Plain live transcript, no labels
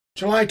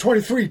July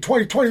 23,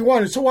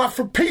 2021. It's a Watt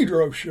from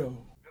Pedro Show.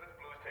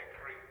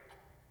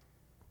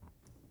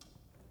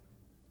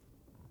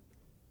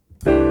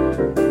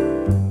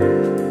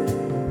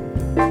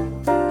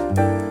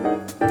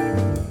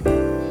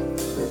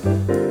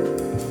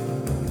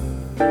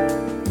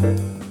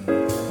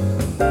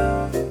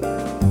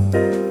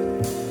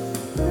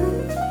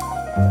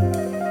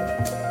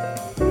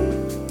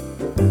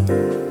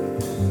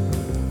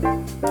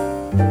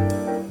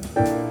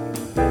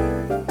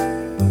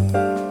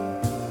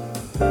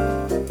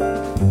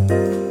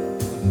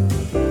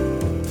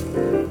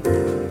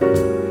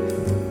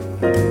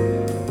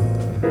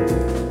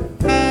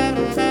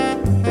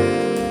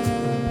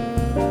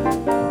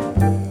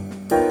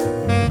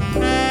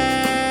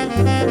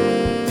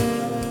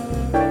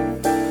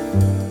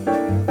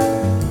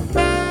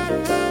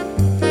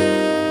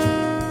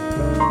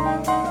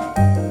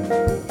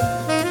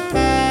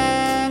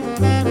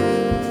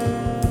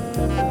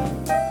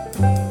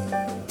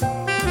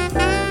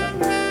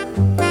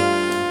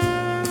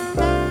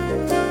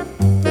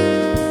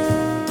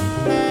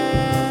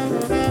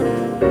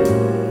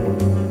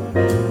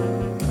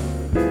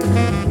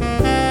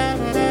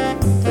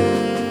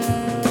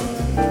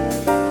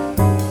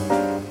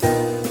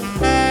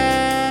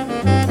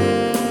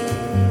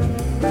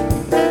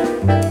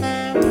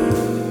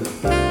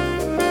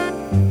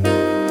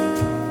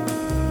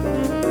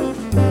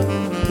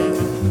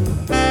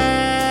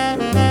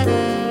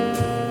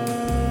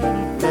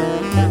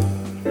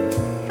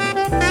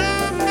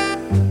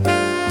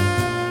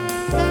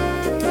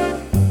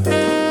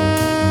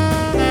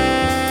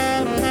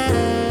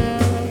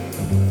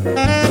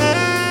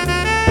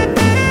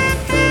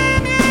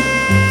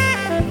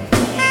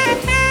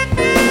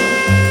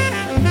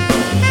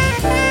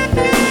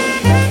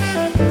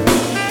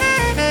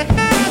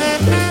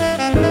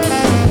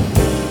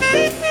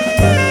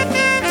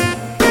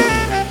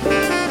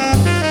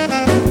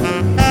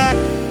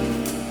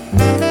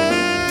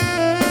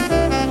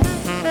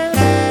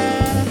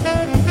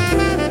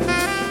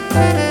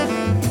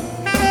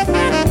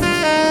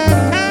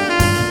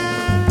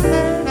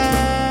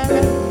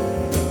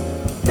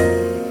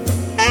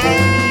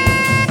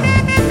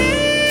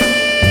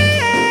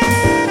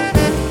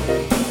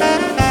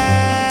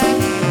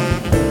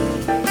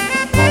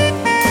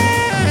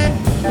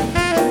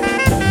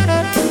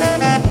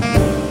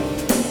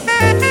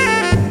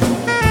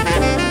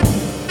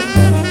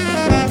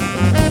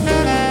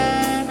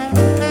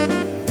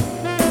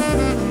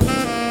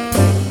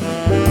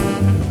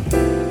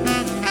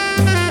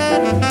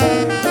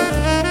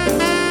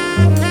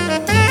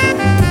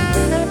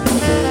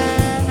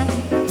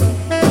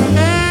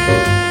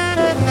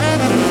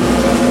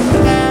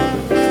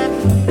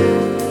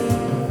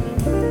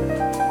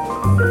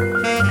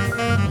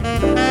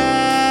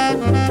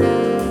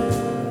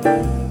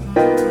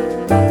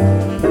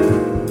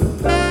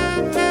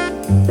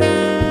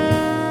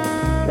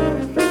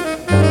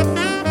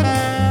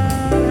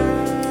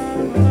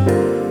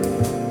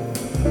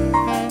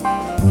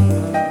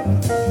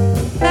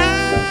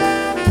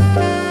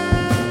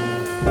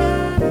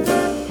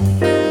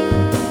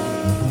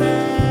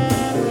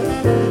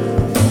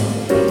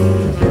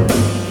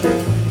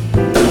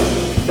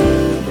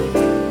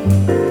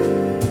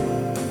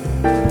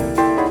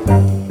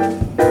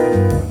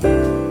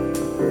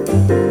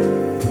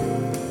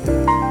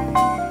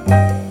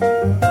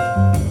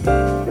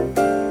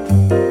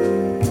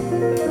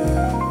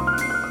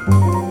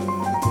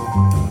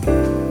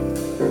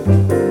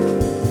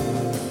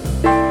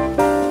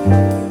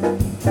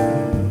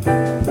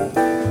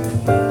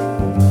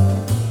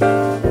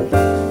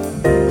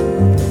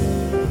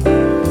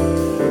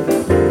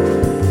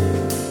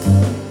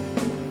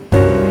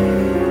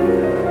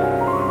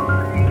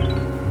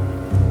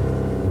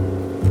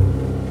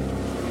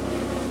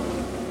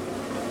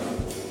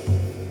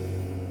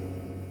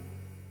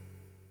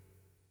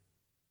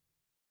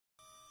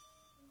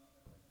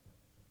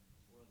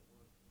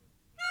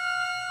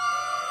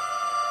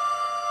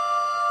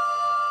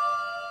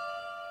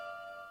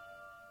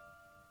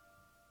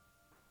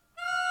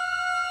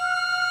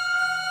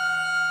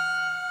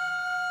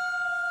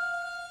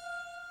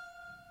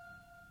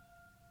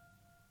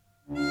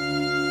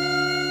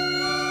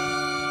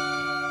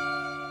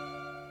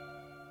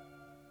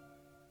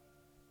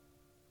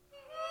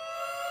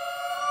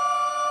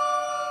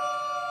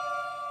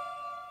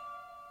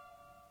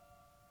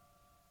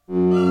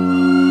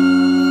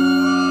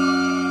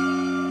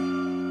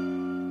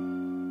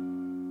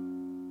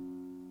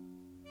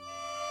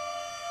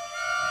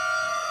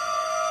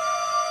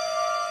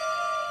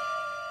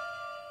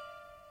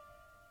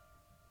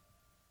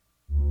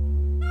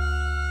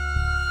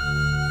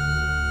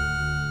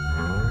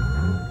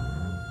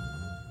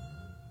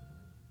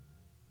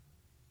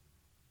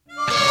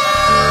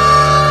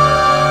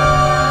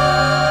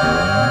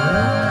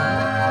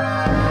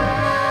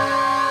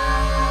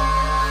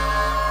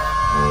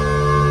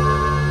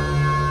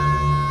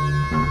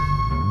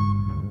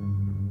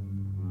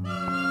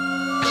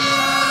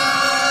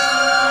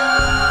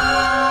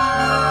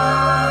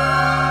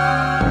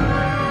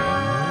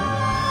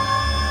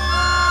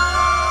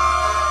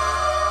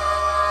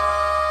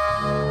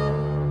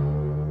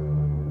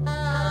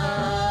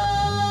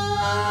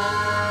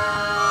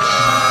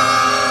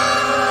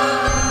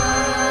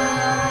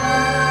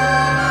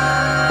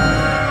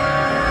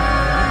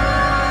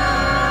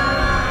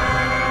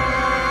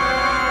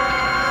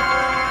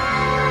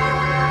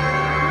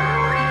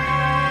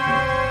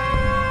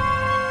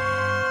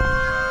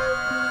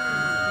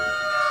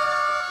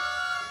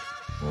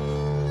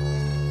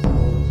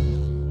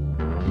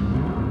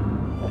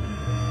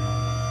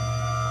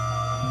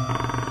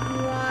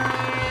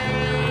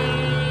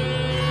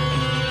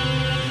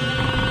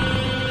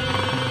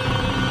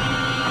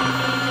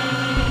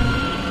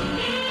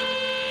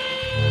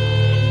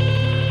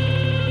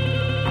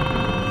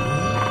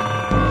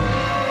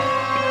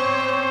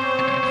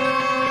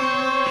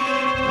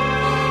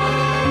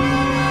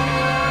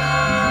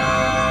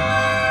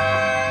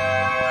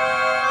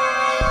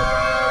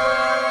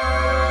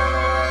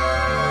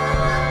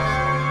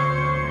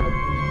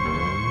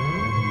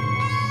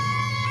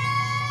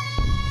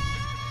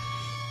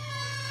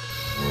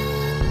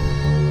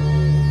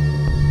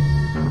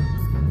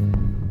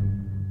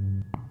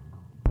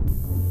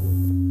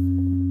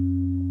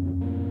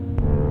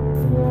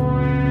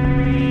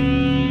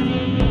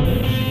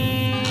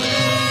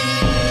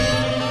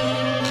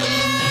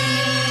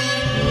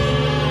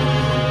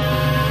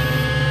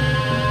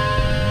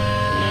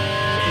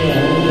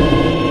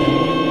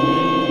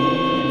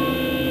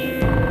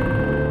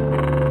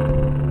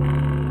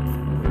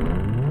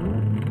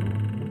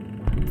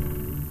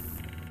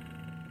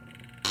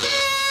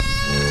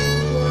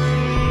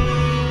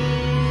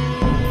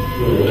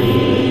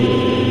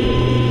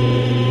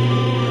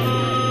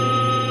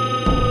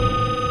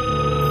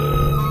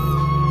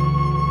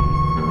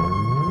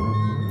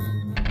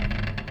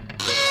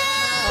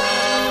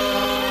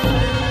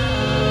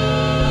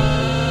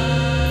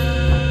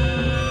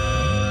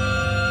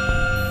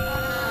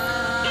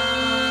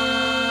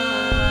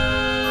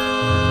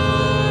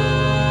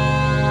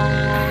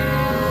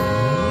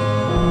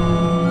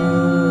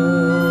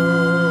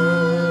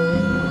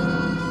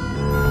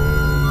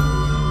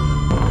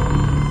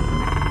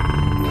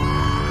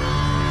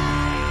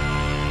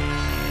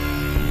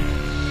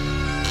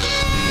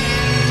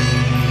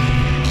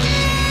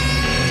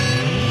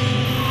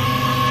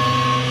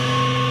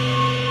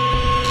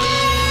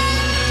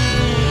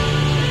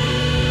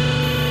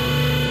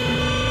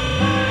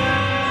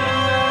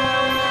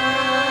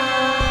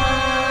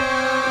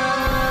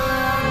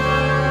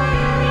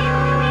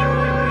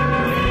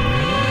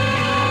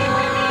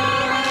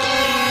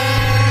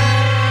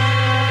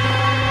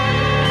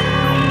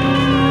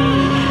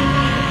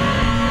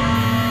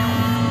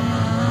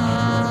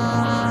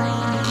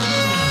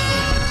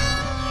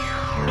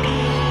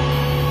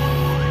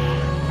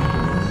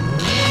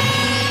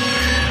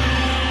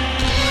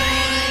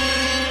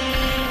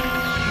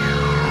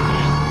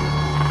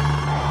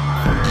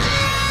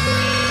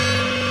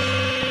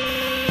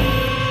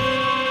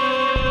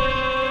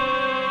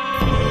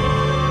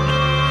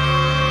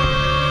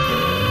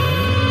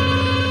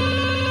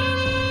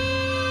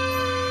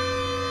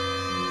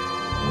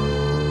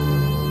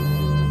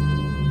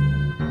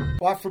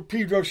 For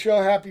Pedro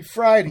Show, happy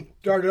Friday.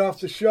 Started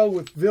off the show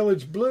with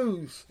Village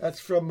Blues.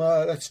 That's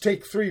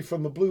take 3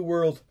 from the Blue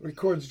World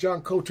records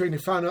John Coltrane. They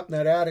found up in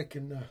that attic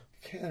in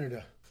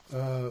Canada.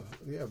 Yeah,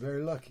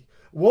 very lucky.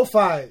 Wolf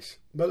Eyes.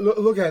 But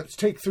look at it. It's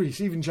take 3.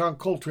 So even John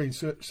Coltrane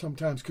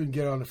sometimes couldn't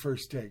get on the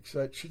first take. So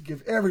that should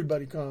give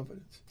everybody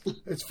confidence.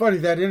 It's funny,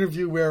 that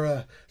interview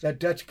where that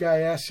Dutch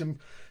guy asked him,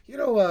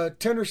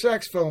 tenor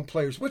saxophone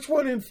players, which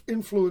one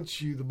influenced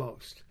you the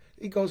most?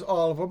 He goes,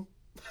 all of them.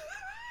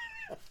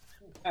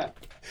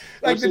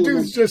 Like the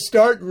dude's just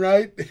starting,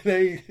 right?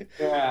 Then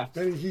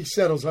he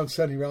settles on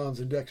Sonny Rollins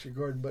and Dexter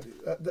Gordon, but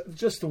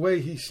just the way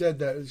he said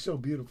that is so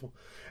beautiful.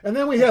 And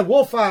then we had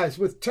Wolf Eyes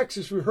with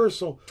Texas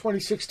Rehearsal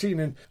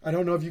 2016, and I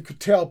don't know if you could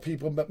tell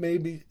people, but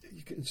maybe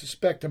you can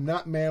suspect I'm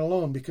not man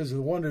alone because of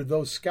the wonder of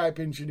those Skype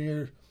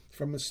engineers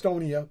from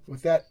Estonia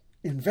with that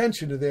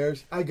invention of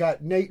theirs. I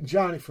got Nate and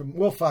Johnny from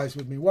Wolf Eyes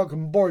with me.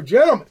 Welcome aboard,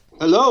 gentlemen.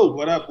 Hello.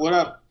 What up? What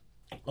up?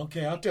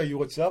 Okay, I'll tell you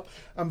what's up.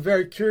 I'm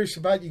very curious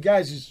about you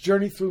guys'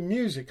 journey through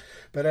music.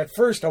 But at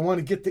first, I want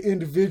to get the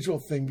individual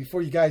thing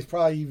before you guys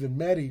probably even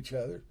met each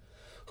other.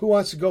 Who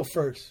wants to go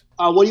first?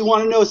 What do you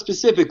want to know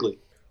specifically?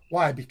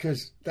 Why?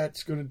 Because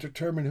that's going to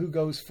determine who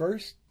goes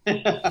first?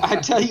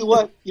 I tell you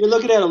what, you're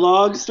looking at a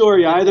long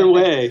story either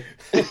way.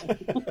 Well,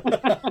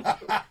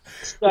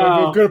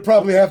 we're going to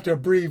probably have to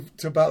abbreviate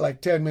to about like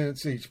 10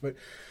 minutes each, but...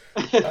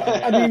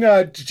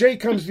 Jay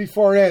comes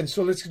before end,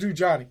 so let's do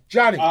Johnny.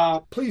 Johnny,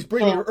 please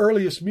bring your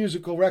earliest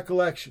musical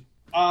recollection.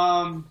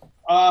 My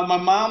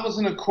mom was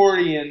an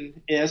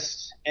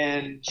accordionist,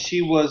 and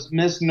she was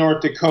Miss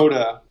North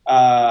Dakota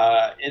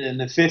in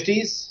the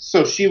 50s.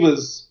 So she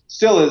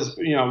still is,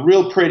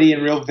 real pretty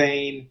and real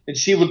vain, and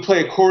she would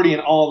play accordion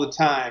all the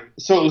time.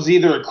 So it was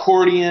either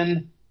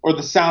accordion or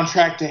the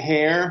soundtrack to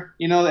Hair,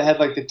 that had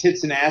like the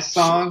tits and ass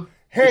song.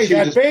 Hey,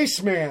 that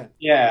bass man.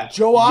 Yeah.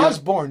 Joe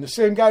Osborne, the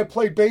same guy who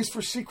played bass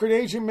for Secret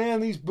Agent. Man,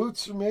 these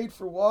boots are made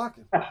for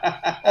walking.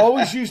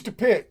 Always used to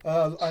pick,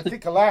 I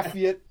think, a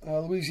Lafayette,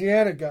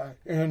 Louisiana guy.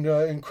 And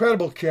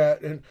incredible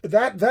cat. And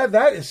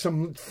that is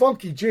some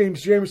funky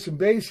James Jamerson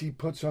bass he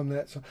puts on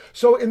that song.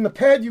 So in the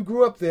pad you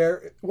grew up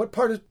there, what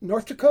part of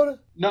North Dakota?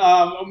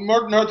 No,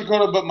 North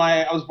Dakota, but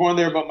I was born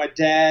there, but my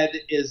dad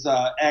is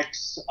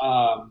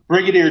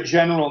ex-brigadier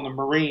general in the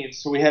Marines,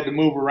 so we had to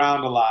move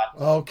around a lot.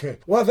 Okay.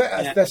 Well,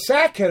 the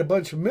SAC had a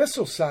bunch of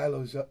missile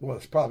silos. Well,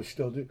 it's probably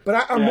still do.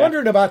 But I'm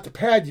wondering about the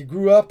pad you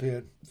grew up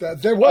in.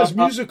 There was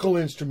musical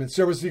instruments.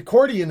 There was the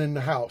accordion in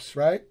the house,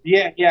 right?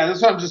 Yeah,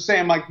 that's what I'm just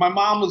saying. Like, my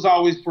mom was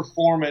always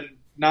performing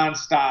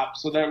nonstop,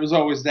 so there was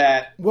always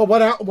that. Well,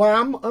 what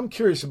I'm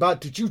curious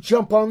about, did you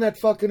jump on that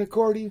fucking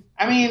accordion?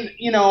 I mean,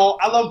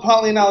 I love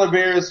Pauline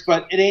Oliveris,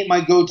 but it ain't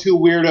my go-to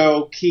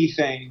weirdo key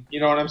thing. You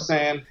know what I'm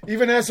saying?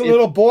 Even as a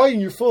little boy,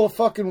 and you're full of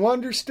fucking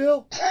wonder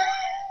still?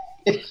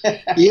 You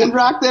didn't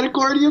rock that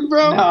accordion,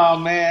 bro? No,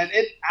 man.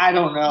 I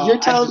don't know. You're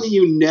telling me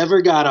you never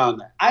got on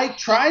that? I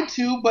tried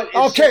to, but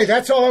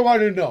that's all I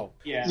wanted to know.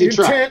 Yeah.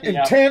 Intent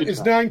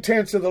is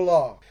 9/10 of the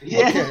law.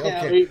 Yeah.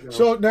 Okay.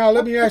 So now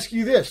let me ask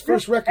you this.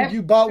 First record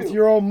you bought with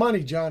your own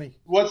money, Johnny.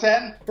 What's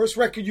that? First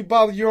record you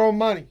bought with your own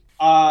money.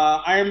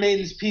 Iron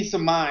Maiden's Peace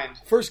of Mind.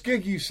 First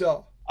gig you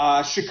saw.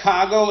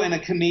 Chicago and a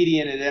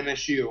comedian at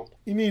MSU.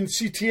 You mean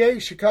CTA,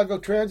 Chicago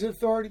Transit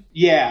Authority?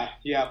 Yeah.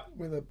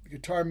 Where the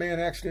guitar man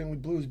accidentally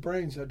blew his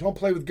brains out. Don't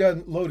play with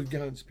loaded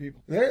guns,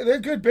 people. They're a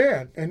good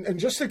band. And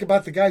just think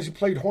about the guys who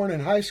played horn in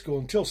high school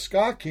until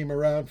ska came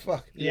around.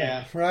 Fuck.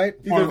 Yeah. Right?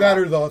 Either that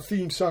or the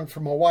theme song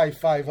from Hawaii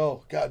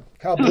 5-0. God,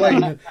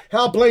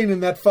 Hal Blaine in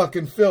that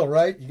fucking fill,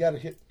 right? You got to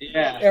hit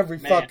every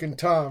fucking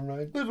tom,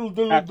 right?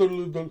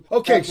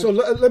 Okay, so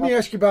let me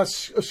ask you about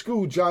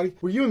school, Johnny.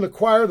 Were you in the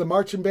choir, the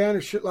marching band,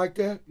 or shit like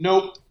that?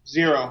 Nope.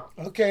 Zero.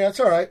 Okay,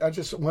 that's all right. I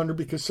just wonder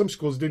because some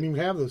schools didn't even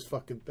have those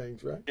fucking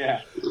things, right?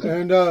 Yeah.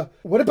 And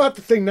what about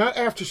the thing, not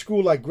after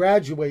school like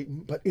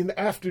graduating, but in the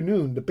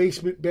afternoon, the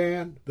basement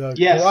band, the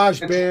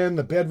garage band,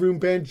 the bedroom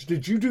band?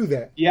 Did you do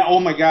that? Yeah, oh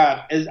my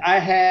God. I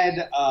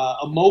had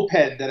a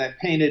moped that I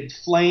painted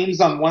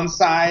flames on one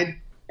side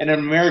and an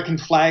American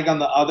flag on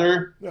the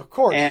other. Of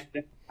course. And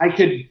I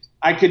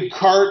could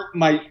cart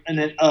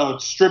a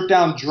stripped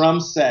down drum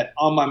set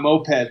on my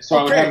moped, so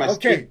I would have my.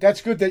 Okay,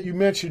 that's good that you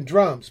mentioned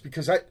drums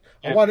because I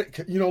want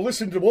to,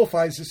 listening to Wolf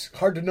Eyes, it's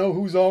hard to know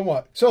who's on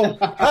what. So,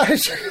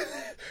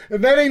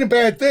 and that ain't a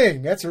bad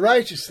thing. That's a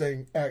righteous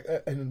thing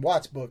in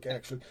Watt's book,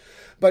 actually.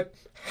 But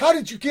how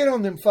did you get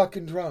on them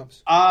fucking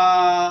drums?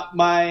 All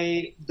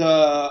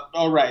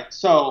right.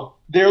 So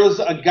there was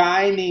a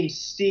guy named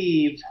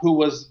Steve who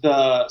was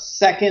the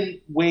second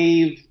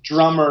wave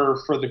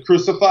drummer for the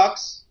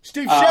Crucifix.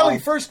 Steve Shelley,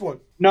 first one.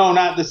 No,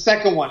 not the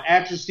second one.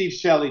 After Steve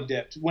Shelley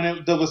dipped,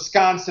 the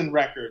Wisconsin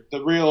record, the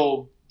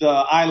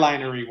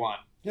eyelinery one.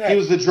 Yeah. He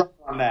was the drummer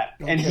on that,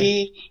 and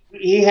he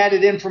had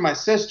it in for my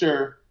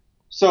sister.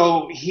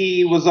 So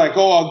he was like,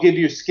 "Oh, I'll give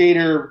your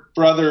skater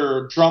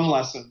brother drum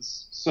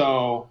lessons."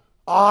 So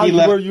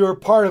you were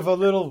part of a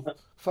little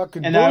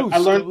fucking and boost. I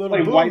learned to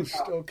play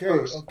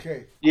Wipeout.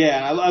 Okay.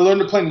 Yeah, I learned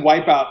to play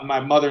Wipeout, and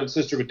my mother and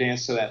sister would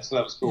dance to that, so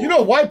that was cool.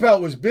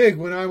 Wipeout was big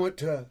when I went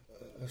to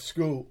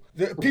school.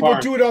 People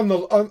do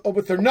it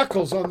with their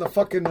knuckles on the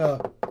fucking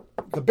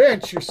the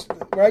bench,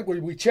 right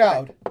where we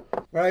chowed.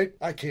 Right?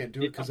 I can't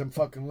do it because I'm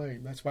fucking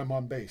lame. That's why I'm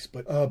on bass.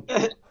 But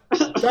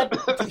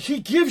he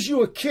gives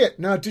you a kit.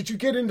 Now, did you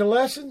get into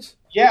lessons?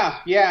 Yeah.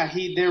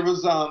 There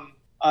was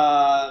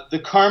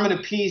the Carmen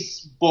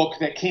Apiece book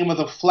that came with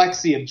a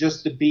flexi of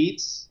just the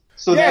beats.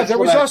 So there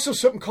was also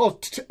something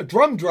called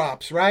drum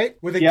drops, right?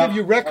 Where they give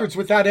you records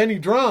without any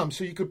drums,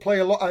 so you could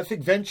play I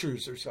think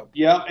Ventures or something.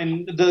 Yeah,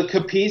 and the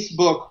Capice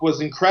book was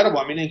incredible.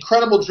 I mean,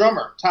 incredible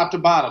drummer, top to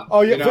bottom.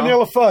 Oh yeah,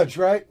 Vanilla Fudge,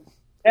 right?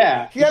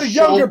 Yeah. He had a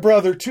younger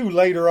brother too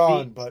later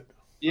on, but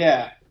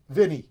yeah,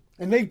 Vinny.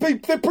 And they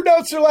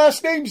pronounce their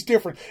last names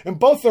different, and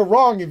both are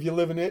wrong if you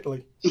live in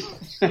Italy.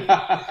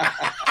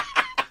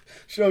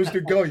 Shows to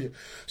go you.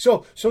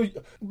 So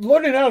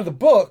learning out of the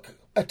book.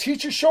 A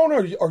teacher showing,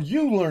 or are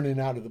you learning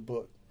out of the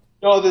book?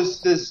 No, this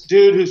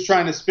dude who's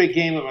trying to spit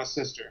game at my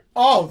sister.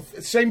 Oh,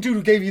 same dude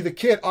who gave you the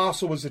kit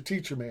also was a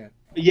teacher, man.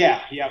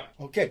 Yeah.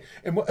 Okay,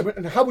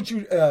 and how would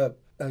you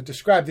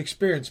describe the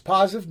experience?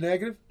 Positive,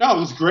 negative? No, it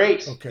was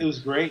great. Okay, it was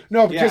great.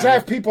 No, because I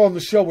have people on the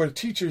show where the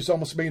teachers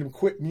almost made them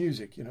quit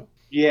music.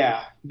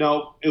 Yeah,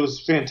 no, it was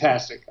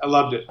fantastic. I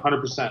loved it,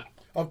 100%.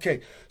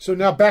 Okay, so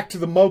now back to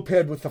the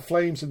moped with the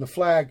flames and the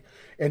flag.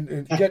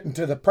 And getting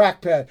to the prac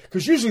pad.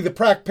 Because usually the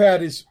prac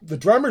pad is the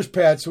drummer's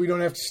pad, so we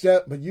don't have to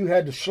step, but you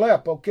had to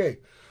schlep. Okay.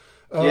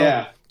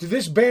 Yeah.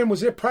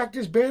 Was it a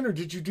practice band, or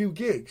did you do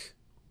gigs?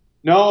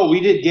 No, we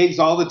did gigs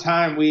all the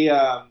time. We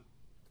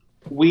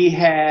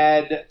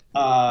had,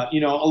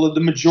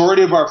 the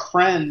majority of our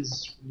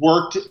friends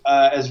worked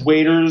as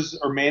waiters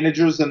or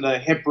managers in the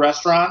hip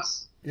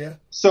restaurants. Yeah.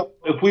 So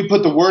if we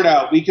put the word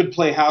out, we could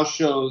play house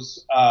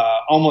shows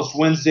almost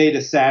Wednesday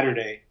to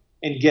Saturday.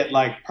 And get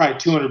like probably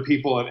 200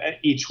 people at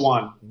each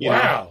one.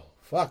 Wow.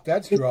 Fuck,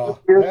 that's draw.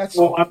 That's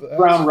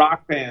underground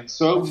rock band.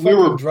 So we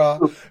were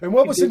draw. And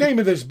what was the name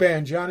of this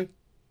band, Johnny?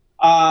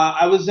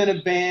 I was in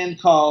a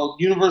band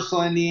called Universal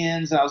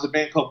Indians, and I was in a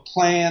band called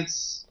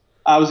Plants.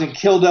 I was in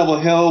Kill Devil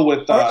Hill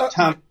with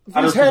Tom.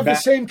 These have the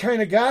same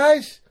kind of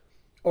guys?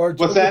 Or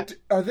what's that?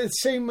 Are they the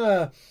same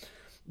the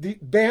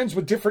bands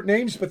with different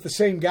names but the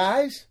same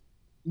guys?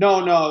 No,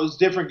 it was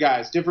different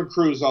guys, different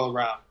crews all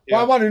around. Yeah.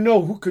 Well, I want to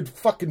know who could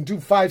fucking do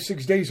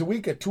 5-6 days a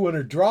week at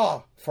 200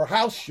 draw for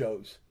house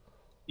shows.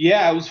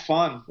 Yeah, it was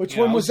fun. Which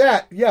one was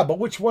that? Yeah, but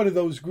which one of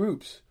those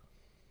groups?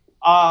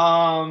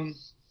 Kill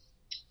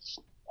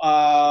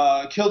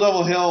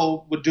Devil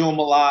Hill would do them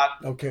a lot.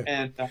 Okay.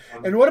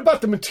 And what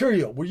about the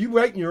material? Were you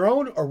writing your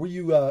own, or were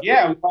you?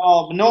 Yeah,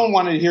 no one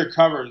wanted to hear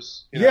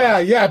covers.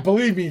 Yeah.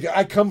 Believe me,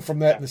 I come from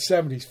that in the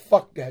 70s.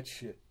 Fuck that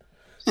shit.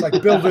 It's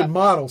like building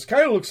models.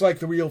 Kind of looks like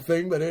the real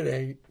thing, but it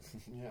ain't.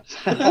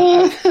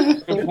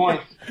 Good point.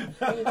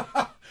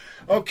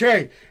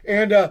 Okay,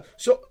 and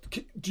so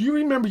do you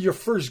remember your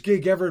first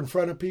gig ever in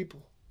front of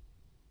people?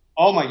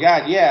 Oh my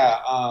God, yeah.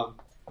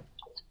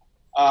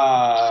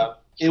 I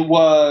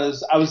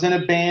was in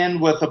a band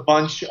with a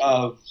bunch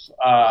of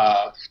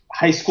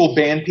high school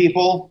band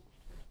people,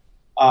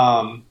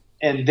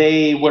 and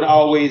they would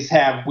always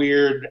have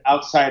weird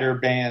outsider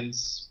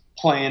bands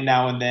playing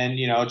now and then,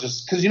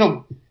 just because,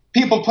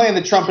 people playing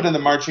the trumpet in the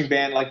marching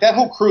band, like that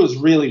whole crew is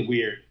really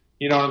weird.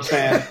 You know what I'm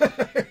saying?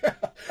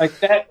 Like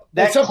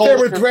that's up there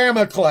with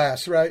drama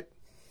class, right?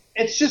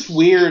 It's just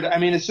weird. I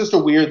mean, it's just a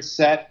weird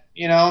set,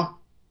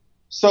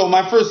 So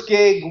my first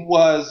gig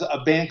was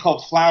a band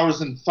called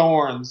Flowers and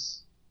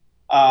Thorns,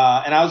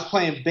 and I was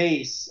playing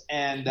bass.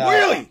 And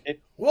really?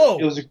 Whoa!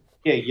 It was a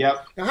gig.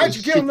 Yep. Now, how'd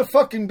you get on the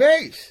fucking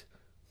bass?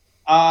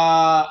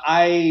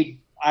 I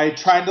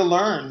tried to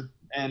learn,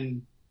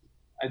 and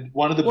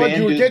One of the What, band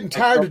you were dudes- getting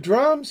tired of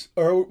drums?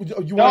 Or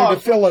you wanted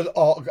to fill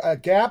a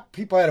gap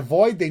people had a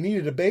void, they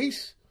needed a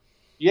bass?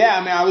 Yeah, I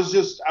mean, I was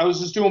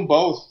just doing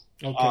both.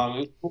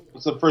 Okay. It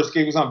was the first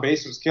gig was on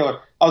bass. It was killer.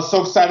 I was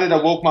so excited.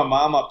 I woke my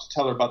mom up to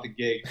tell her about the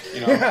gig.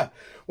 You know? Yeah.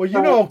 Well,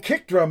 you know,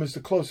 kick drum is the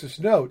closest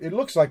note. It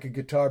looks like a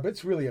guitar, but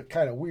it's really a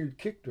kind of weird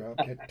kick drum,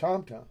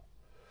 tom-tom.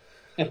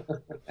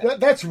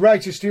 That's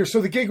righteous to hear. So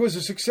the gig was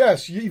a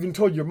success. You even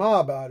told your ma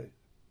about it.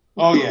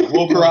 Oh yeah,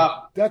 woke her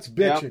up. That's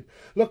bitching. Yep.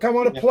 Look, I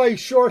want to play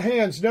Short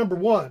Hands number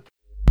 1.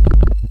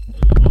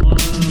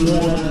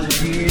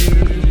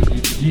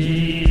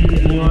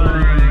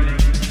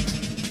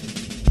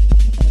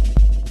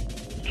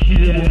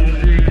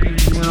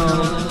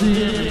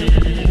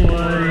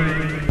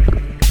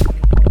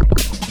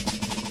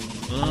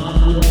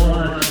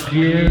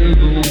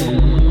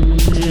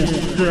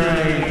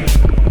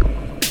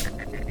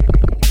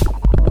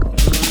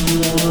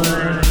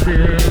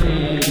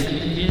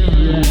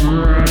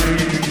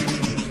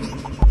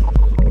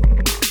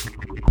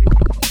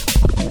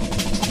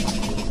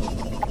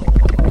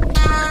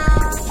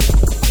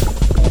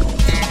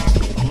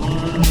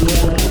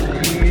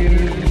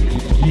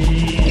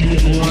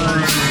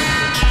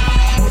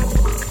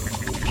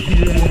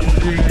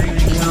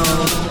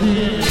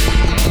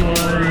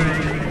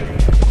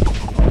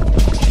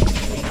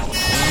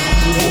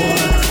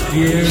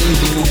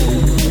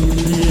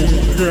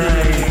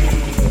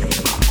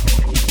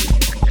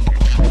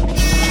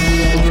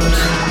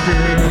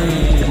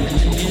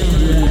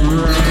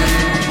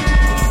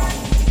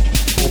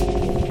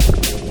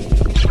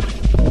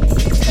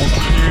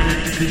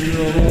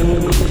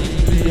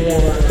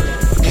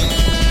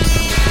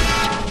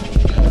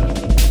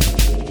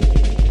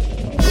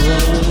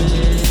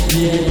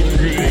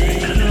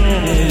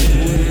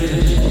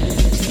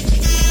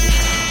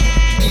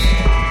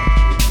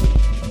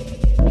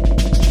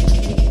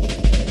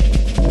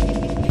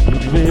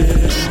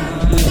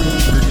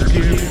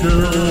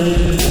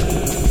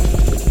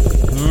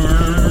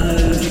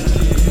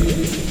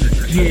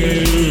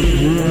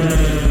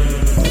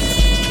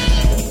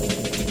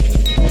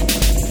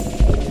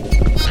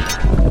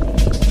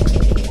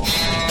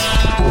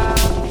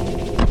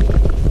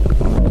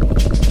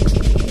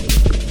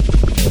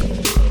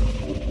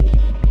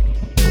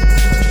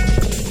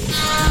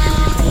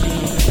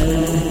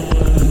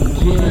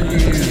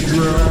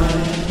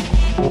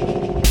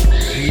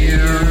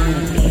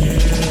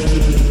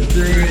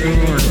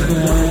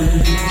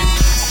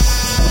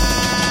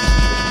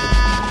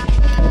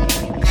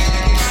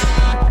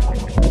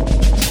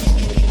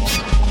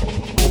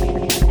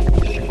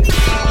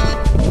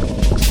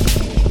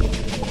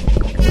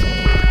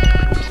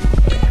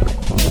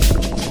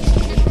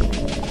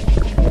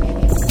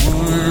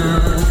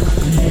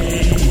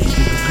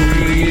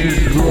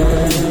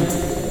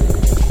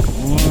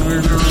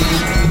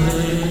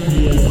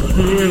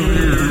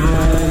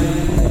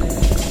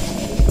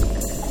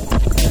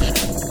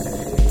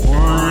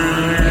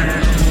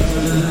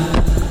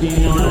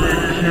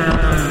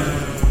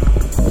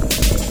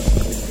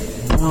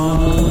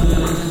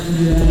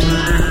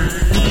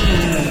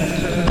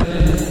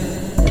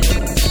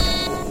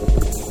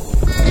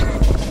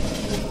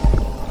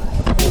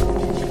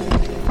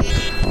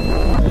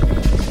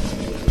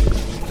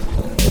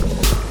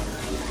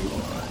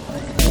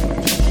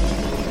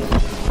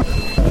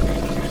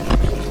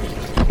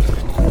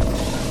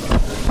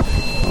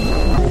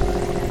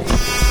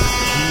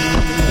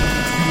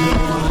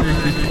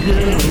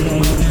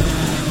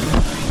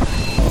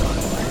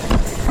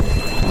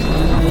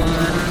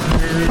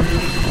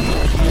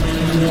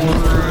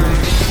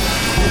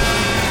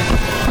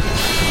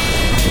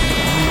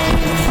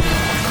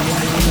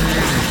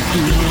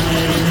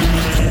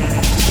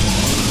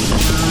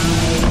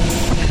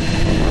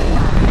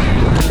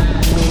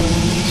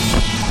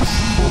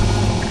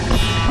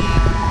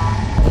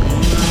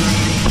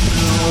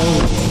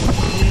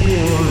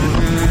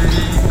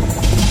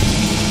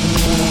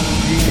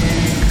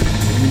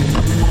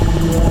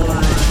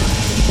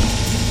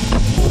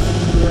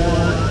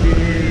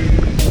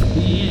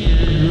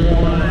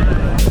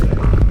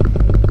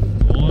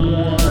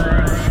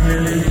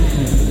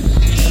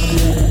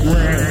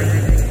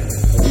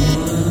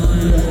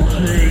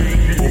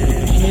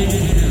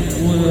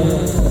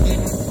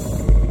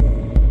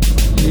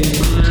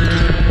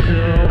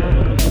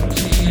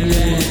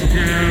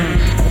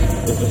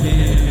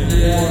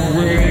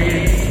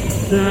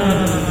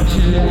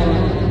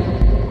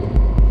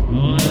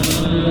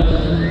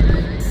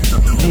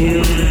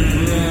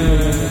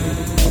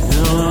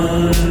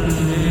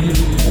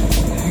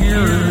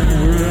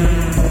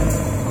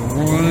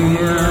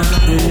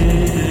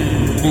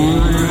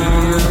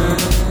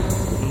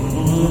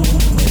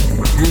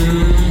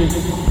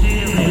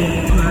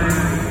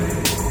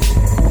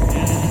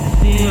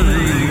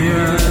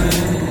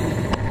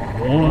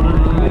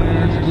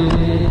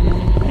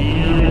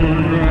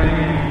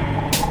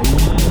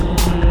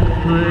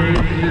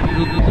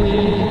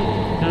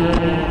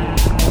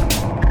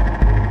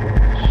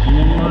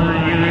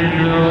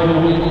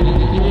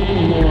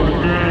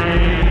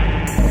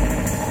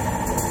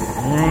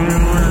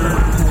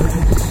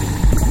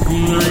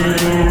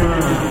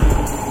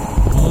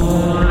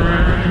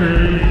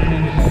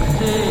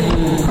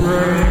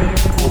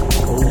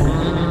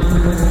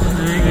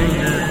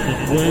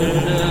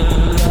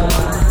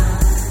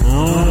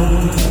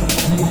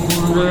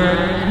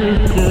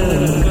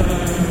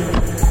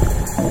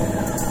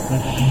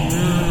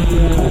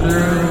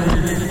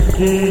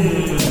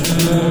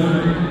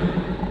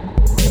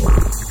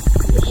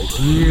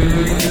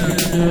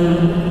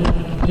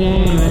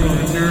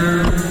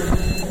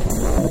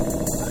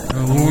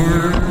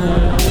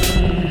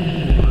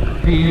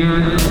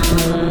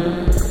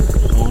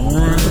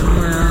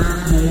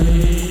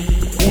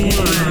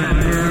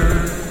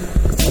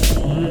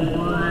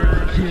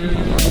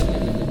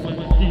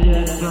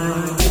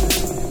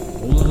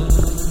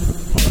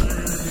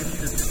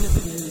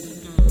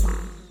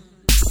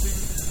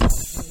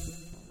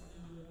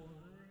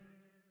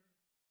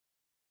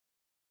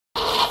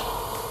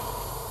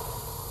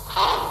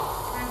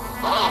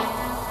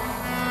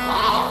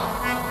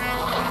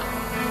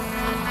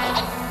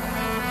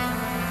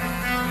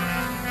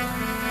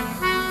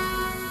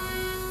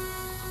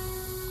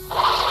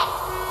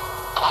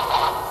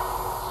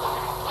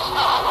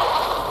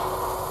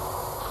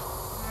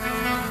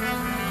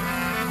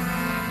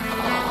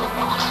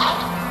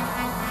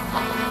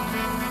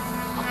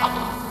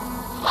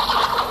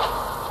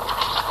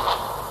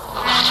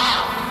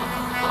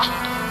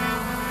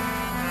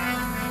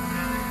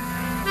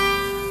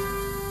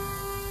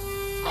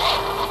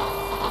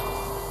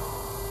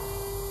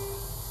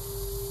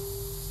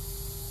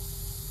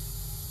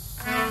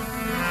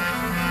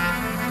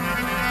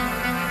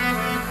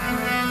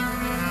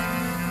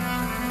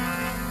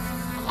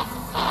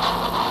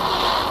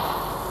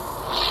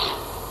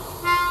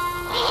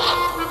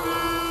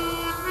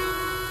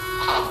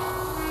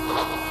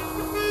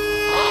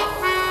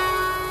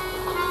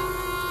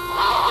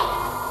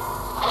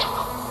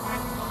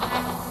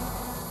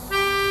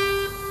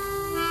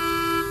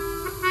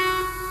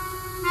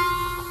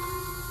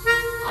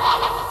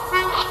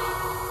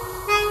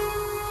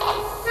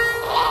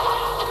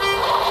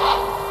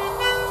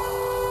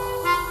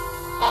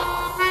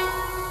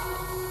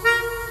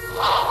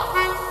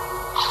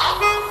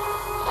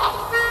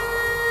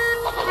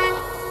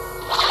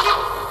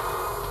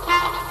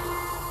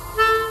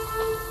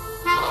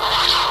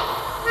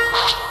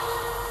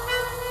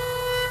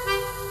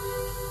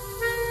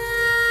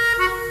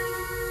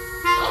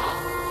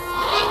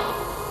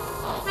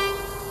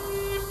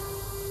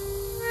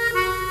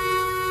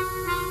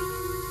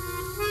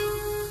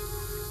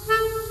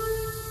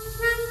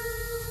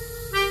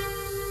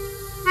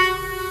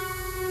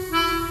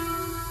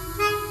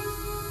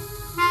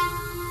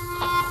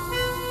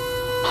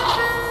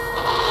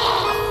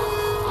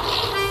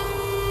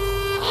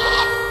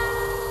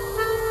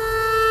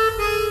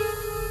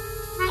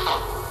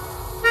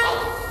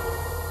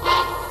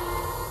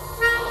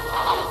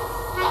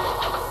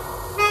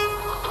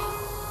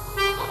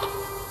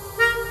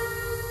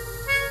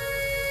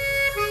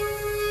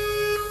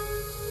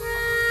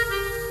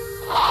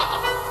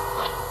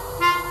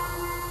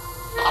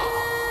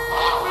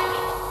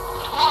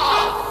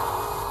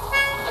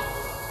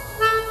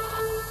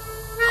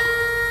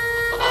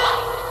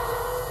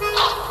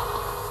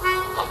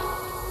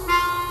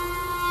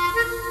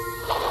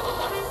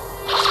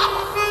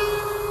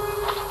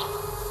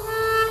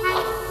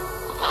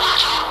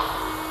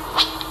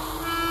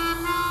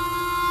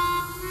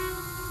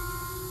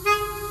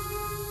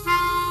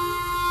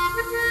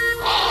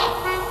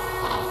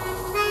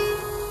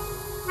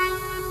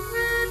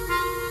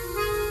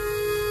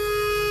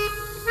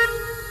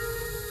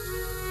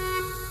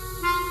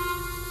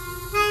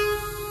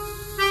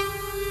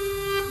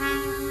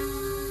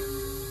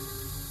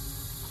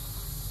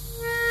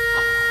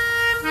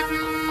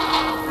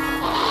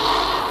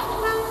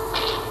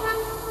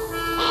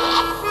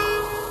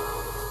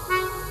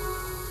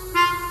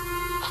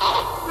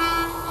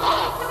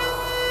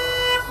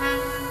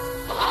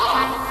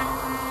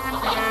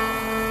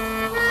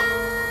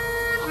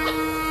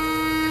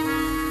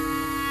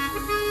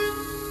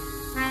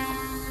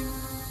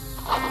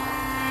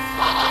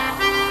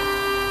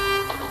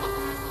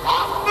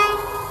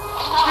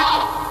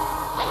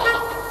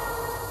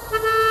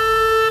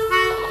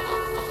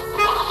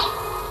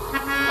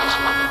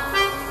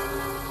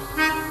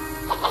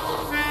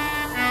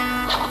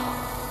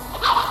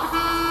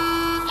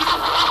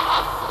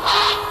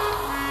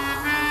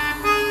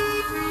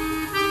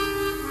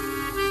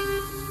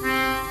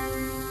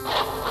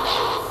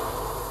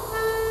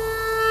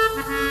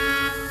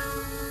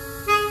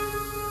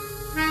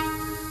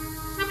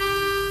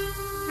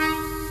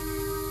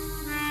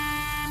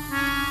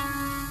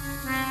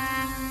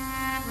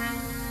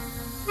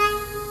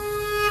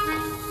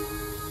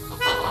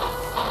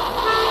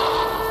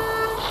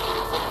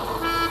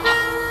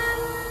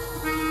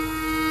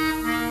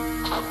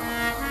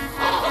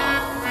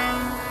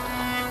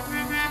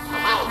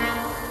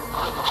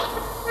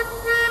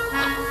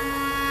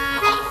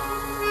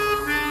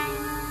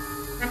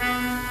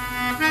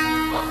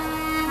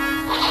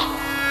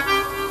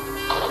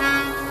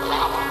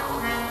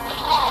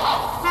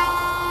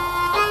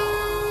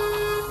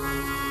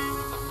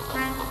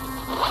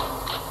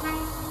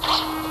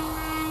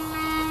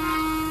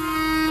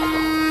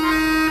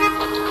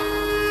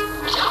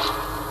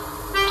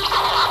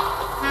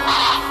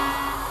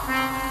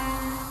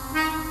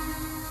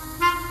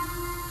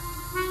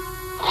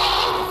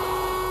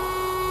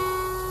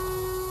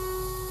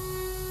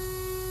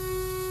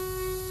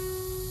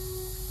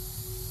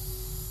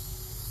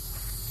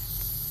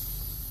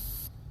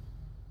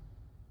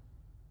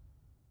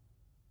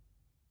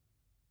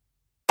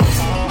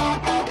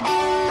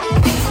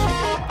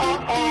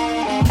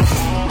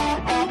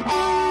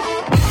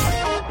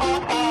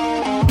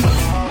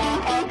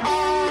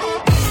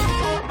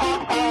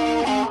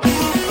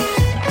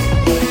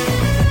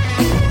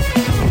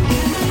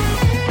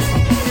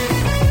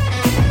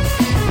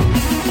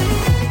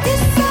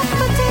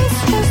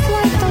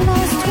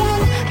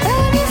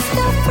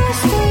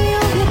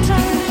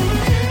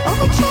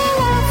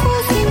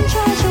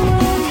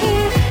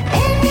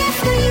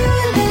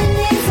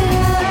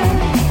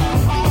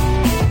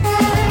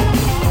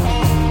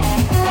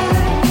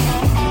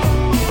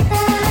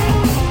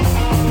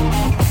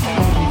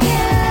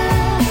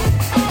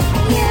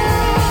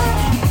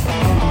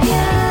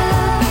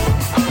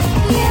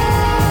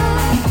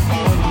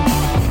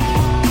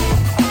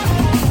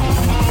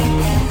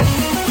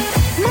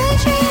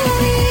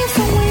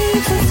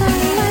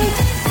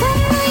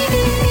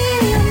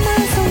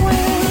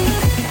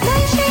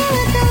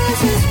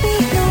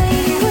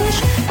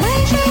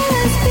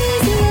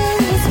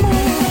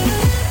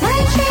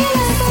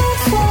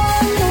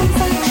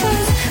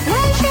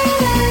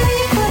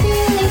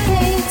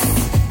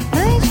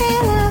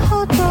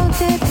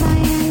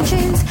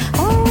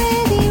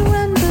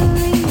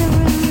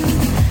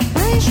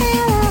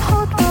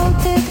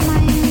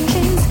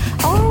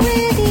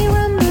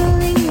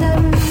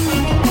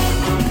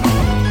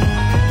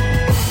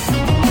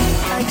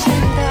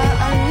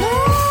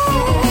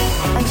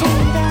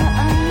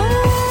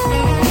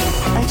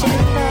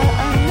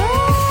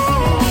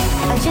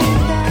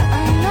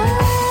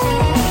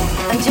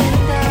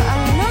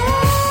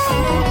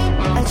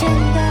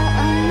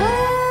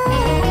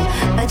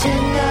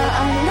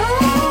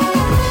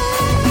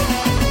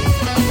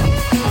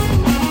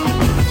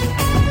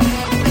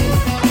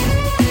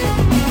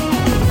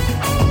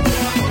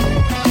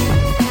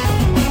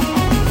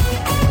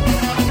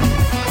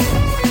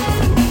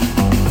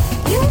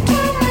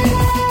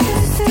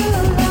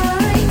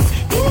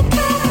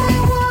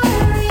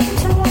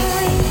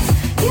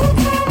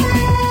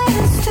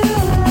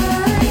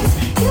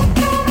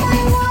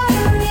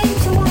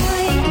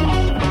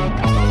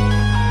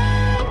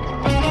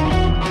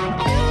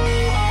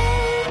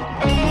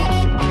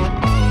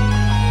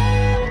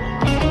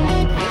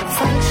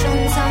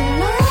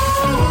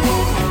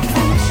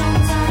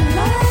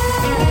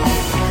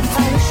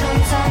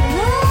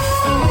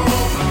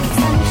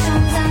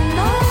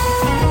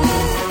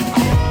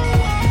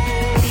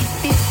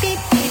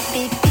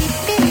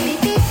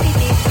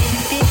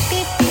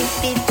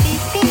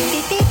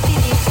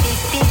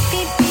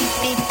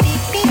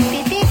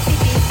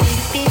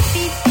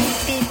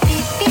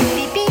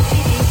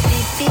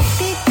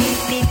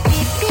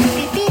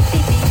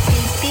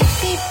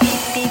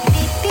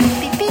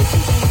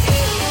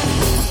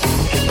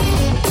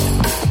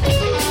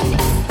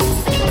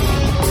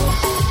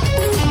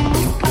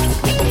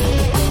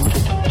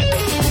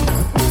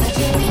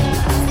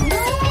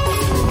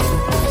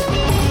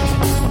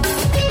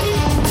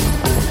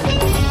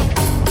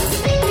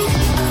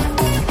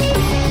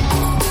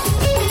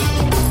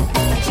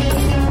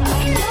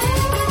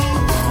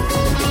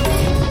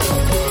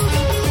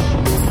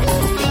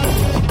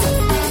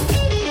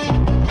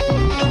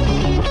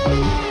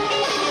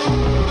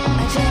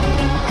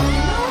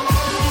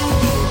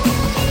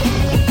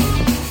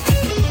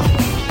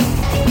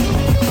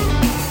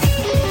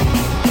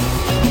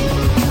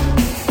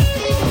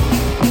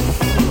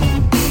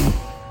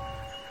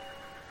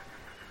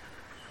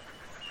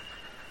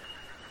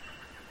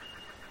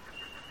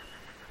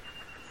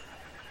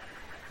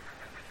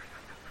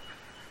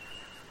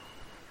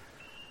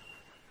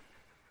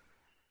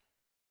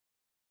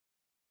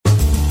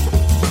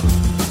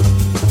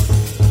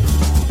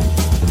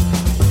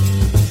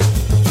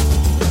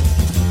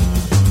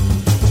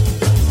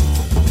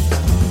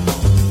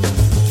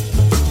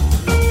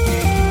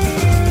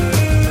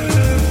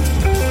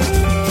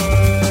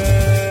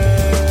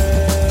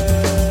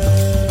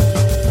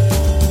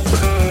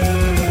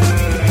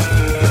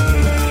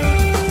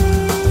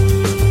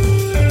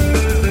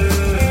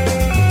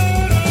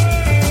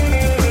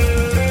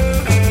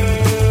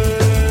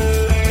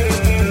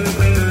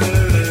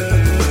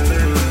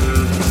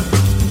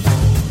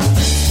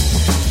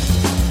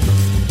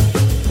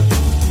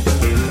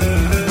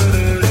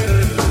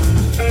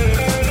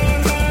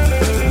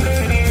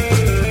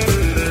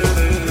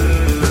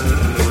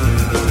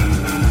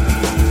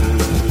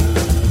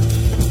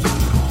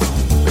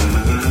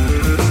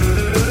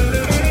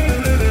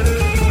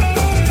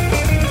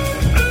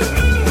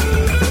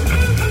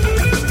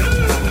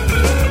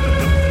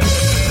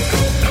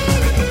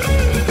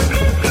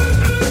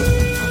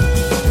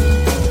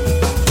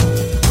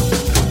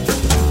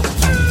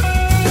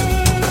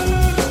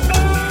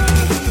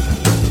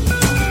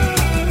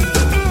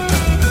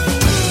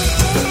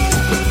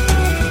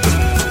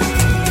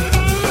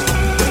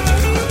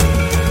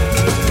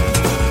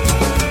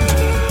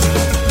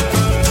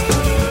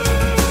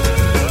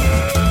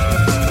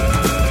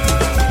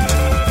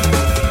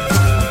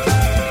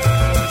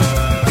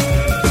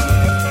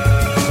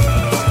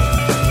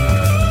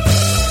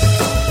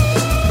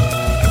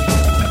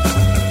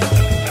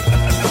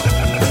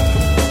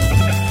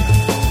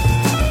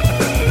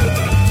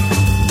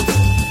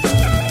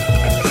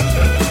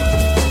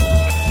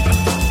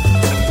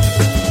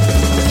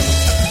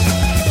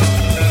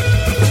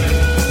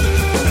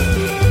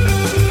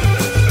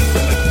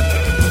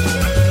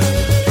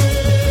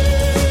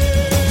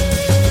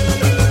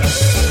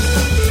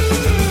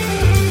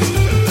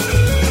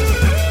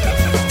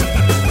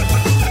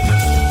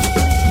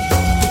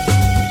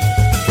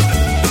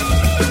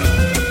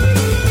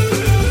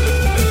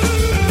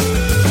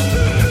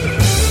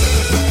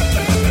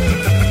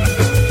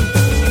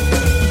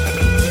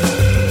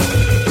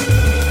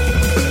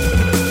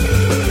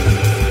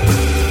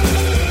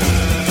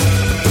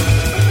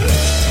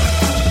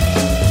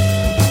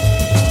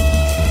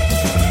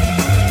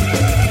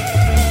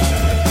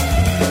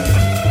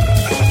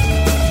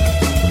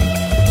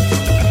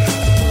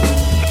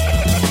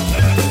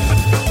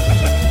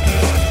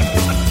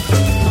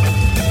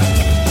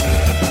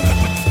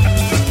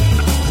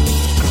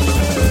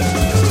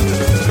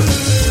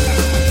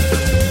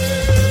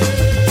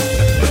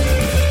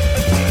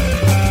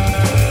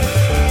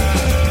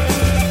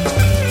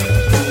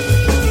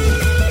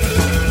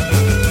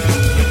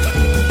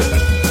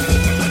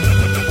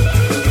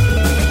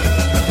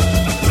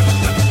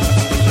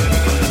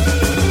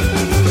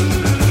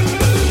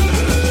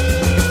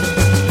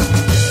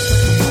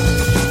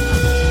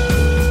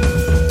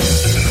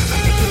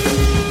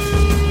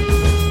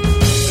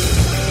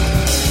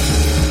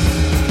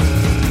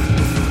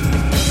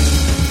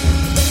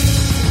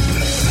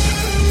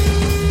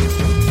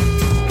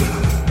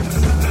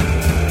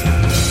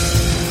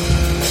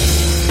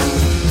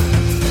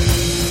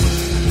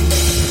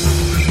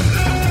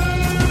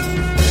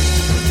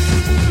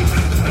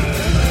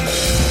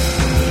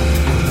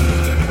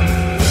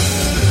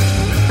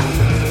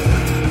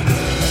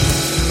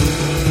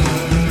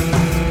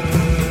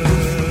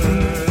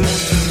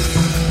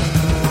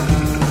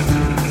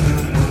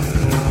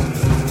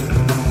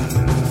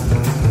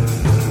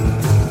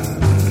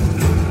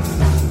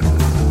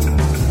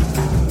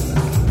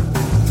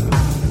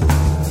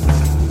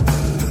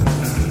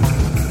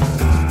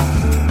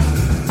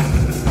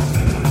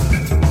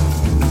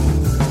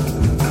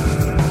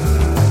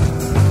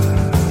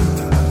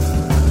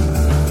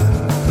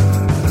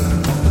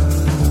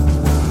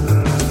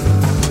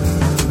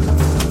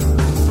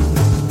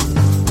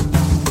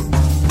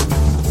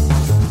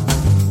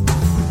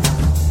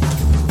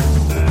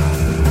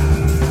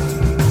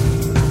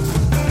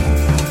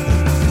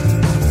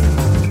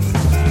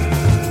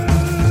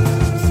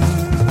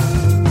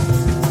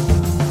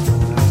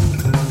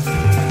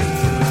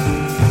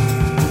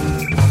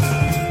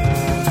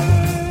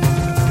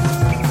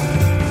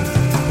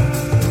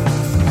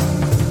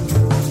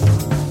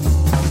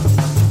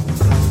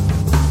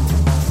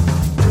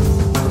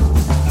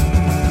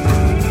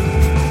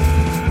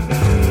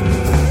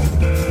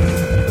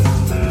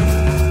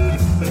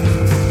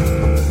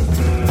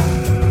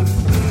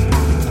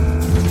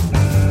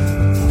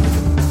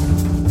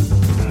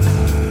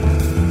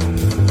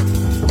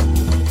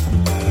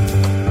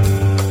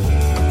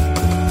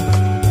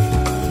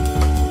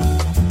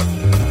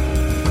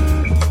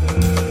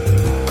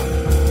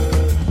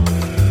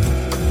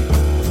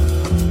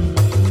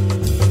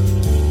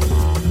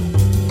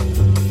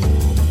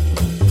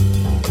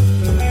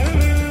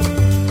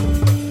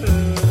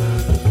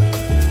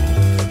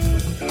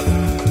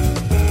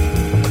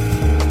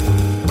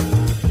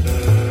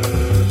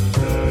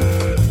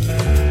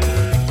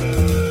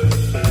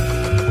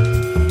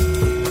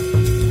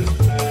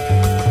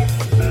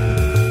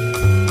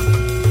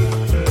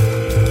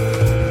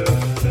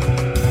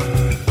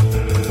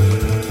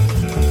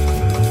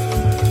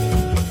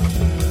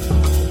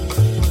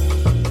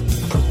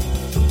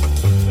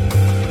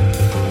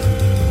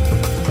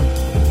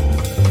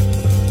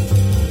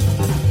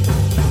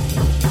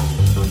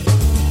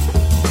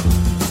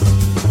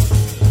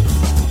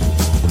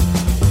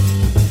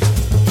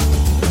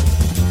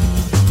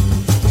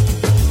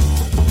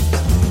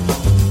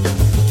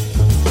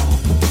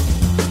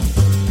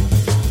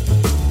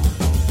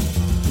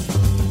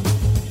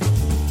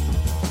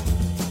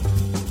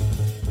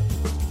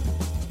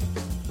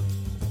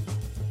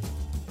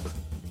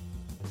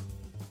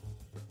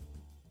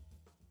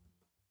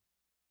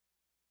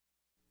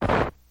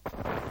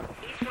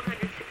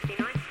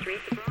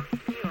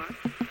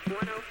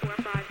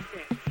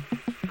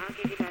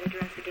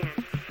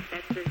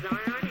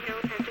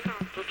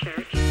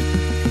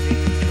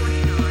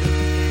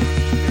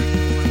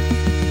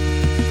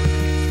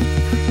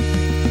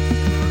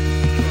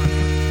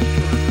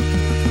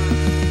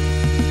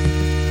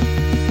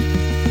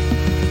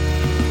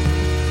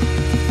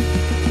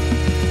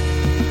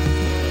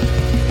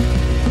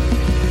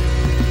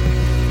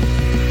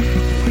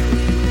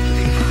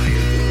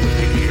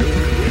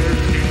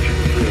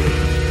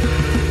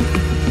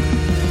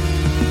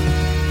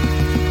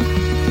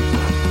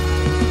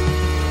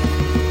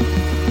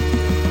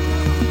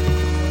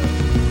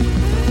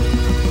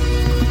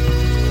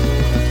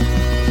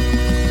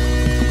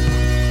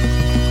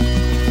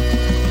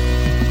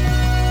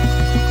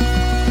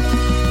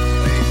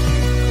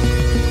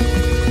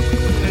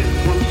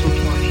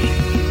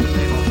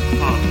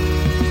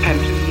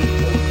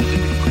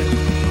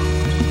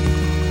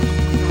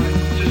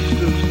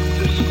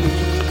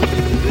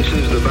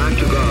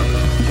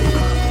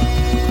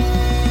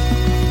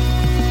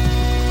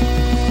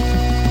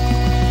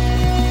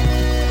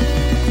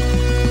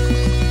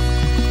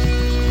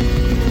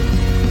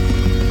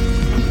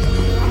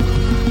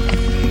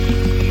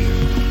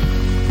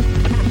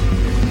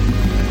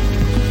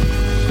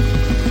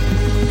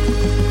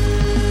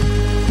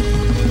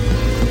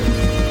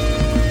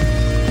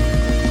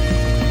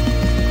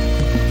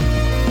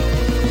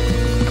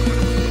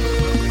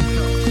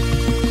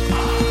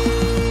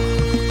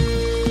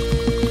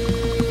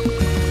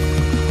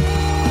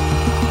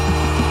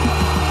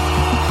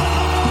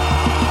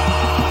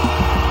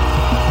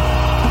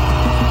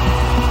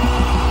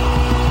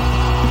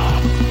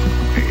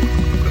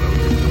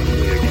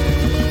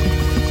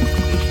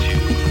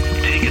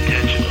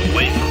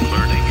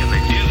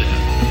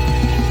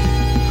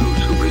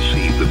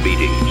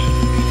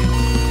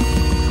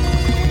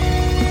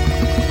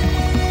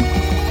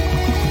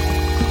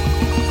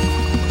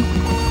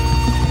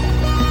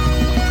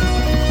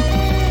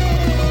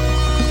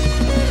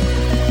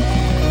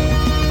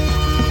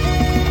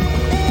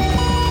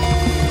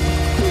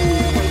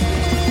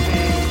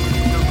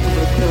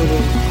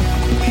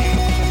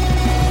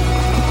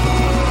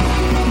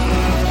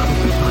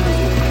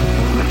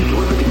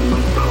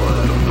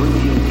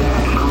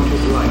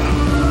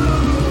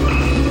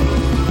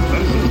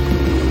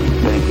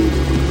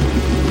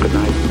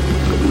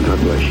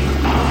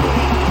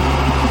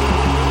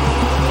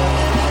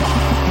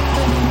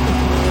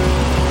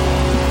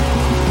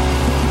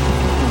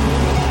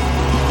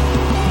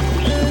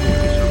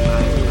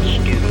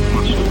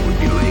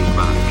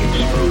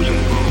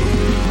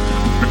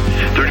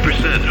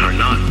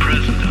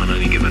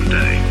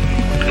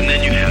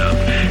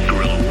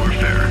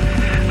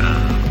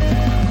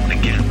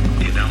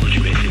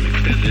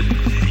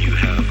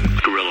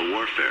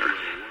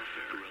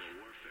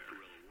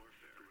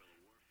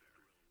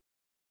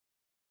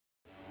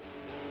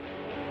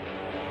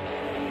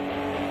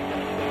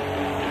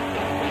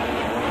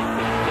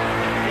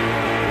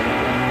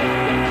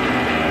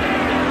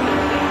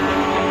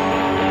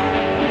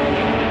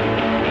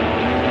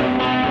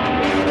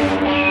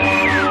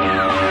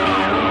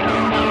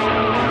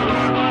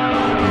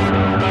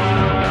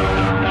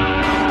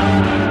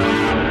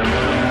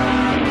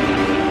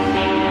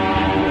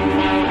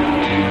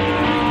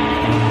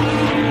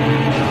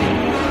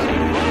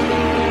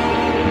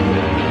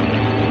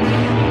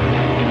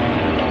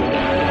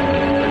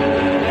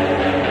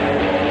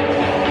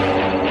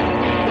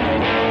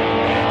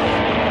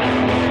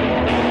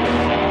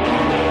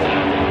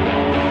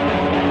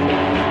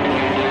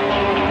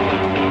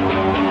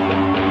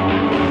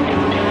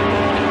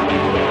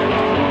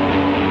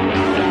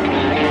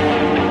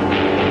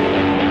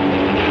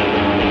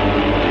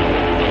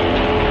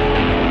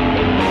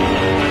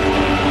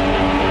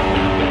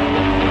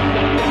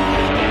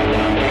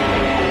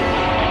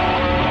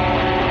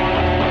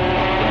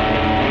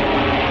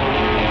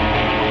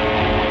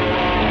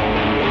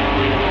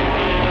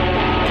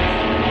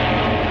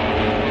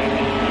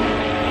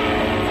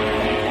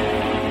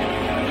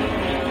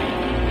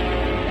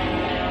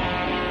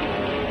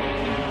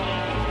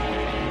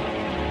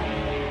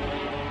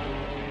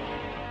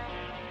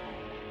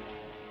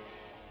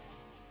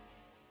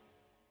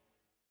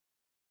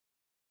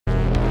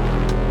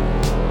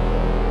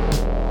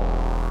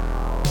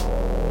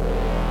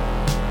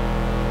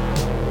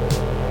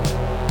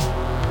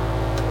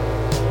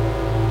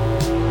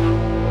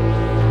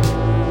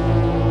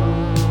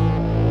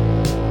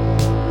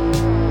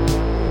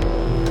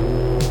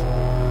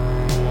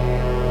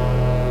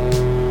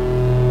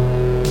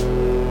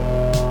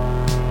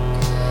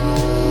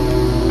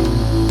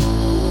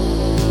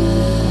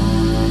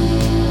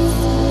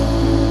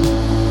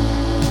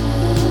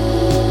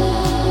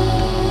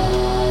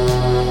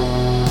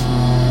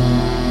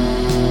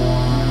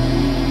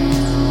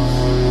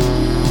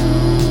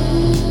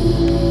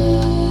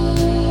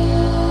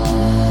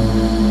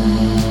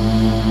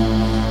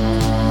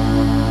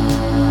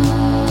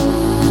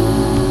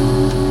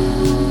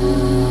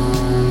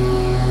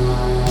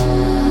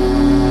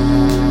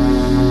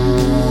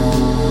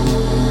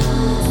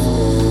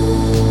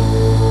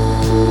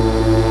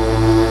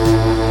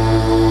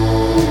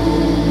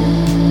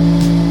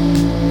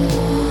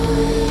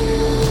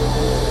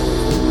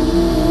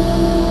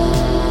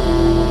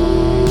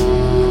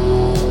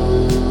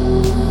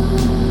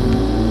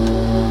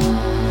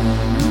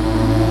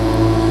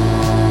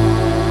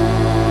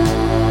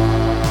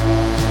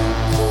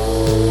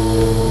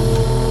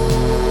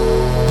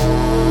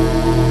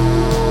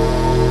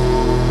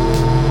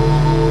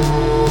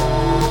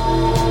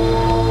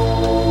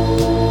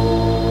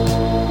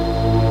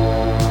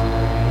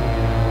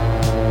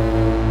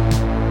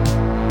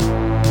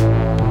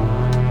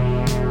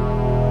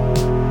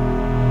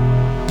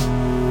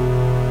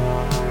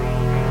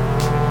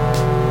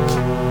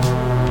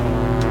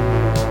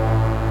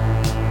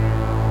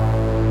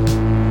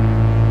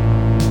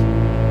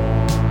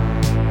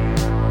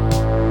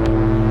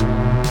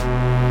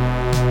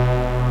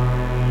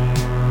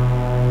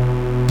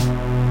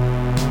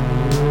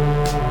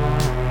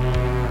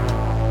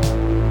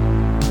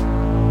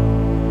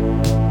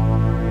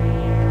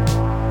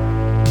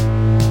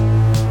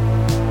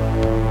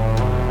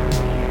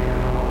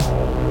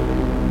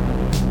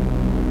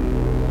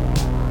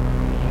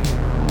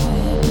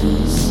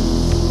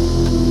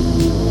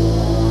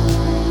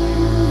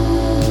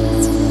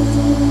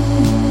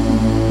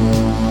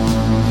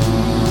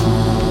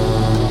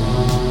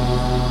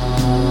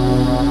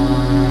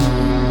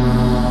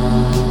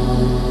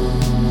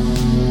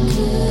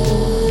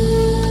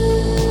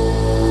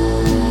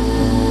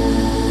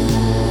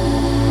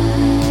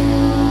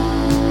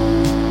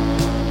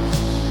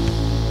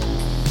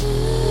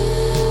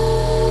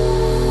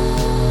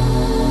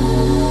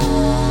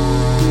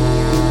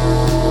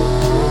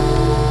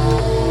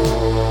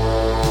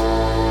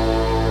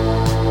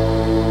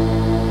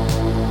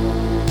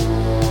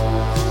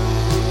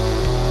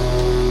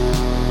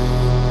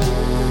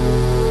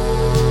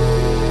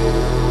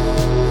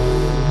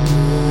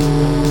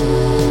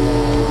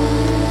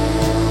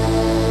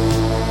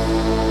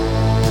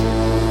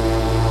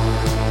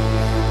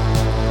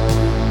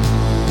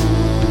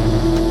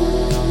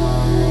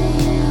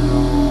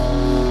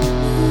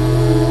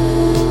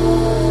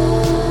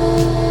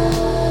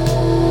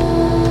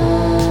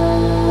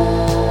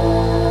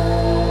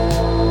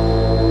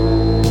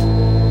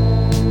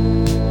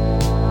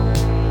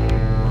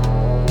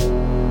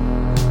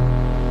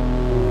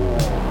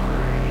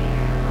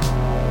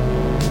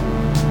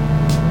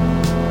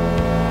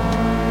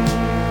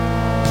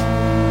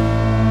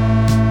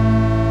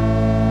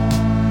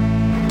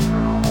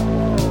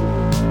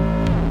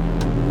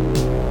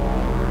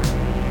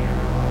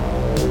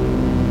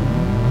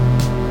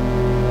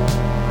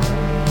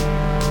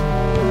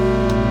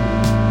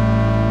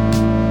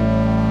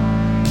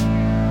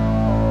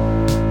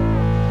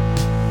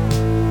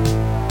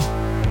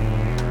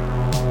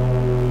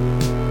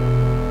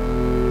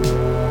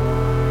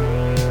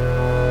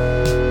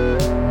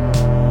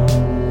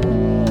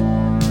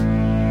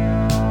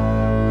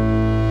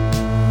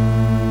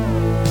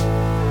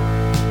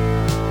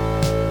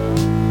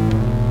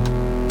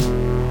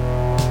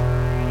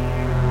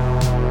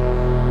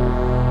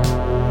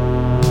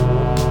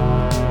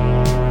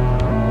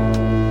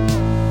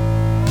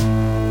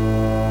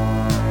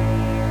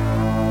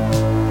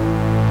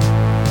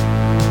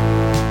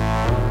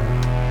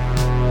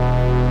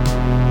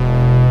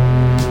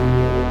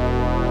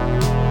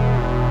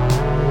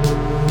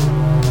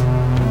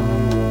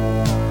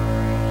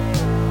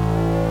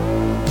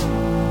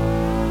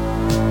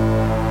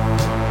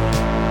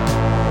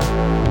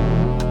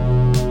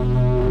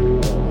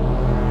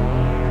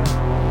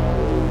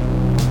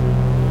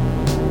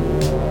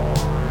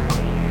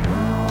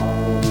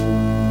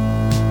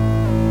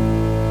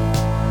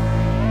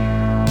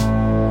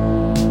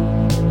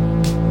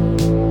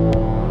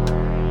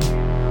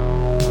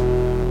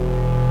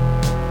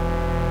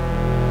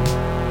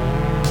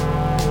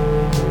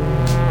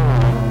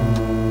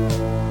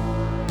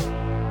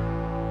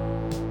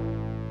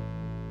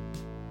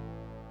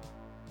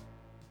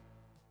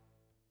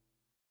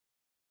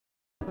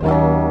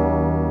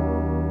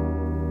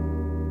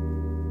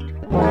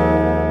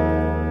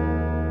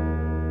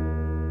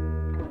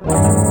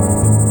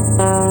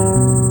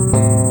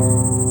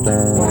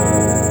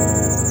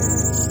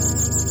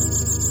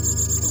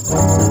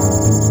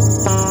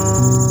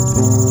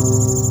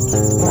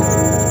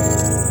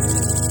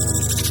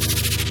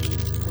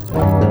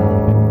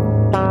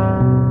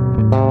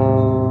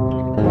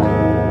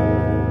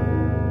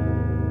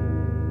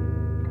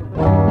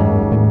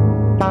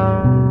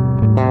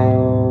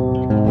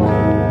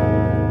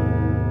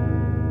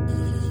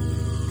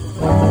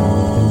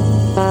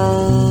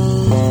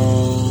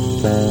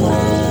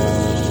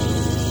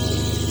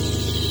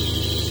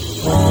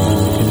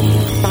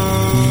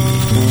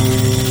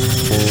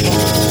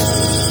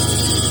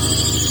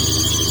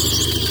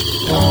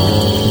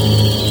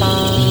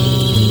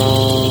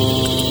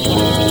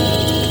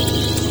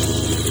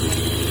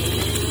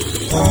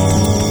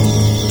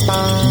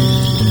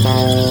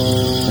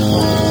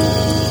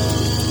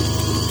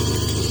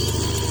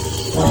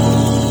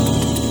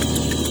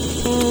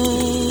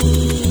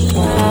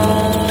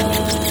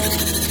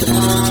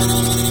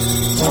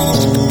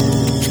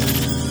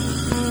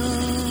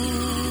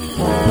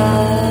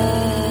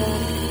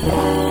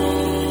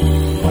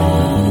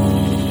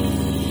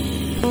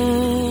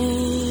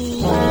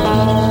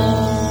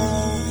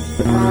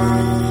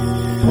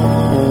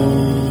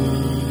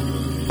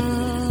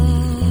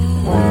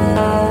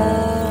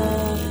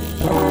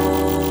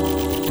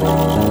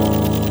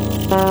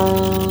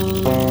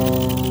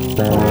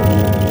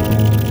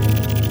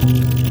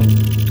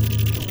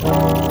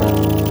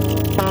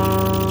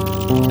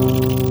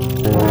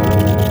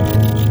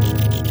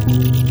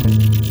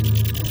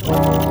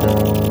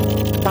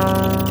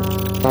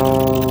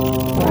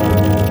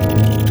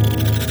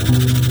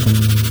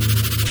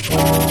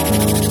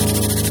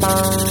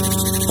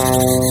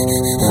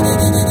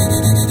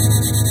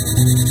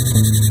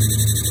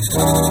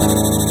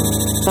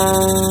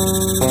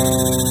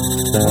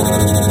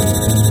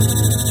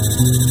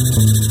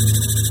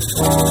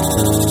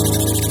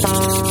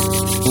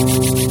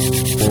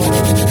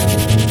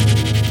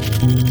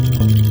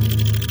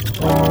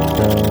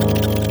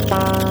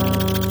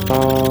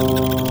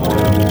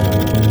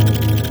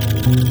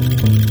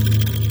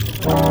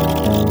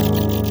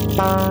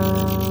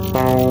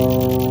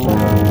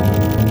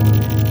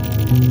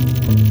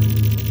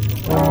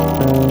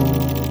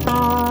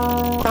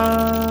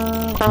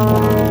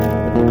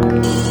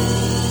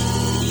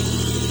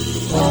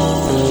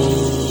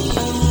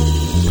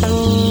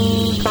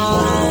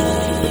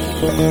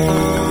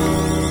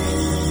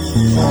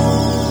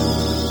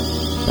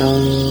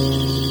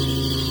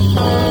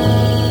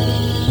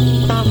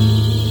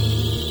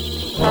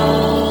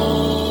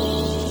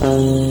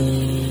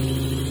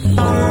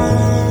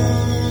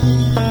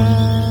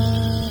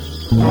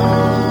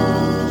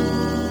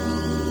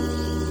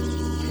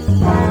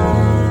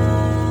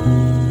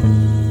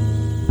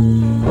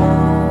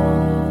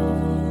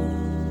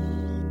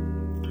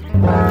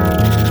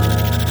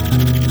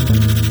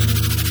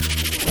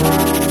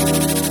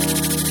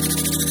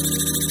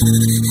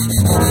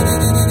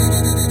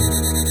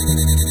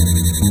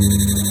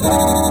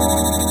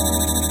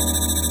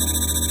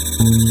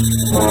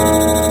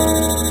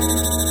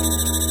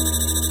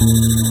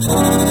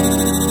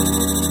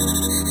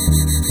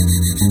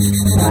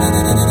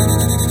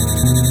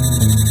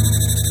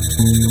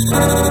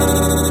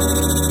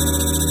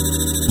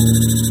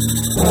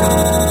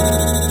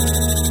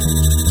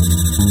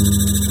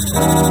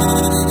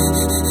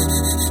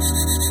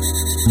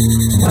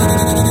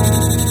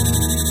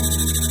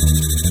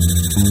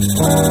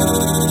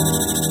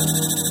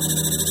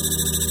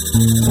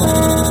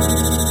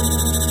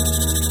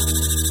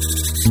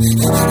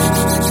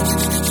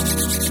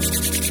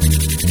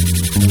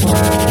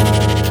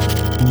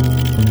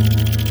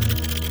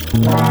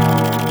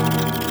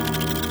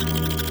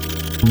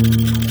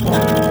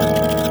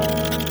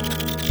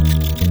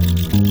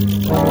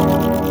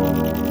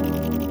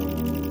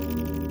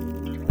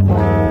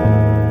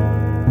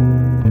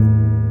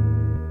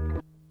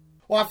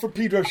 For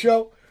Pedro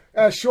Show,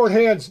 short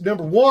hands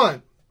number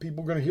 1.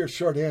 People are going to hear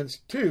short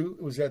hands 2.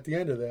 It was at the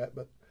end of that,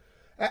 but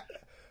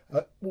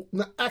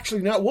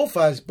actually not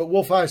Wolf-Eye's, but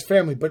Wolf-Eye's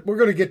family. But we're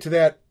going to get to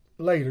that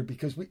later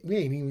because we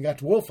ain't even got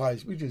to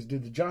Wolf-Eye's. We just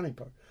did the Johnny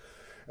part.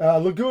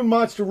 Lagoon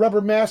Monster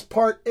Rubber Mask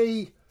Part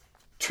A2.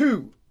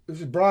 This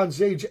is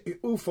Bronze Age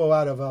UFO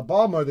out of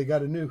Baltimore. They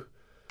got a new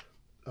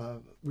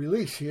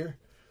release here,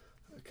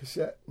 a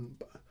cassette.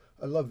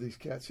 I love these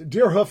cats.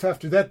 Deerhoof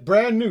after that,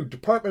 brand new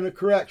Department of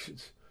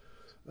Corrections.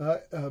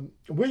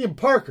 William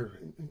Parker,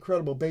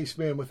 incredible bass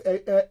man with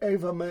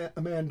Ava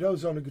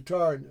Mendoza on the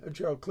guitar and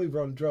Gerald Cleaver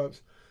on the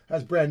drums,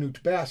 has brand new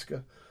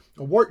Tabasco.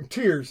 Wharton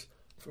Tears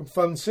from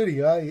Fun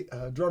City.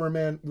 Drummer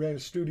man ran a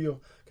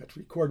studio, got to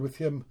record with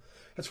him.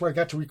 That's where I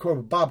got to record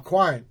with Bob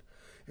Quine.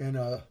 And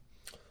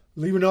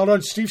leaving out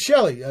on Steve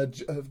Shelley, a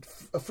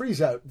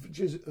freeze out,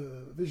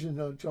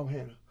 Vision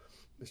Johanna.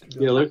 Mr.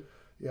 Giller.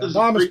 Yeah,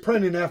 bomis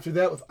Prendin after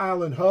that with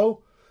Island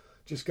Ho.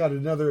 Just got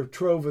another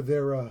trove of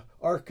their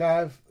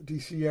archive,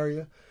 DC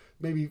area.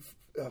 Maybe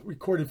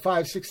recorded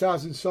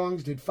 6,000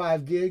 songs, did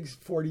 5 gigs,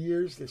 40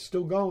 years. They're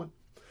still going.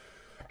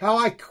 How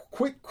I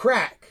Quit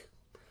Crack,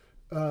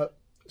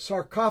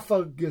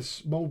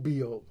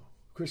 Sarcophagusmobile.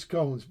 Chris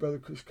Cohen's, brother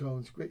Chris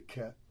Cohen's, great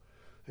cat.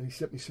 And he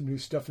sent me some new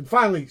stuff. And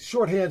finally,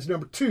 Shorthands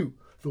number 2,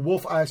 the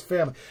Wolf Eyes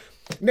Family.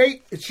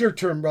 Nate, it's your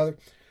turn, brother.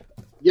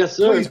 Yes,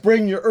 sir. Please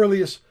bring your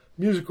earliest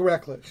musical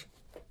recollection.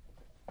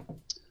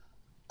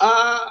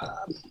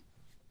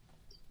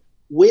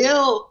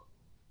 Well,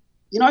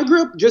 I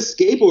grew up just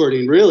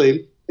skateboarding,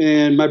 really.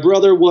 And my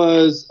brother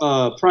was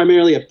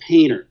primarily a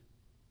painter.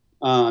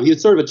 He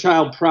was sort of a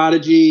child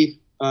prodigy,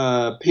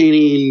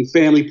 painting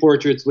family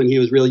portraits when he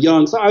was really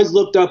young. So I always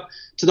looked up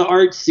to the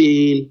art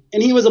scene.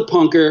 And he was a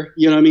punker,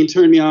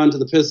 turned me on to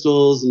the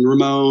Pistols and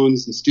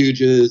Ramones and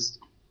Stooges.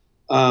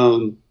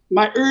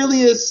 My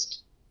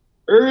earliest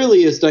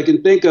I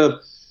can think of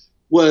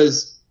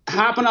was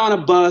hopping on a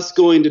bus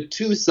going to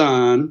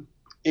Tucson.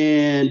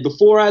 And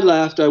before I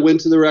left, I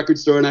went to the record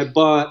store and I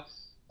bought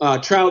a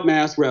Trout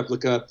Mask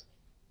replica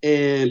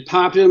and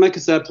popped it in my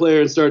cassette player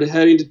and started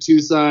heading to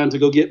Tucson to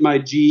go get my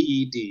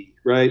GED,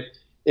 right?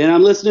 And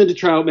I'm listening to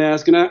Trout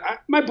Mask, and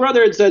my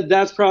brother had said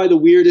that's probably the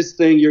weirdest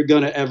thing you're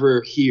going to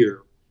ever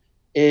hear.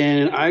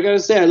 And I got to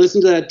say, I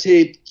listened to that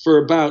tape for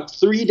about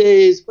 3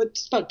 days, but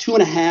it's about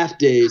 2.5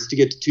 days to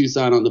get to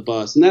Tucson on the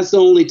bus. And that's the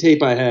only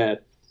tape I had.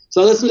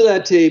 So I listened to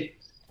that tape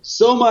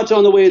so much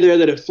on the way there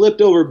that it flipped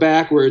over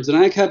backwards, and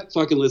I kept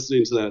fucking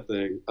listening to that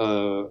thing.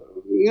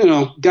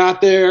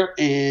 Got there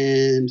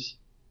and,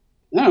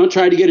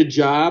 tried to get a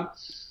job.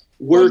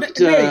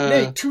 Worked.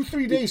 Nate,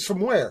 2-3 days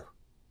from where?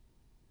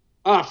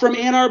 From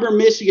Ann Arbor,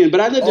 Michigan, but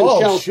I lived in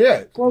Chelsea. Oh,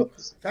 shit.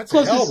 That's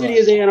close to the city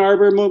as Ann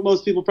Arbor.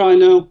 Most people probably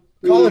know.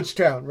 College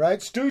town, right?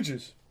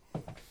 Stooges.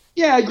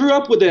 Yeah, I grew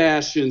up with the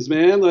Ashens,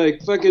 man.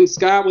 Like, fucking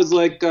Scott was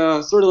like,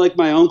 sort of like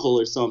my uncle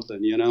or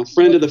something,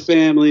 friend of the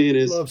family. And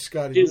his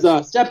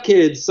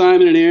stepkids,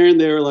 Simon and Aaron,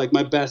 they were like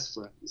my best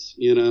friends,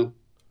 Yeah.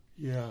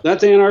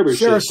 That's Ann Arbor.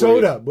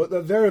 Sarasota, shit,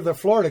 but they're the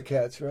Florida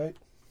cats, right?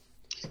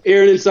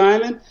 Aaron and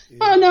Simon? Yeah.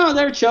 Oh, no,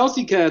 they're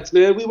Chelsea cats,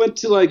 man. We went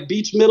to, like,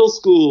 Beach Middle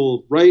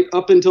School right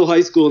up until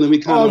high school, and then we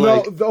kind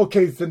of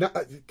okay,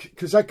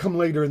 because I come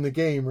later in the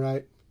game,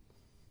 right?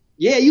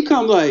 Yeah, you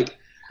come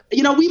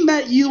we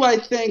met you, I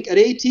think, at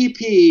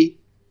ATP,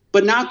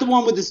 but not the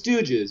one with the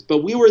Stooges.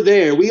 But we were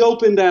there. We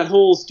opened that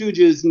whole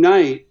Stooges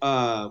night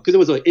because it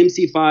was like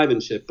MC5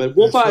 and shit. But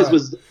Wolf Eyes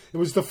was... It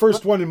was the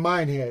first one in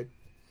Minehead.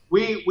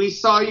 We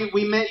saw you.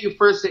 We met you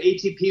first at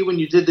ATP when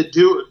you did the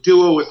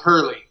duo with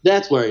Hurley.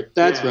 That's right.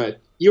 That's right.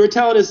 You were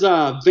telling us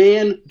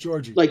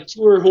Georgie, like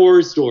tour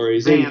horror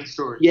stories. Van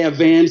stories. Yeah,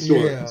 van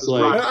stories. Yeah.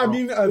 Like, I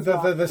mean,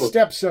 the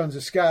stepsons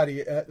of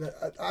Scotty,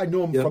 I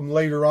know them from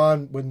later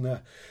on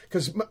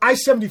because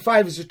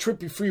I-75 is a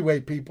trippy freeway,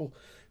 people.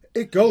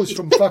 It goes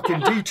from fucking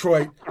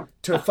Detroit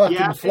to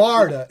fucking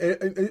Florida.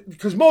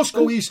 Because most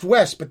go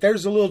east-west, but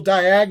there's a little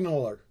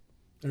diagonaler.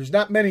 There's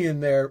not many in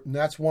there, and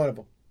that's one of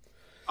them.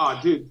 Oh,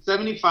 dude,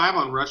 75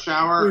 on rush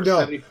hour.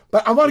 No,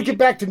 but I want to get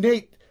back to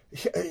Nate.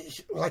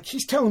 Like,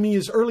 he's telling me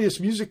his earliest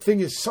music thing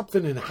is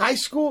something in high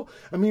school.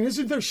 I mean,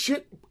 isn't there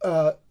shit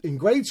in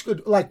grade school?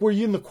 Like, were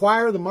you in the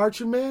choir, the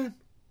marching man?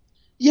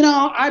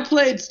 I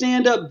played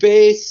stand-up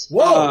bass.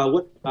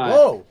 Whoa.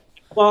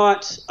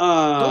 But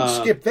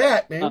don't skip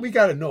that, man. We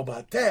got to know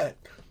about that.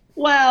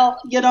 Well,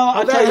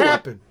 how'd that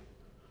happen?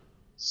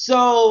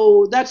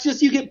 So that's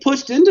just, you get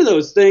pushed into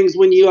those things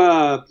when you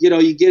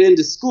get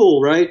into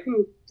school, right?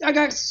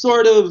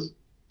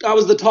 I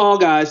was the tall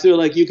guy, so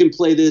like, you can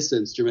play this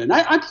instrument.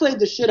 I played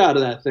the shit out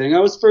of that thing. I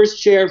was first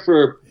chair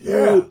for...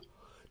 Yeah.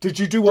 Did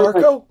you do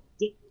Arco?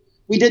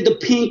 We did the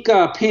Pink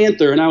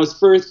Panther, and I was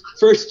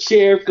first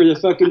chair for the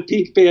fucking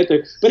Pink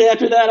Panther. But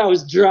after that, I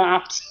was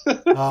dropped.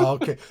 Oh,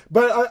 okay.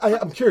 But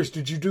I'm curious,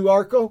 did you do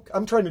Arco?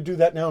 I'm trying to do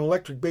that now on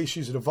electric bass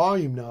using a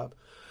volume knob.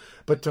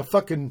 But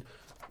fucking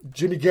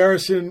Jimmy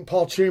Garrison,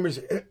 Paul Chambers,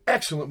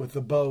 excellent with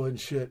the bow and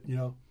shit,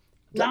 No,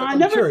 I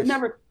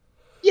never...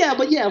 Yeah,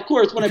 but yeah, of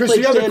course. Because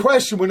the other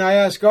question when I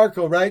ask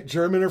Arco, right,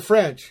 German or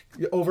French,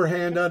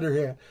 overhand,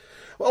 underhand.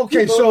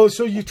 Okay, so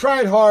you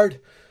tried hard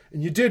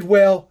and you did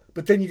well,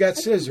 but then you got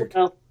scissored.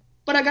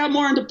 But I got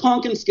more into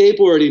punk and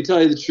skateboarding, to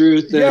tell you the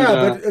truth.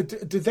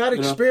 But did that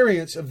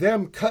experience of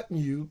them cutting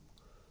you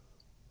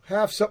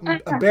have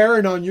something a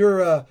bearing on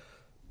your,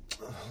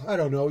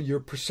 your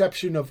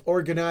perception of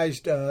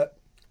organized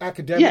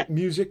academic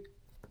music?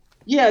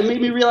 Yeah, it made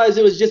me realize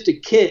it was just a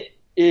kit.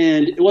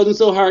 And it wasn't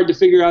so hard to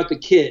figure out the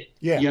kit,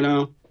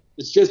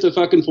 It's just a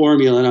fucking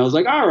formula. And I was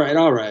like, all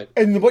right.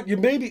 And what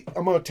I'm going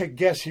to take a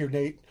guess here,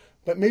 Nate,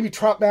 but maybe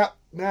Trout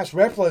Mask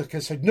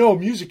Replica said, no,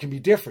 music can be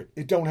different.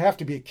 It don't have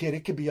to be a kit.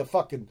 It could be a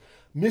fucking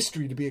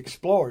mystery to be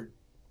explored.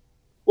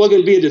 Well, it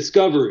could be a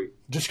discovery.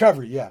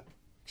 Discovery, yeah.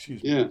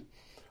 Excuse me. Yeah.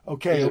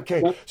 Okay.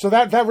 So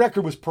that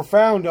record was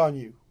profound on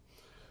you.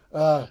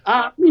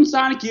 I mean,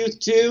 Sonic Youth,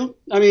 too.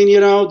 I mean,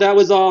 that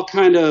was all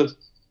kind of...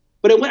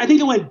 But I think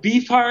it went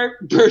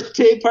Beefheart,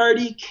 Birthday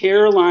Party,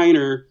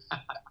 Carolina,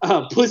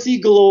 Pussy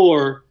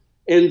Galore,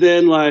 and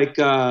then like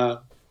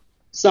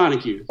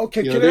Sonic Youth.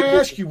 Okay, can I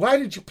ask you, why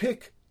did you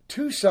pick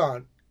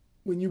Tucson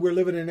when you were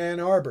living in Ann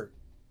Arbor?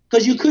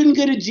 Because you couldn't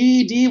get a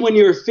GED when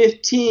you were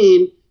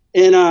 15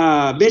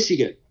 in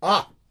Michigan.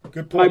 Ah,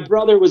 good point. My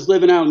brother was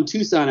living out in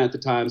Tucson at the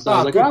time. So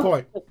I was like, good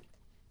point.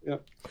 Yeah.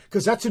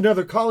 Because that's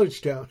another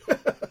college town.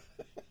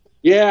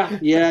 Yeah.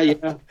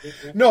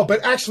 No,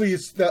 but actually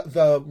it's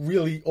the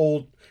really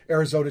old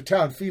Arizona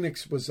town.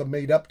 Phoenix was a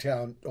made-up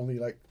town only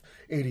like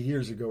 80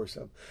 years ago or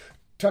something.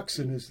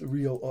 Tucson is the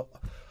real...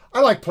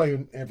 I like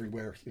playing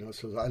everywhere,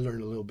 so I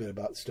learn a little bit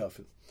about stuff.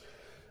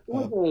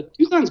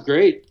 Tucson's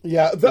great.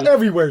 Yeah,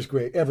 everywhere's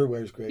great.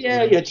 Everywhere's great.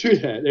 Yeah, true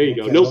that. There you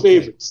go. Okay, No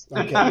favorites.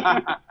 Okay.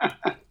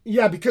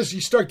 Yeah, because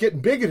you start getting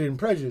bigoted and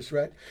prejudiced,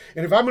 right?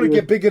 And if I'm going to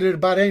get bigoted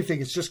about anything,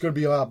 it's just going to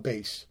be about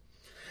bass.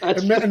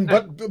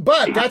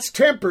 But that's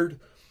tempered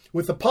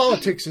with the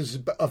politics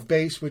of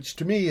bass, which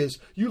to me is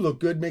you look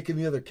good making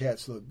the other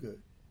cats look good.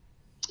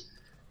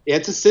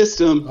 It's a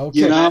system,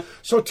 Okay.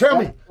 So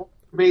tell me,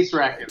 bass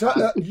racket.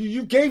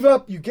 you gave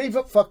up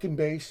fucking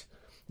bass.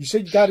 You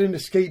said you got into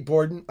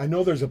skateboarding. I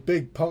know there's a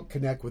big punk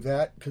connect with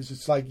that because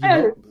it's like,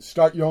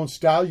 start your own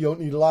style. You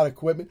don't need a lot of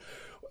equipment.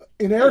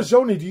 In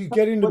Arizona, do you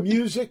get into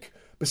music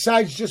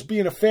besides just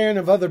being a fan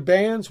of other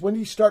bands? When do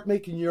you start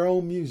making your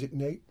own music,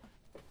 Nate?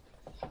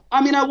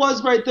 I mean, I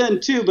was right then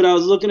too, but I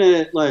was looking at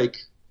it like,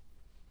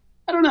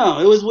 I don't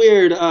know. It was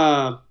weird.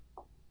 I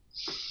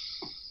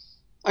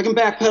can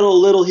backpedal a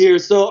little here.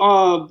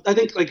 So I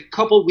think like a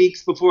couple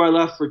weeks before I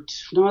left for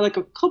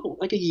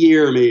a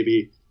year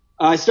maybe,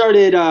 I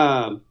started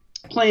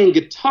playing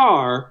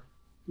guitar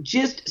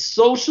just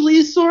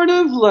socially, sort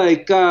of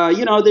like,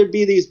 there'd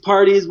be these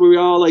parties where we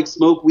all like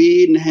smoke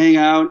weed and hang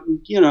out,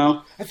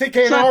 I think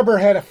Ann Arbor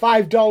had a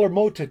 $5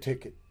 MOTA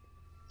ticket.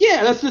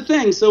 Yeah, that's the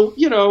thing. So,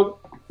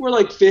 we're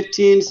like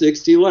 15,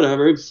 16,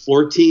 whatever,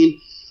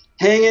 14,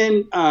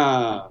 hanging,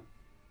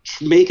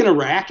 making a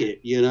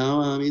racket,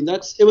 I mean,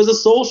 it was a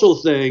social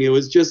thing. It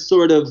was just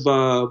sort of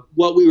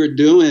what we were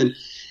doing.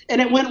 And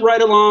it went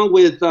right along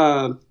with,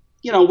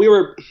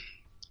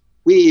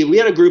 we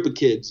had a group of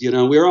kids, we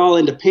were all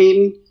into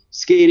painting,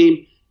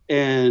 skating,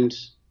 and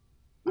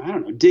I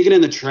don't know, digging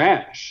in the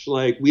trash.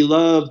 Like we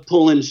loved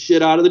pulling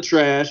shit out of the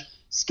trash,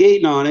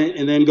 skating on it,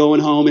 and then going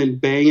home and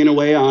banging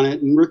away on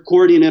it and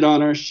recording it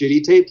on our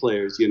shitty tape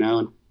players,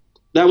 and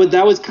that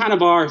was kind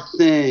of our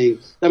thing.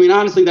 I mean,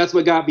 honestly, that's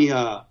what got me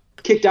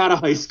kicked out of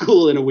high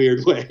school in a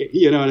weird way.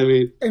 You know what I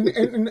mean?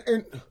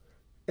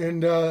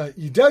 And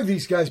you dug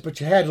these guys, but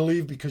you had to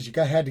leave because you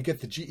had to get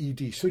the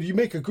GED. So do you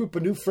make a group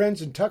of new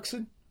friends in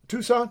Tucson?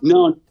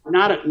 No,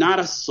 not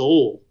a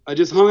soul. I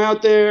just hung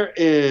out there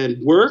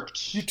and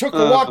worked. You took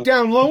a walk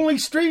down Lonely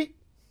Street?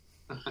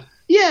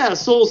 Yeah,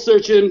 soul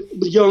searching,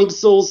 young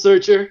soul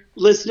searcher,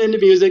 listening to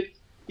music.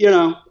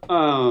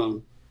 I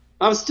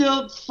was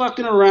still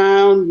fucking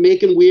around,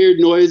 making weird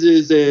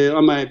noises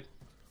on my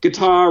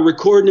guitar,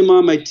 recording them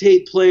on my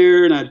tape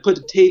player, and I'd put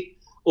the tape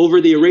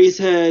over the erase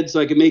head so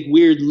I could make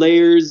weird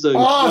layers.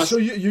 So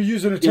you're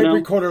using a tape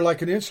recorder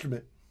like an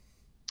instrument.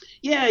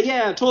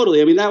 Yeah,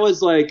 totally. I mean, that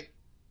was like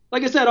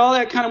I said, all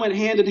that kind of went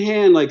hand in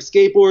hand. Like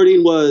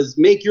skateboarding was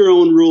make your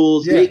own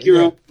rules,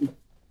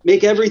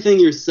 make everything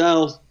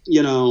yourself,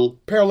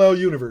 Parallel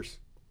universe.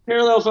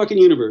 Parallel fucking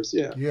universe,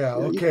 yeah. Yeah,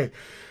 okay.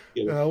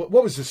 What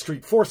was the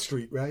street? 4th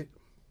Street, right?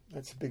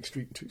 That's a big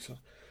street in Tucson.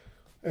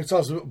 It's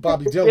also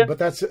Bobby Dylan, but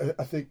that's,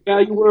 I think...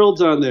 Value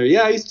World's on there.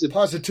 Yeah, I used to...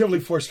 Positively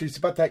 4th Street. It's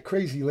about that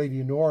crazy lady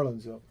in New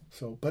Orleans, though.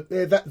 So, but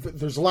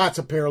there's lots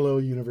of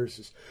parallel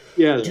universes.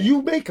 Yeah. Do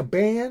you make a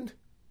band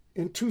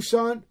in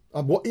Tucson?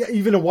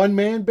 Even a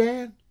one-man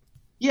band?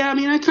 Yeah, I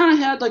mean, I kind of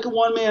had like a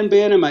one-man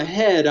band in my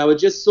head. I would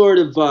just sort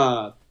of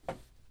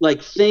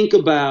think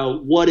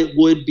about what it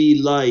would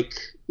be like,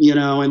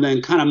 and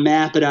then kind of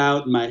map it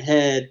out in my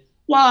head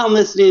while I'm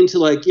listening to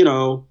like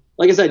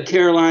I said,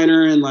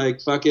 Carolina and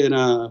like fucking,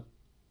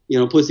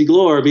 Pussy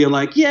Galore, being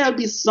like, yeah, it'd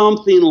be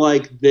something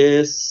like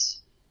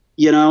this,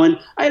 and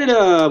I had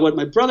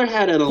my brother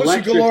had an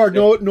electric. Pussy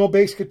Galore, no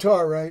bass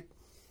guitar, right?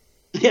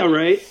 Yeah,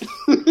 right.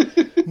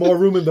 More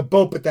room in the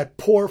boat, but that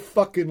poor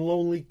fucking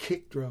lonely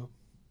kick drum.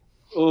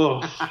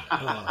 Oh,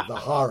 the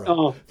horror.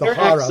 The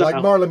horror. Like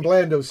Marlon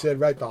Blando said,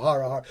 right? The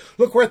horror.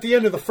 Look, we're at the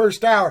end of the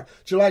first hour,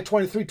 July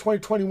 23,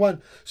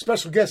 2021.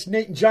 Special guest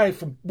Nate and Johnny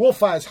from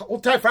Wolf Eyes.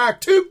 Hold tight for hour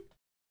 2.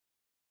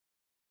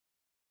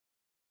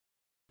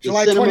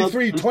 July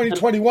 23,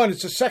 2021.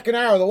 It's the second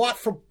hour of the Watt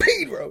from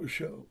Pedro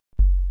Show.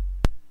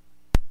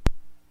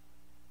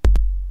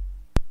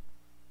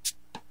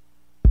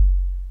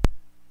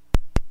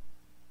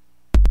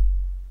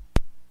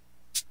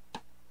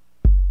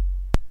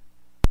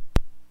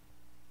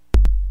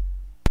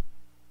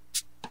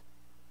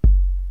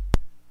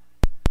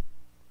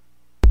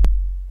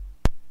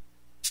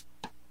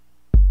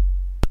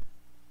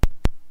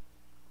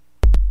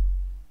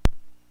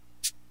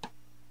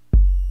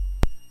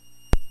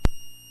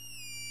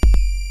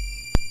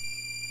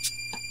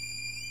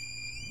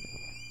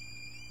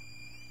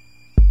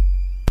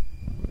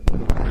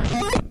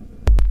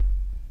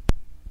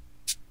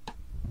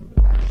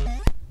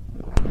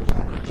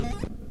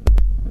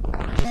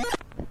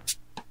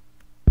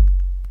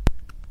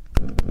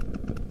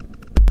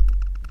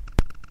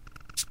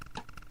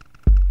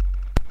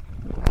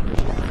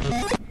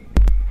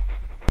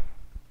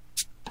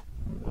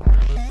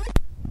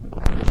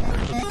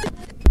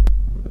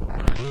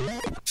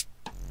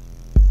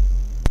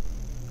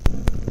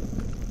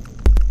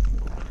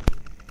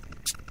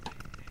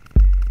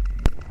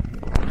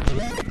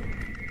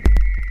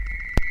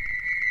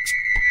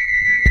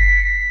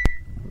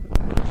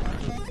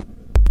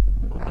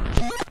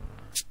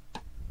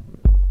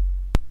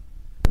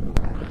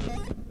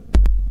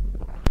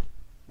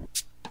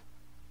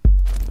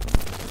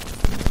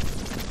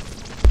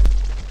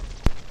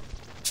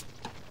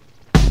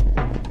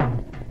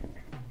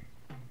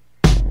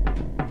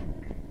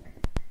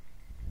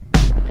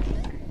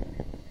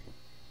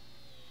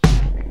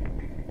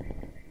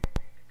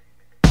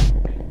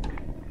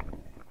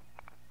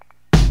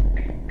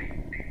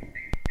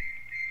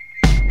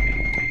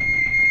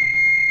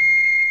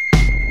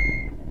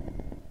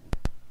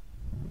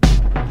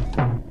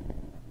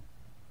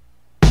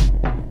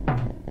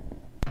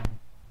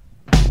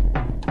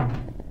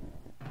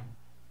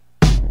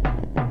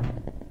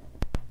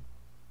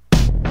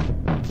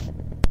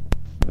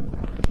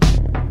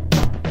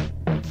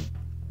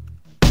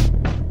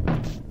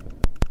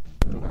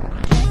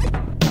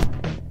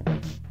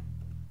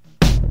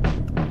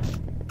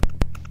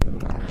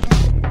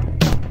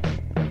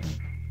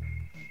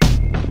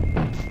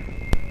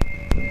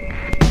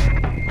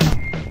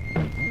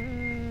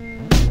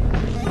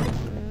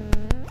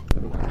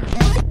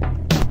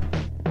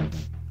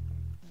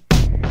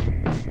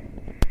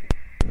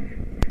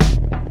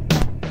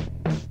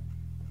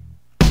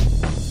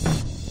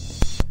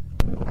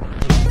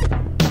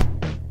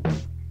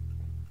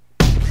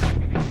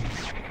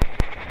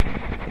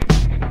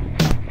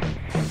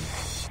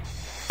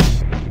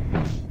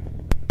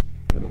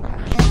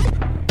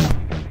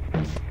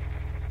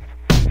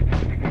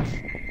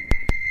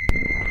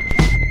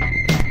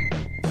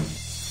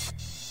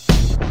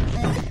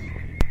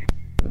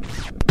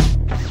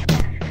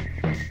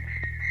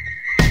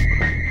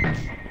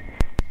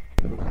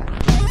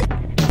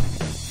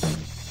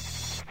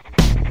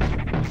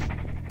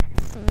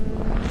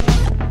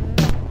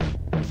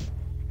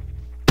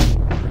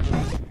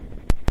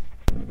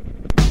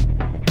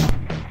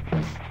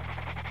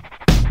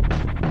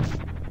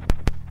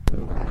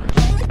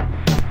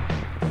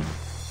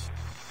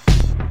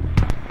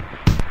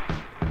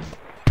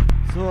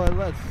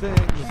 let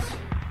things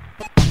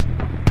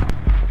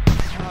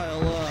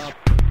pile up.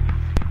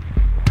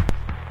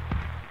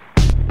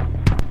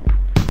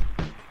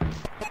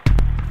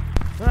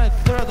 Then I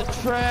throw the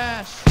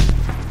trash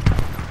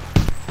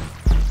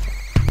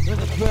in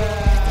the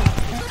bag.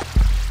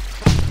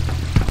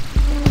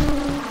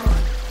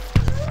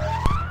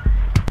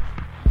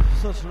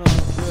 Such an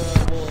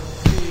unbearable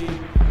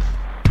heat.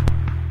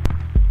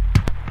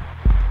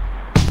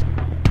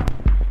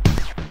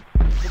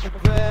 In the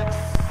back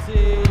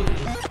seat.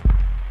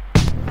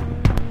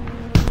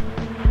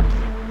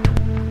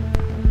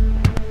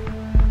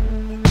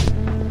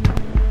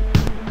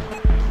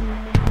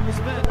 I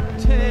spent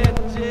 10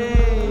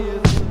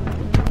 days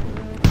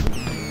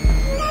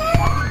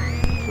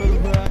for the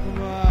back of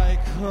my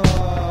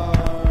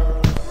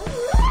car.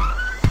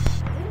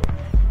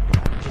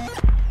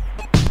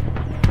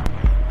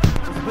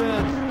 It's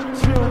been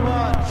too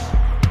much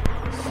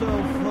so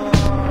far.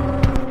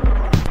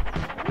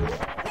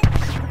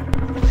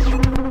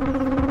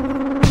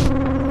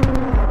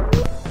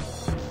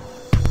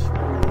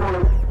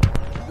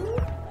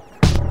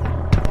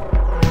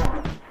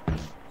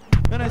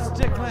 And I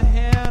stick my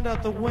hand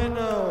out the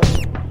window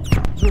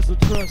just to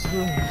touch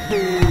the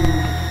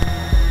food.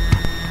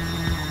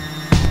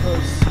 I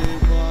see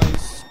my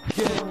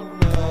skin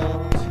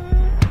melt.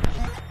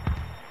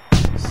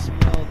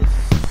 Smell the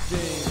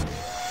steam.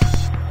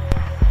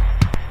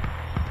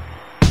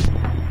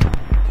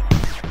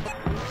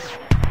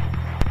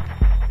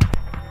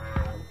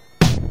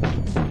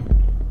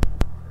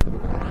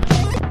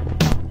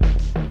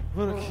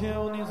 But a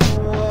camel needs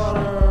the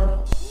water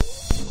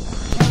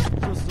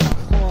just to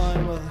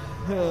climb a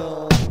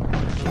hill.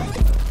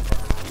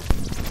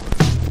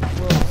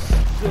 Well,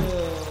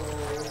 still,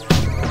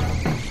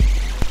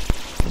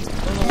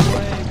 on the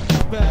way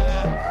back.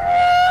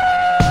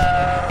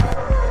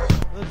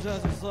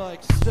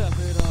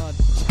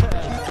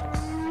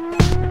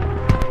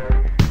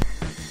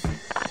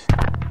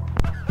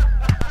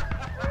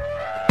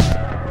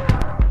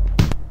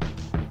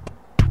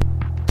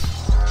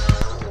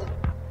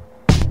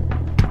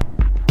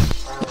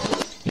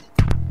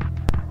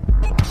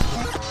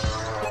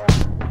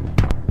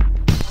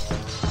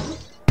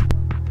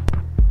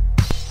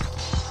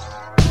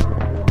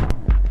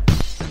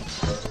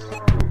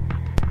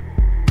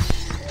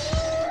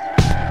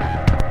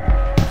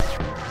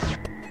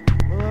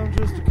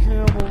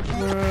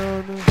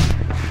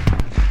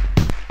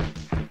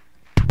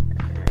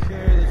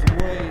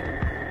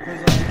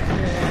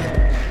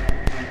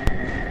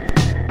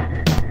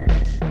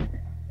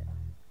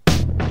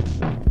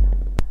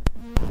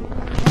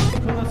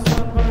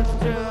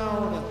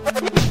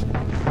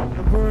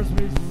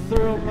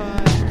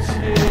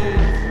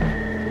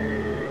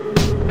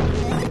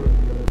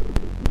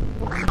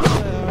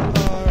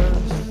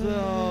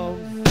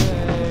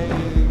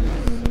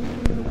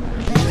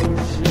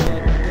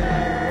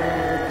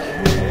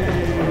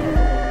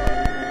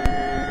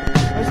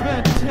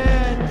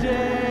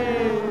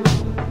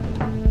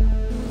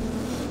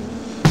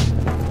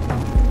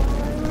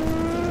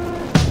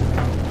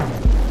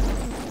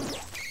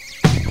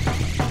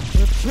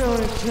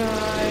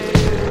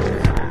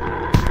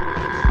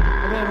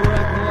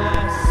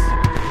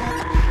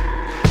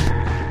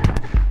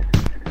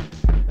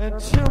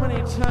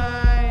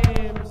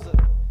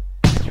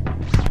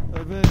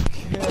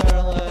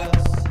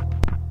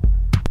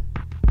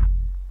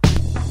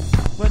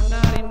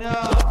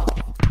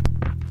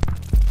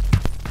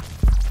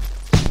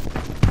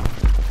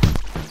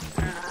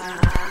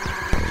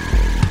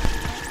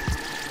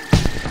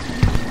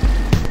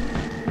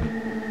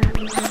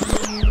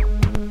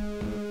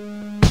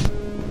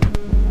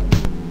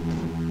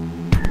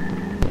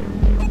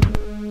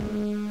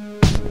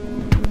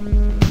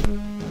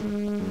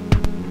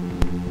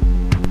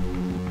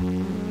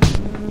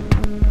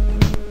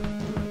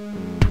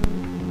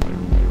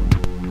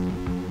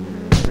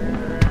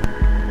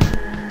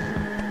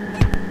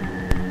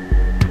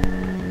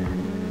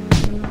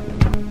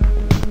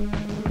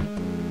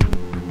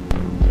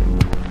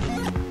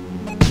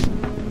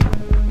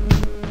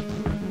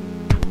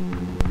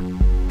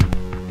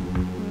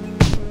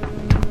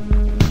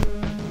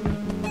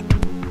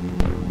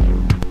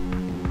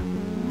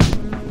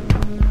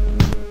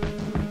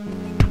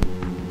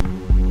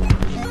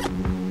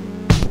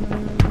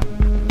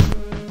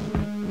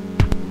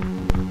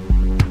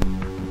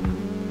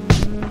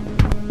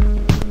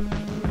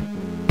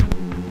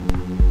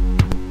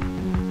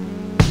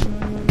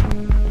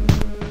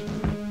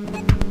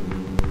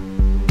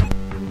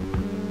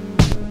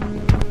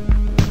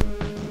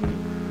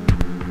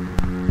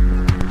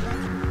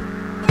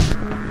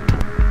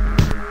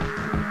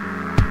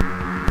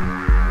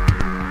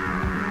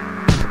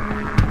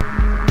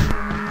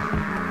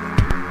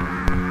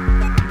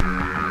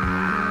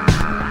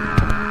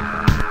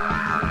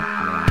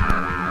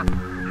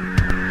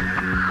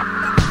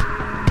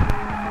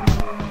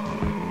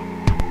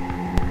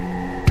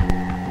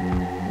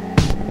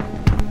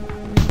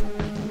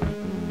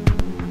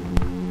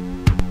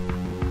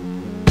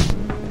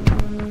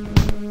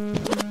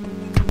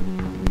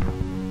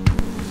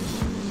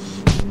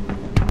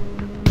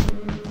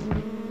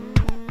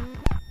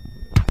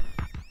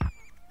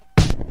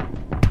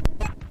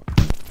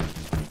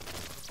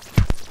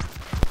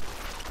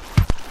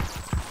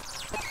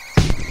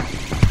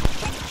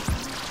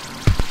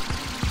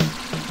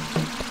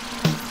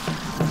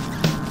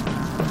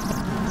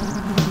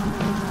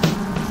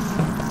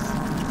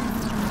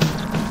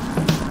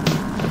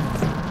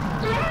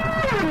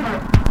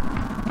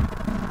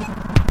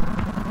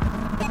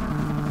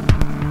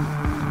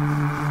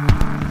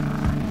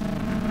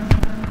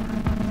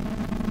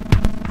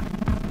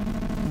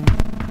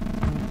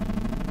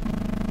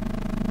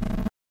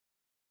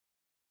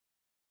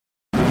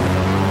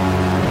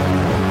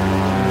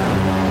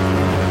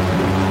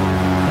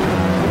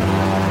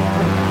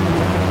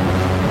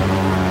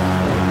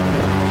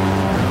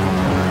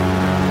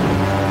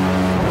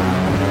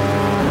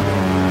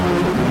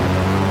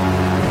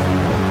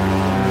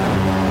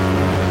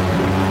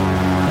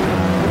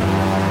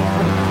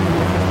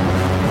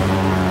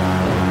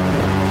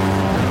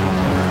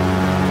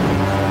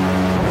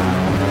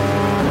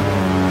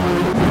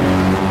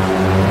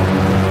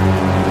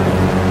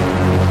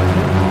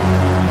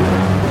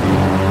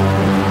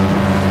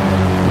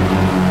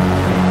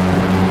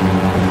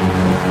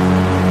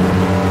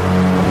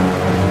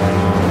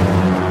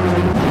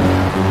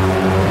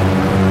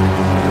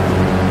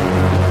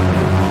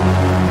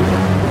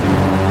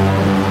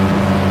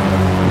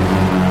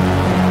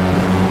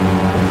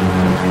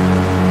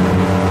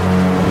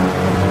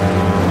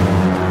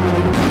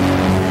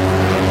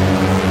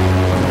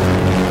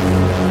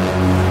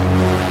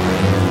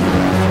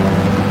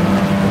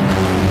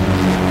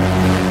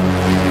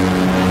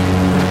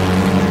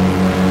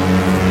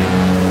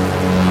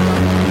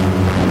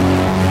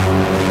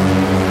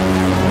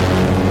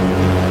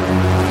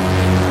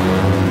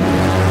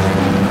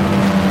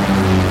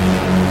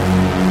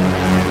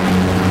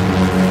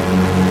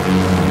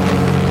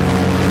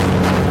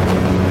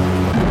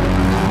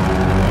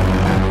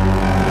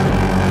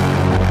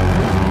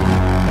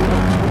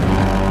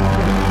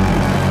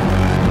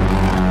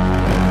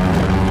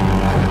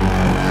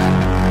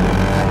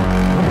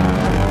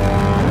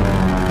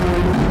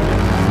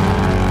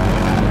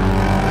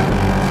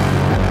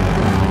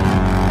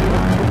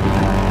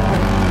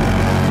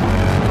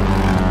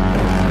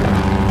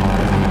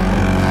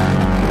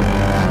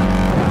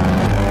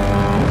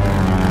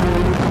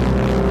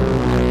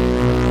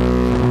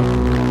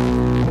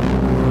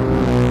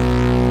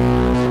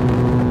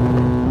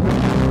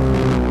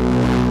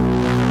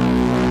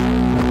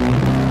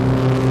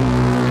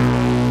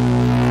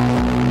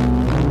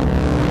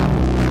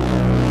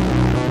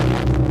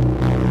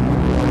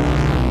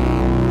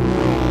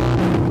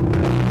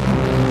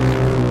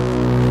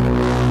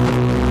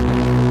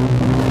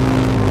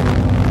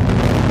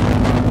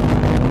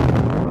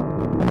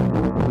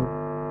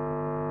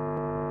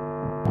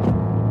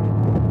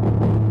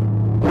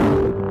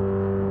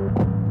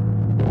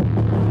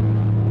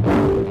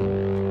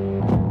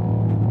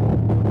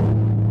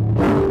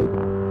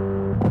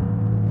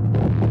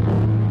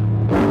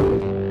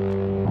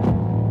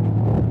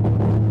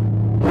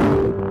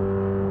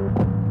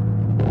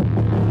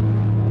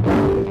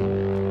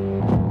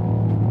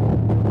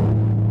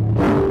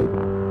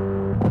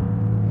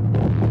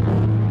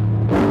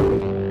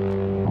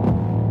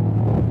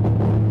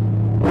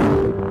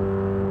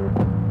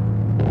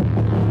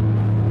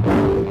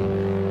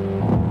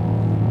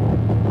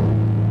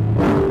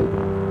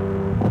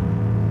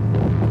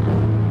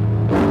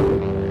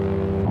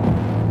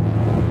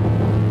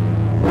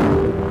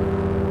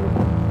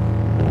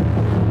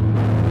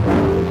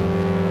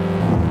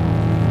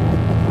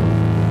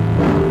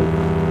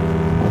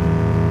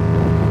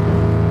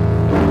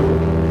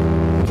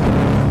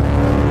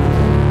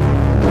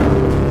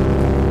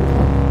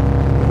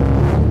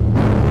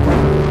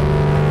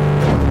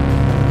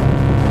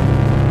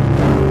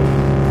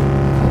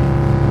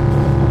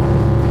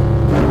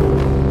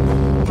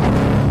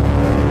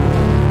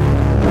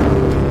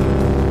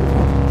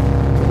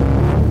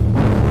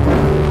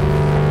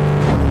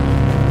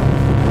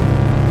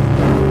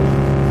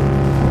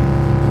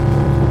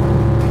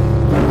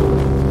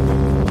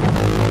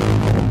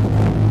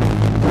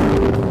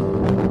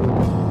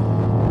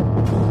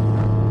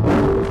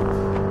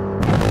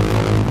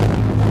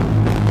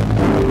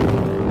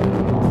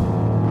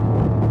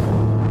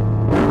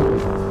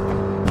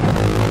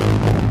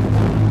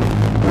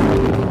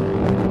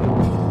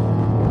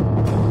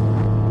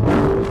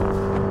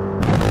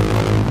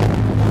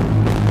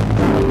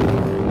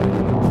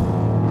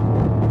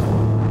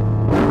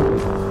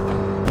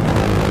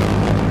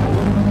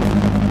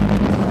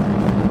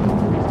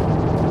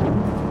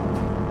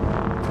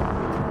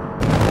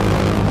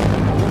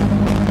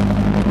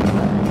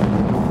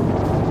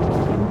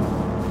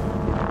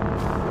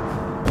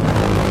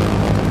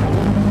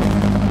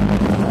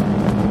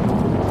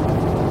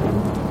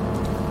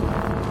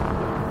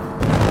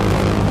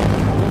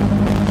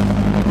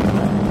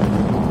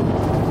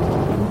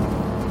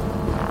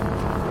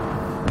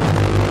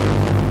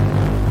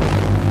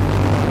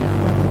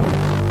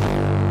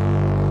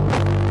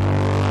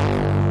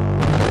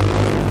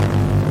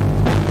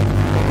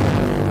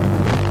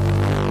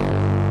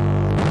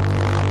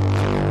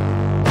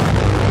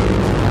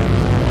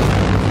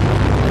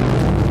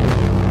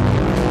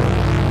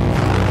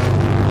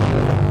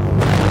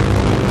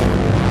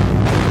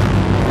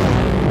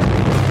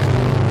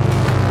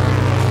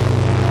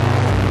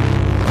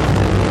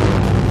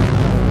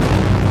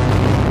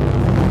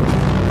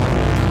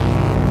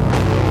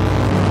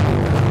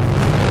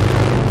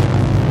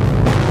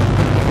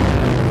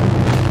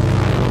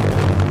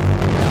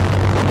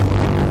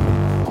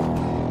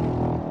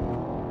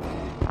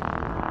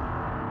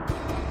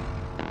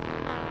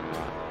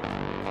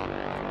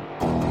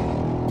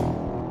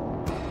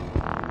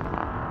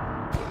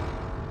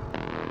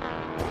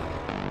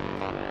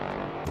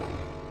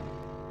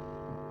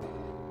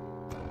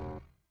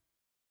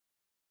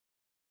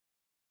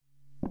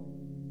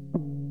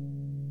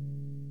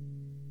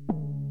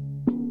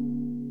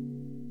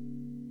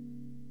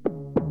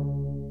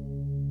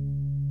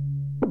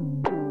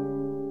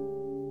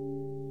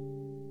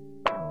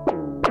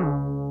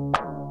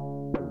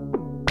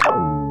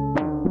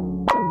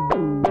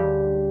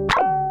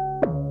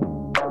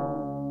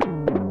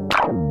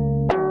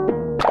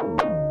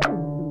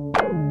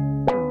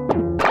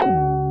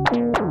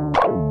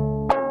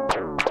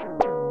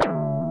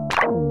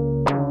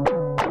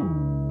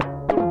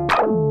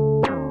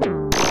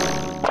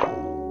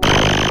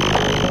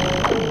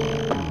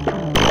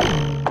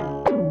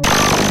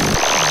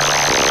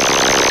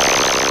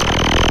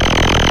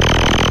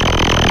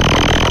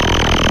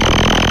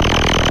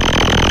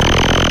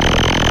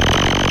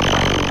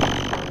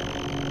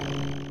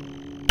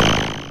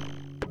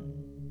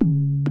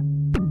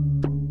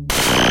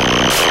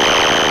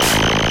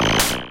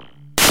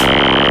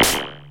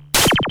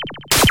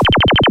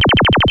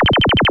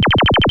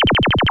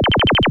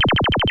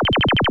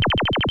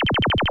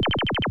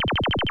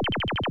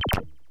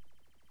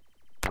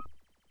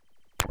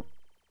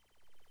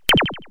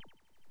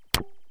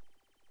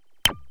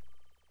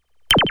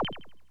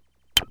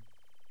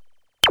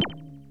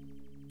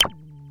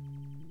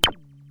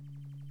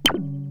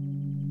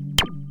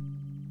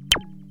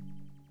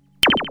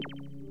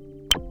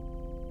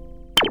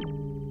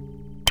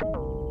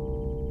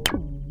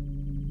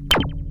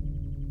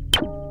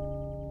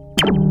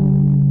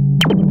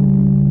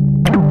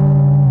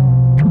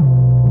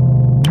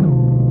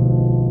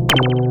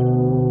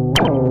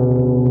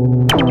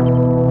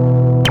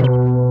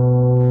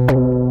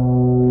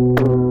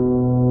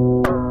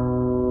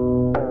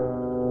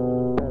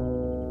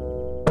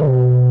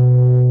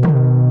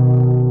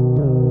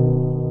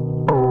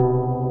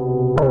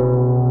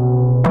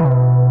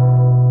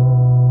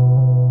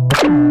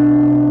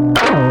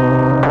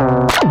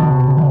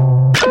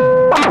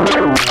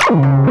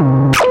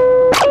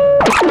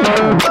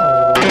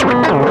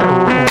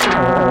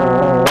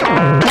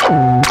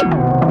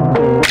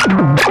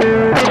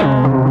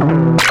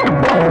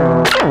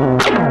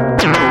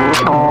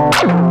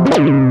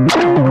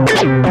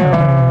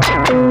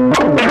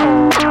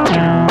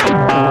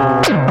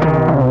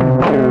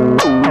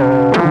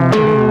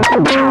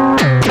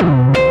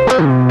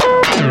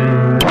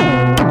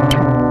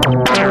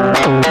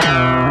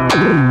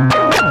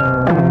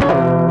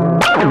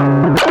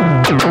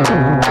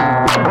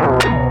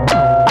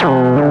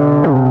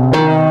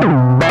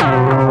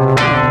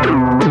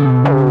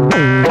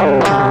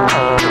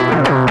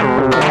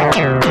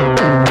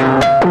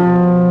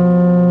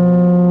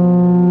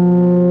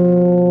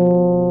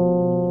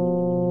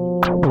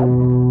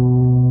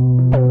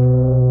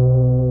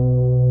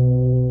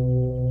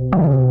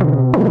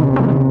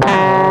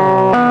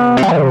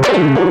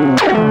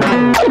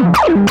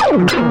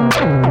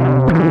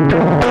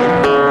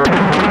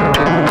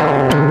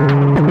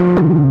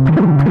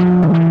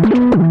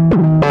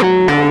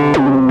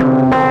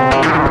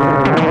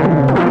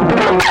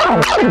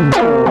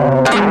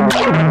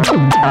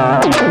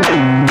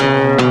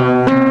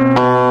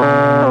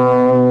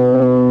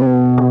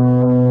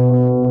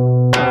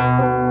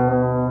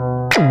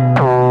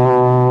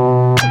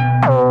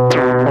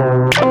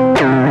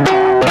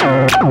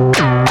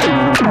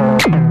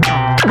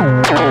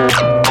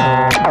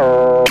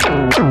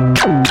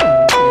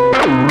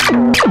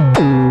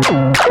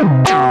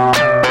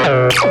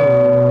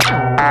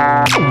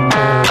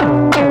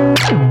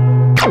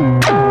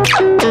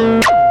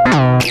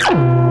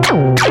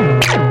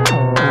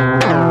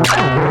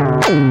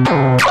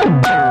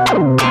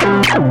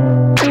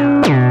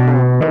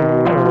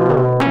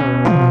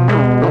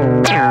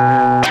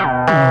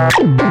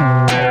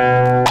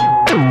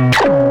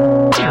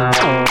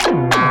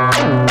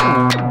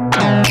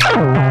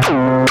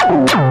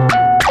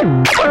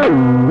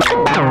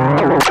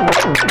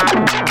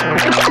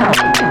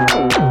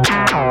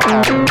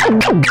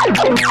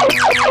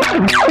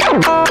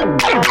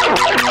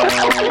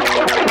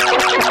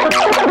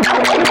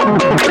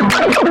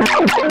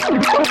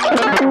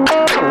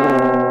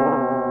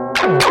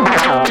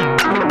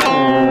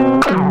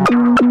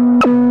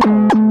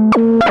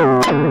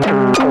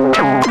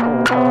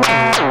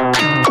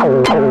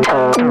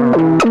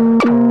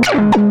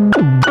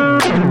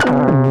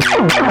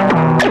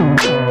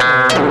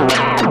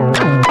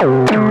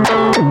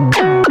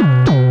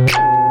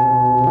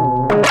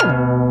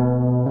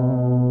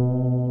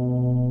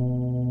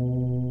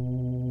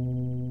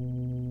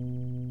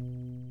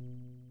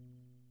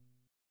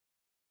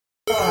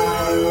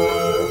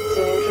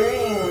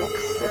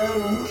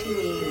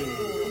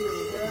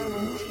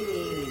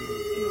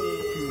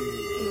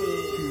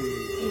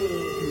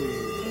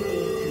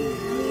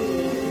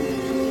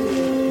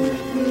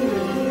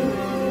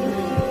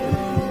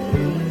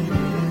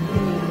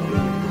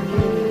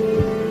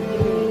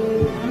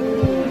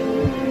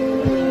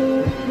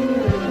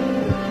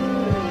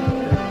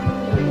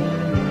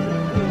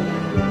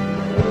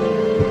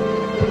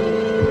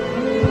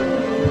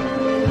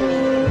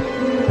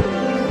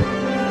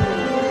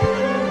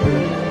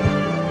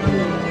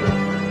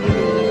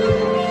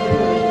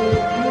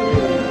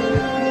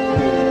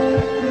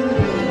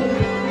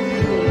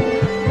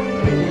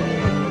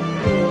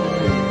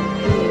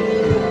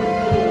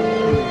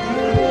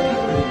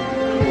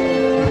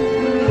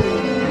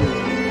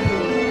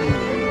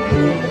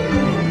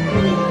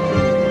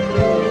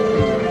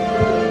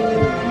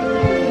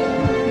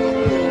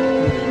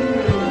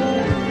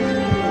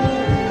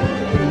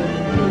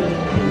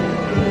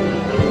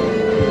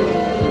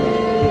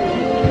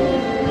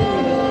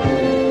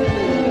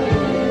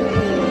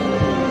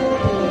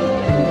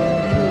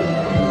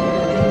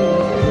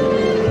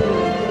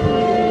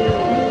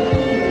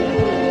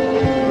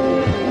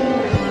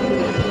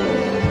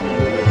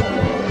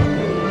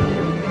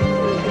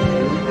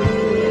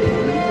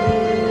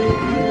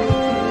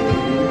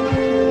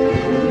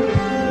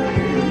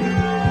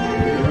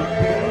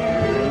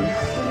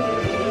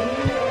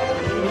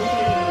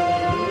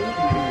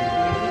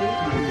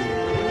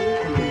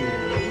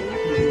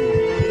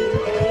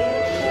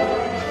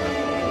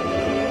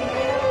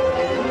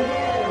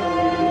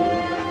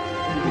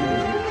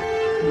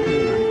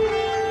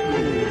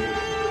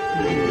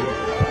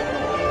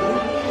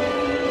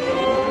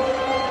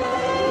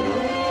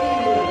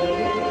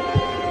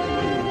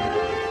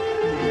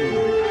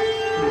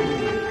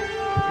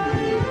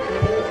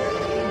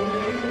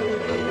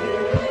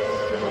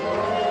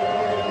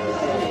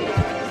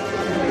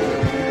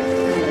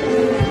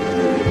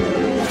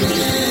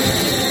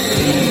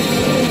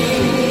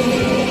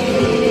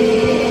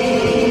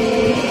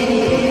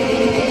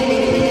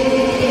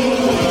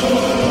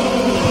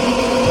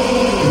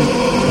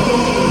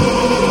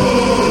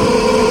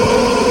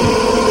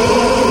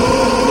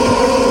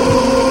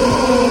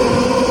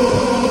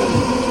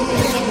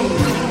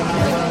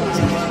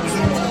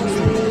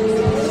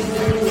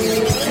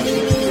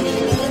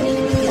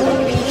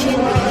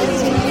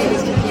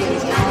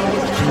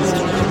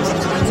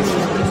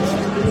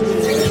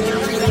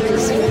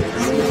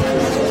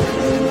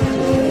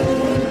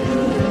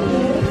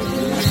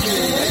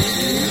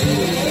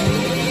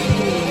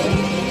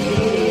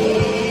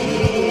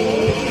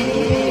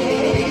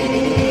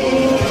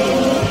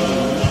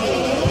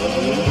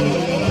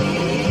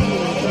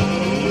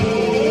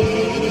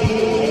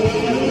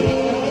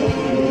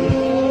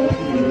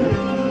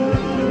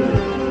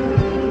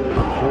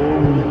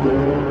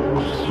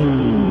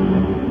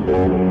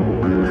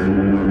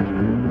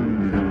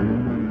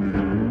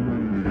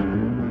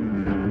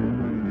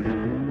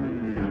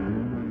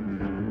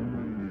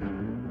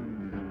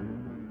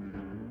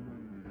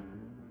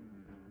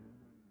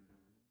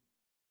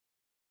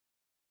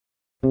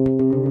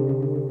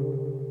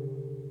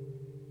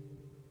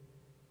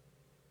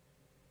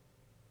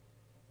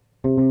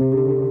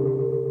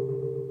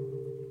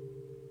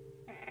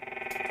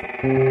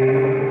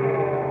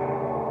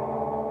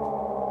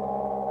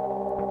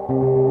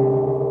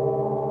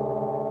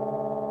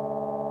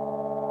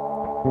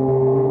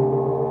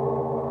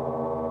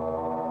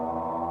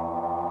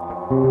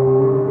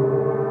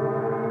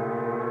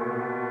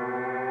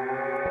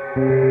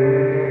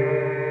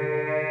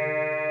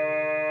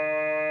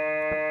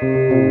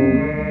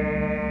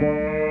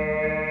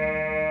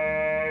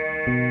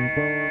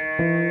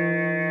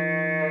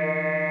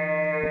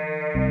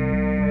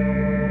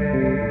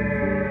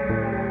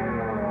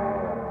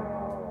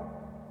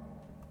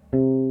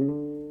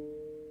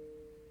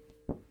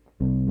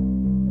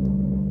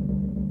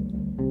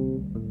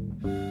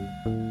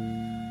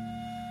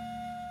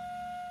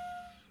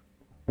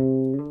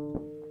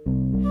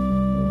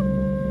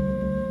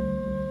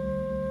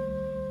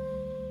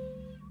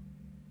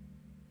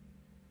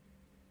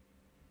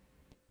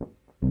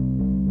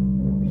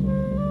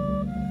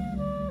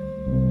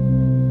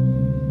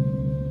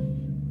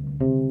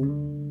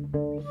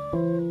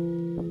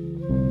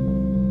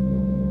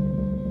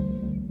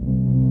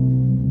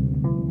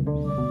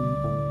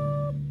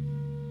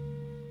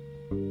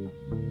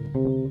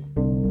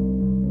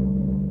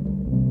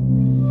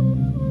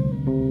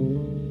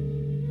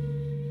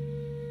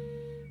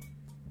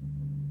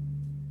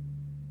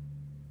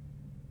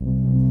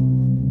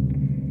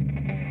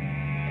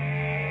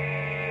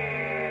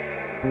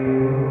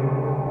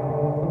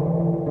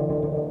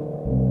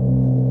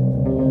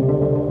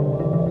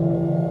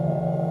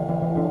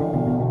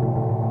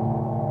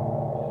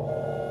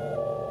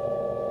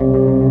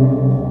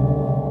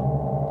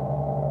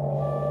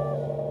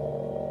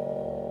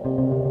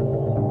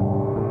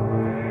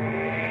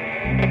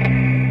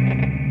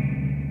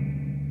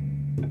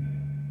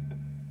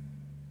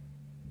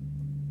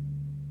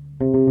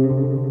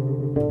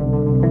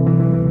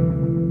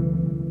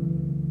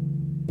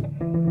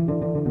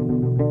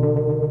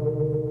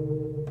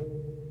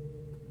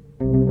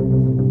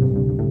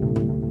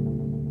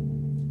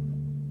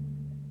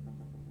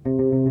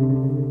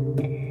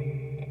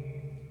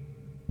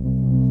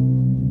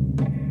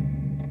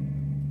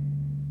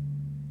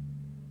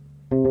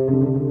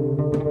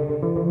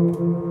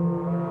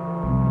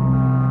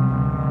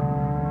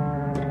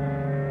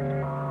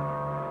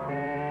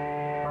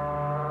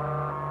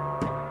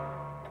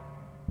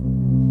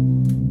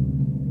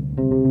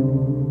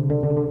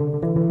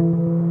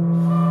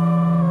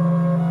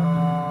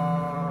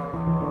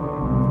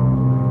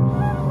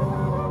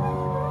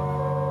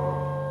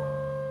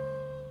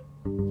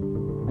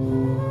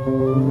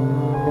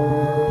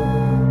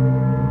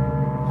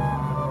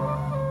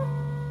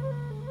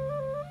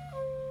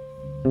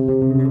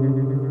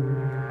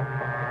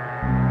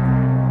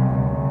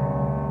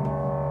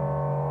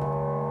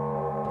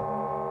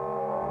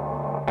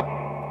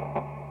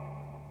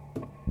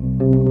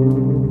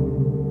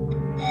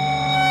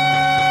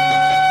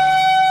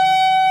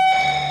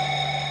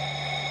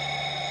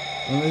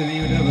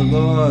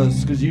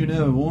 Cause you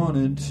never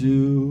wanted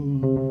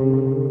to.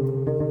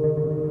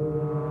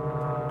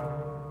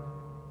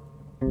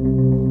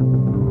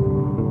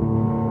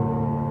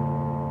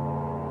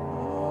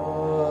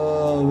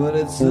 Oh, but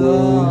it's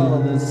all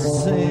the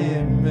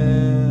same,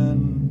 man.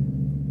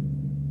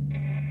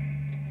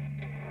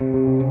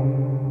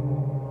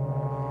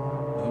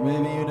 Or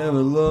maybe you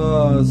never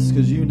lost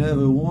cause you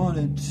never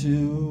wanted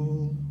to.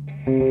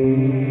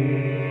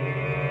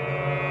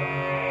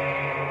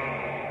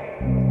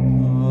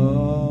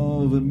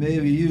 But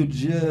maybe you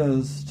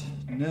just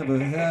never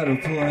had a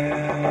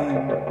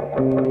plan.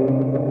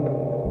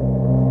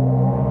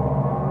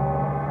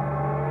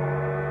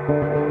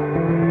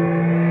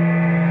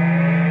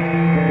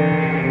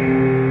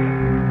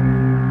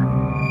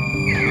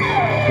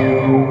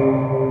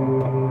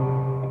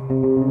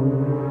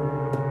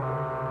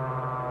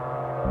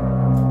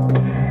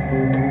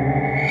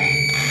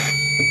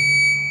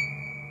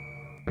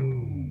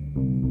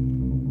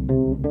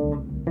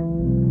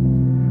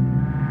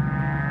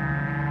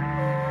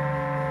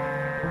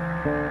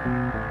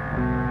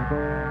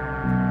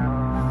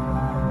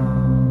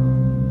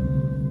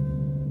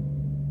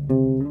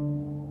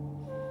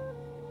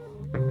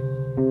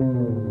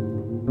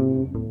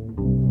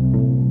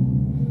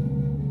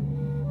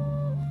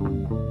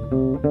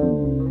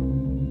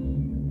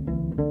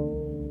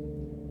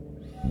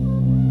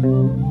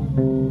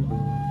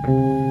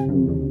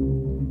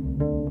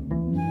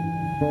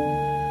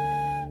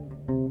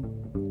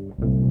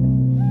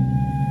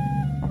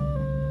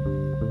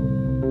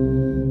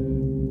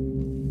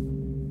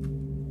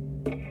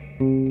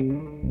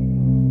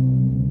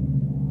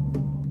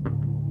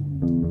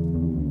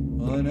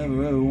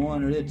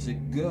 To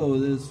go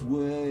this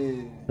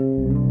way.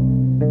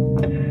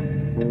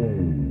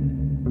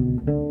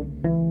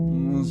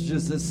 It's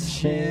just a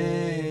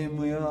shame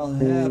we all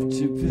have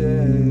to pay.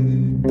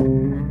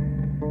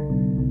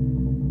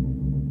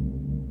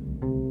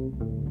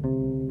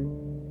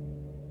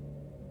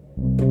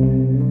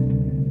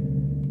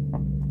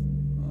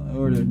 I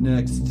ordered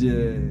next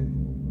day.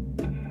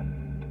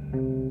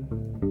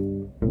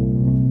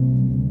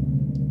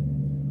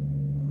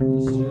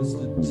 It's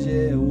just a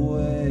day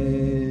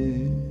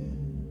away.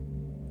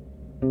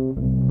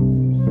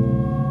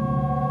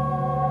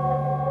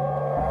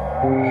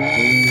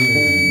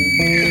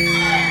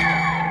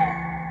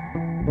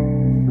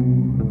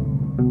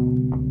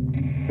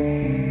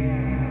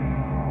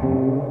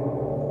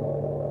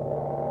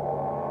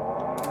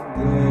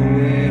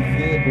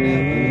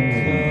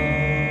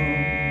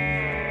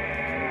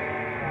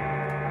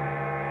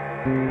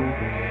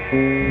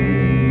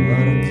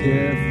 I don't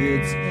care if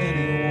it's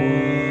anyone.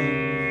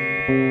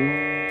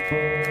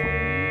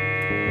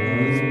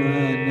 Oh, it's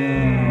mine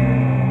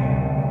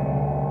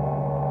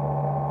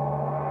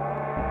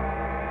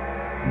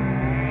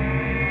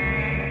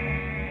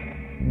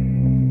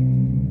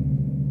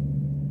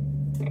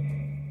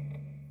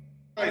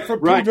now. For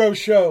Pedro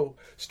Show,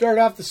 start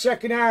off the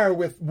second hour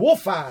with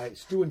Wolf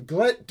Eyes doing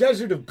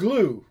Desert of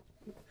Glue.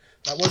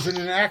 That wasn't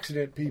an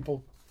accident,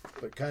 people,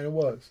 but kind of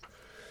was.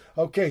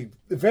 Okay,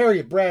 the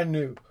variant, brand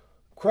new.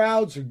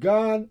 Crowds are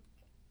gone.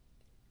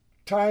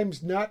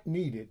 Time's not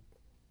needed.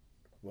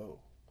 Whoa.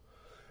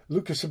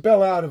 Lucas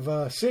Abela out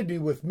of Sydney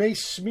with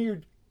mace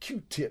smeared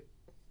Q-tip.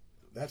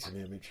 That's an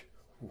image.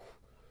 Oof.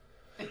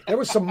 There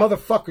were some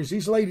motherfuckers.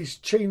 These ladies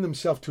chained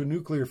themselves to a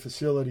nuclear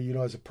facility, you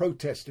know, as a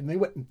protest, and they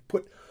went and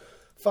put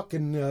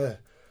fucking, you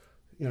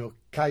know,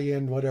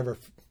 cayenne, whatever,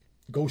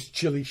 ghost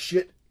chili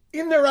shit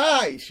in their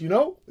eyes, you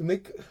know? And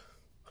they...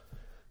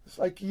 It's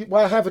like,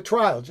 well, have a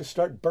trial. Just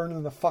start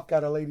burning the fuck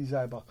out of ladies'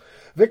 eyeball.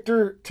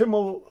 Viktor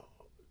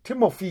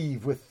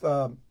Timofeev with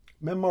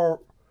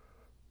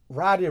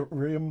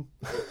memoriatrium,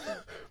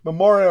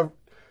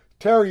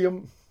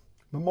 memoriatrium.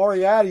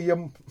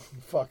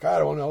 Fuck, I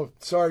don't know.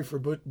 Sorry for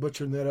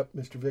butchering that up,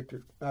 Mr.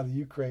 Viktor, out of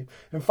Ukraine.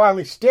 And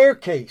finally,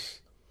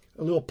 staircase.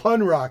 A little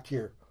pun rock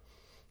here.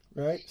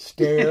 Right?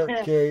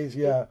 Staircase.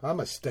 Yeah, I'm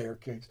a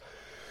staircase.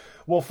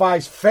 Wolf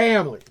Eye's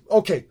family.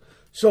 Okay,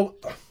 so...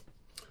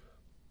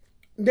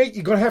 Nate,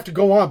 you're going to have to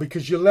go on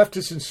because you left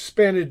us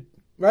suspended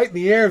right in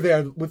the air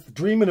there with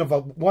dreaming of a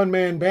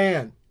one-man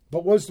band.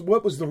 But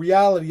what was the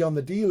reality on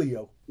the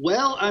dealio?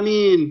 Well, I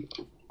mean,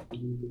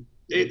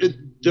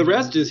 the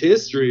rest is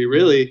history,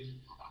 really.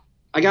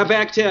 I got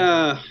back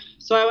to,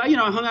 so I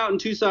hung out in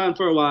Tucson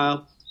for a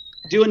while,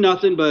 doing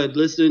nothing but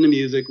listening to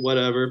music,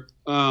 whatever.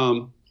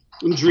 I'm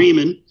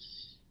dreaming.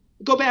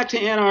 Go back to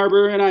Ann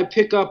Arbor, and I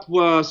pick up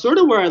sort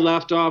of where I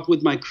left off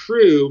with my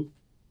crew.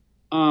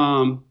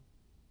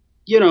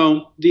 You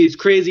know, these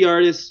crazy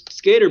artists,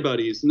 skater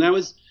buddies. And that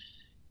was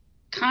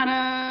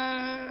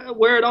kind of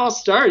where it all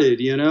started,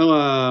 you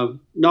know.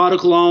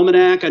 Nautical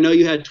Almanac. I know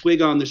you had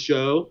Twig on the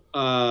show.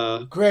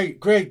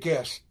 Great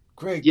guest.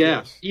 Great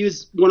guest. He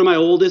was one of my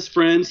oldest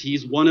friends.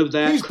 He's one of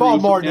that. He's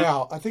Baltimore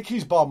now. I think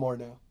he's Baltimore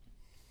now.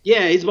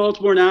 Yeah, he's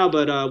Baltimore now,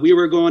 but we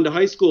were going to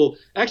high school.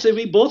 Actually,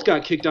 we both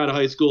got kicked out of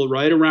high school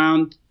right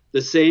around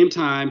the same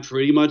time,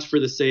 pretty much for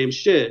the same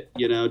shit,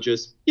 you know,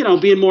 just, you know,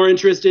 being more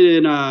interested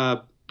in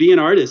being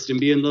artists and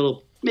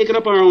making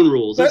up our own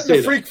rules. Let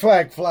the freak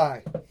flag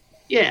fly.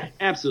 Yeah,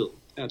 absolutely.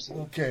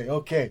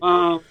 Okay.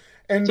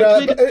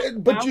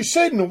 But you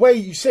said in a way,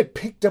 you said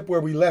picked up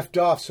where we left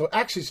off. So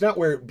actually, it's not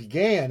where it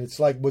began. It's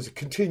like was a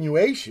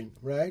continuation,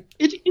 right?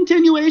 It's a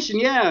continuation.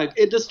 Yeah,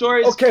 the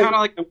story is kind of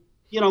like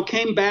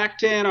came back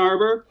to Ann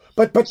Arbor.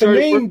 But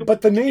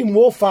the name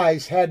Wolf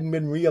Eyes hadn't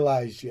been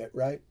realized yet,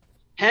 right?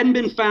 Hadn't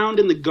been found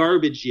in the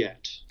garbage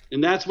yet,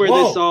 and that's where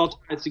this all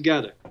ties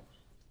together.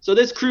 So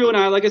this crew and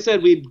I, like I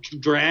said, we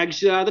drag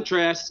shit out of the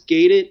trash,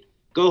 skate it,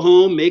 go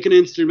home, make an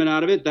instrument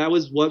out of it. That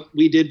was what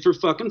we did for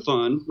fucking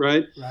fun,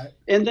 right? Right.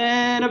 And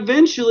then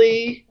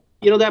eventually,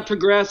 you know, that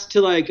progressed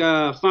to like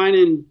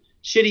finding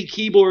shitty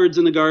keyboards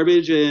in the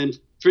garbage and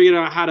figuring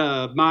out how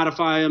to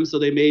modify them so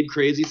they made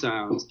crazy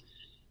sounds.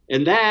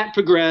 And that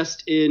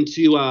progressed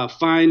into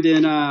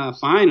finding,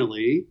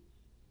 finally,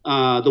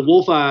 the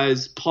Wolf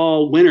Eyes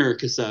Paul Winter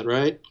cassette,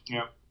 right?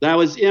 Yeah. That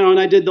was, you know, and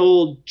I did the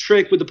old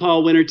trick with the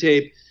Paul Winter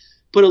tape.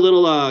 Put a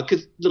little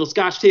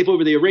Scotch tape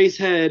over the erase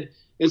head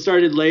and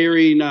started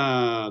layering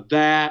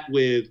that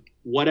with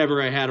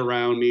whatever I had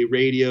around me,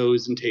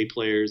 radios and tape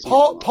players.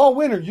 Paul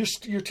Winter,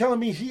 you're telling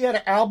me he had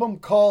an album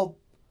called,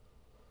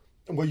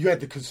 well, you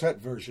had the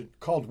cassette version,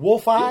 called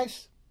Wolf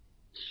Eyes?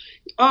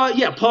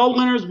 Yeah, Paul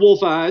Winter's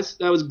Wolf Eyes.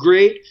 That was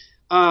great.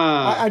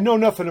 I know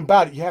nothing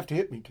about it. You have to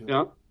hit me to it.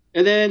 Yeah.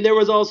 And then there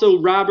was also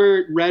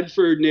Robert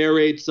Redford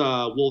narrates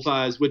Wolf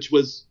Eyes, which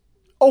was...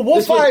 Oh,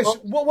 Wolf Eyes,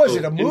 what was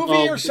it, a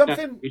movie or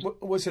something?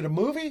 Was it a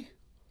movie?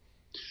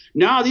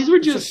 No, these were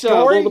just, the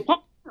Paul Winter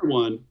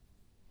one.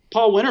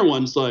 Paul Winter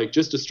one's like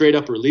just a straight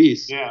up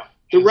release. Yeah.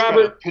 It's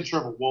got a picture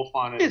of a wolf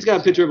on it. It's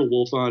got a picture of a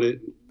wolf on it.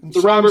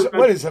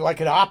 What is it, like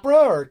an opera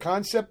or a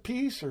concept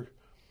piece? Or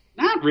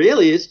Not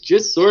really. It's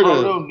just sort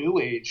of proto New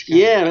Age.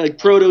 Like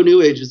proto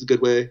New Age is a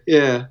good way.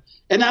 Yeah,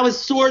 and that was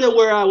sort of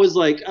where I was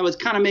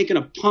kind of making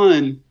a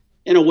pun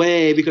in a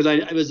way, because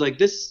I was like,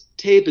 this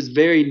tape is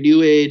very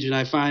New Age, and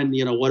I find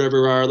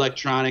whatever our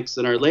electronics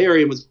and our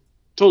layering was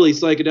totally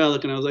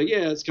psychedelic, and I was like,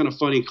 yeah, it's kind of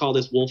funny. Call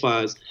this Wolf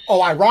Eyes.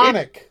 Oh,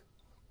 ironic.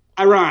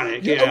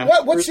 Ironic. Yeah.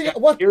 What's the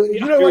what? You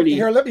know what?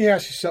 Here, let me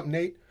ask you something,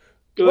 Nate.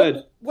 Go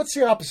ahead. What's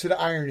the opposite of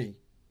irony?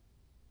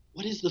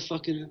 What is the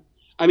fucking?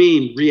 I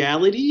mean,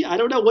 reality? I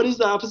don't know. What is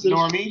the opposite?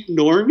 Normie?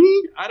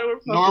 I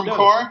don't know.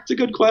 Normcore? It's a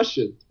good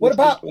question. What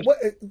about,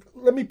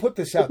 let me put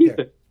this out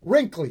there.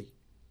 Wrinkly.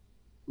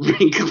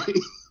 Wrinkly?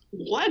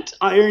 What?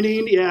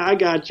 Ironing? Yeah, I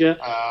gotcha.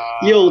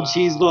 You old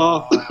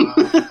cheeseball.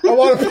 I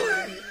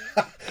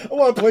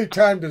want to play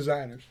Time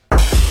Designers.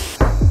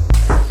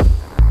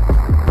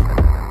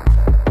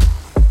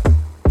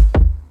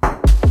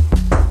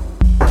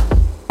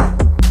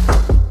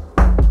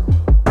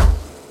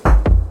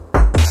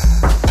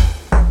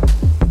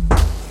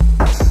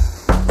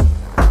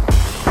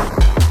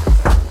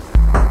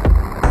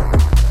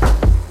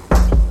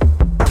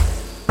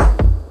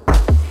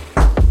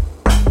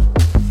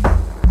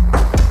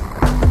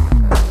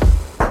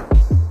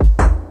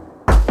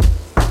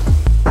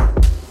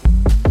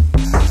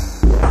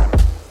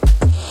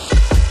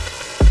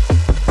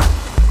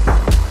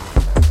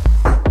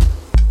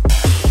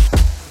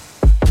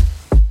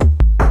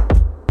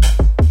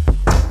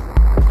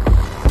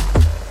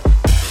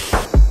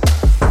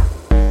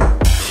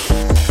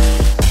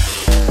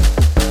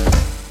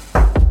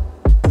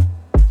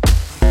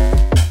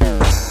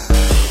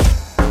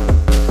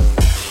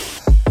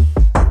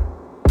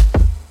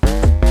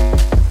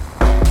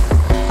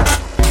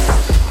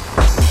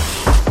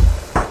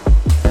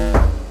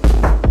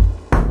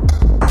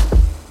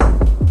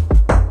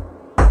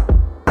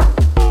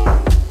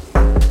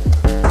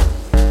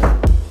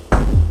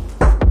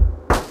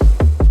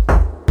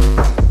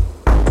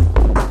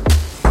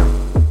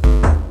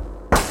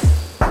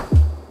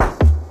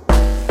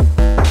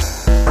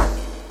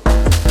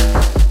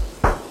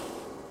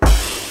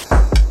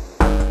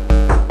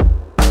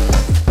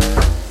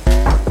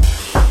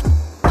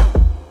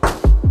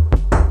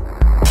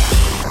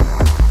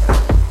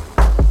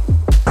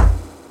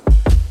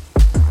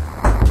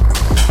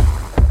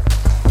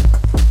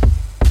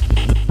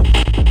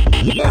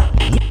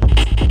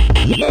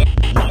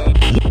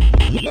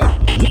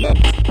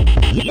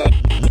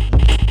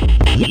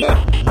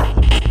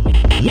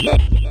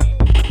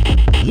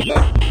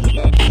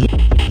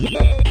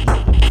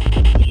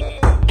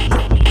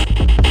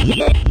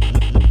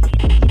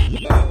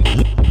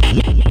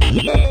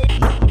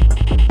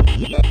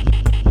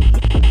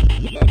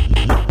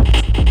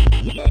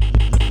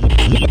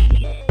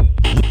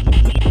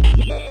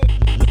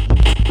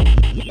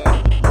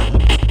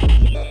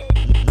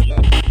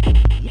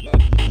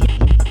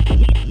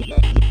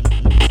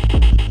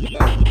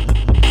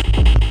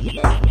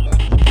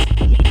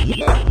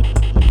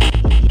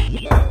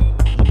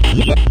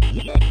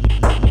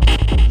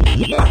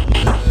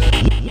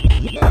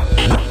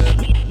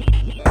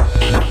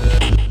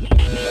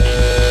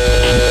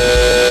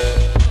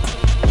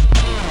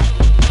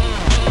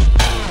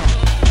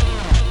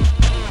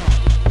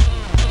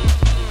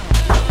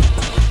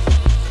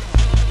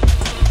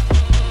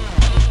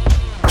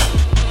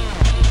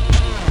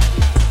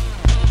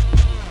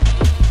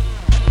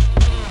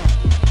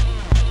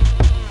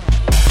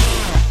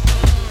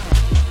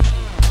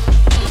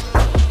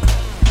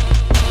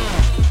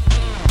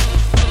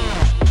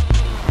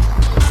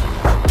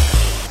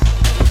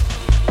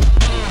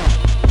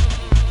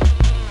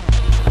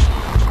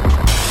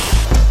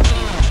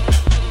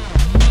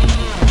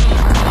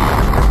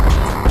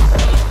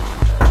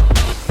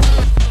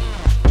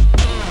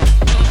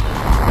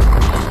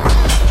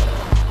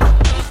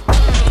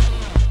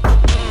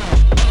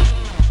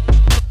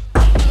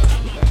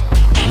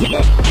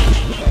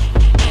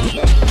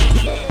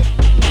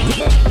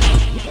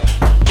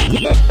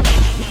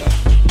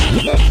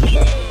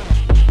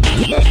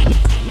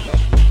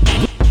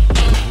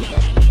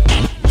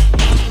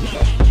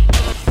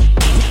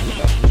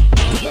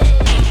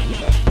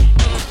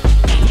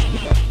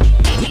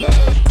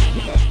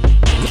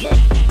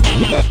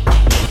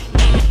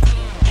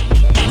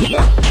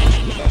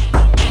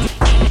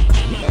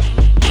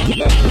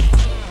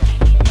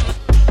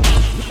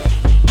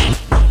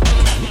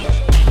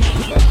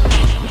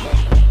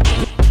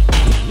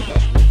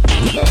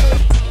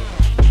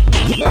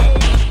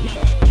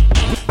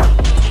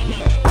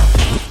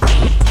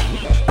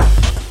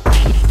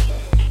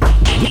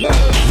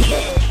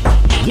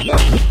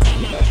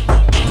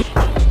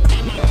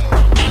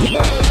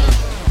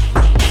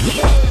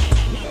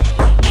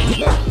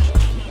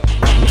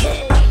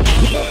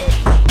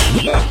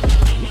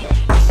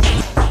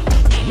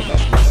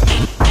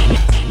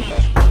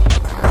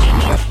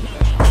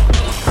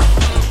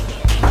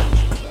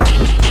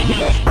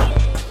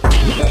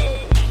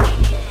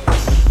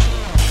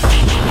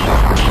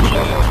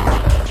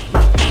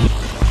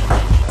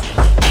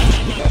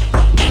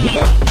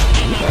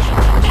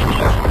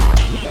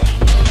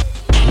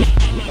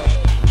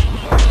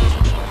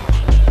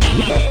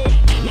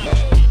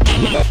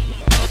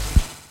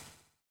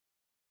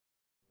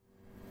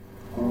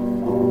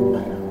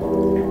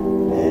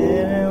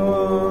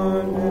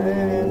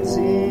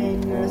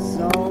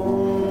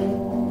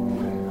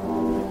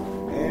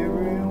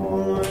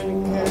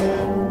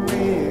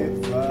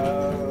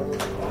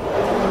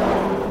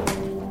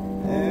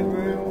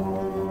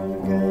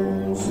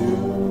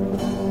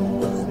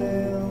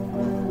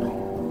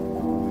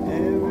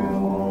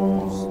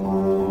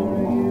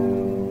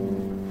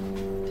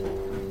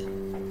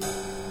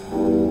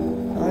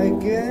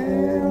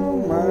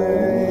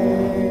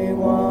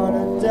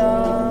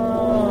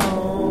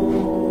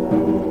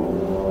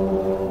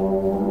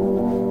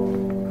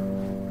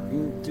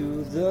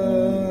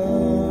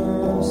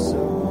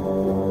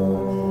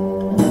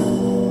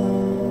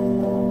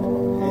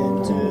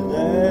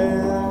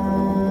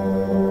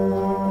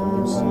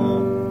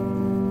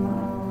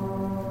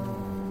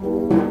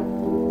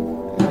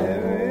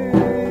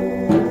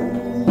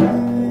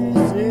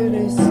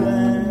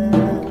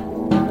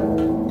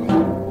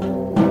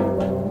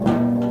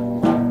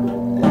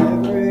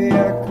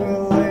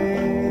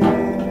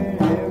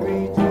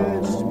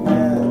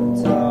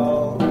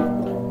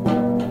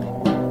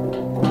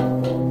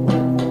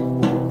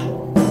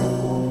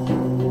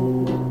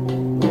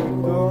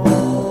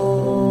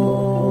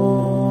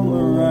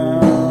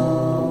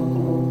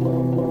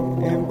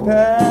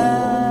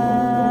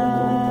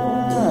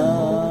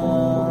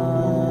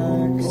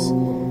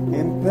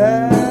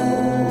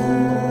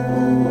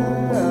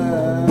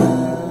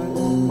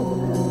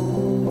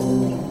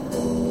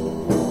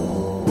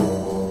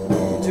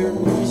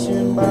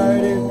 Intermission by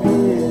the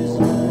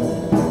business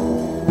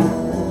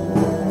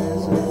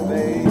of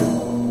faith.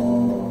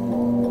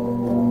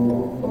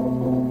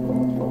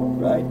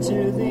 Right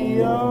to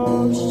the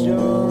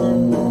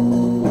ocean.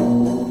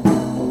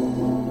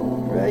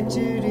 Right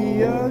to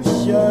the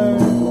ocean.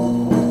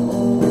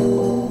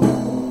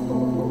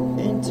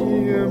 Into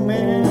your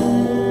man.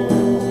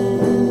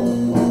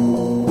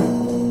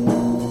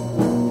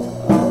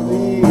 I'll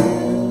be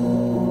here.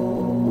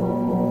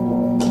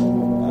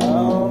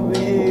 I'll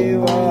be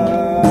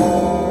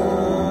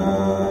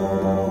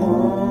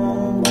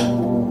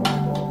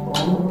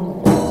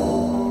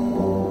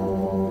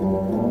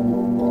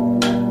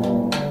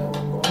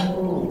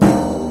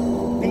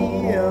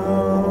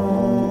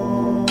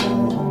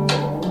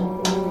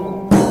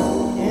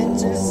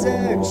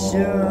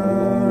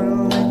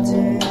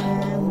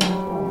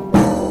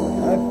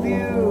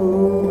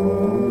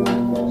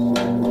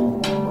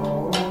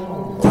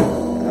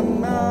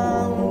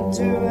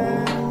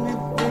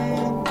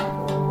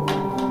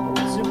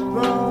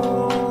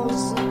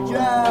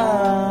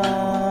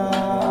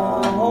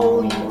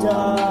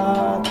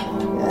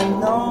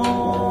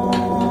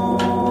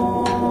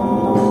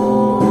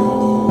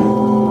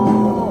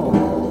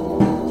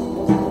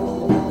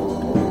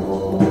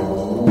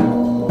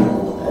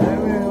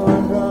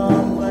Everyone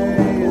gonna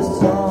play a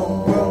song.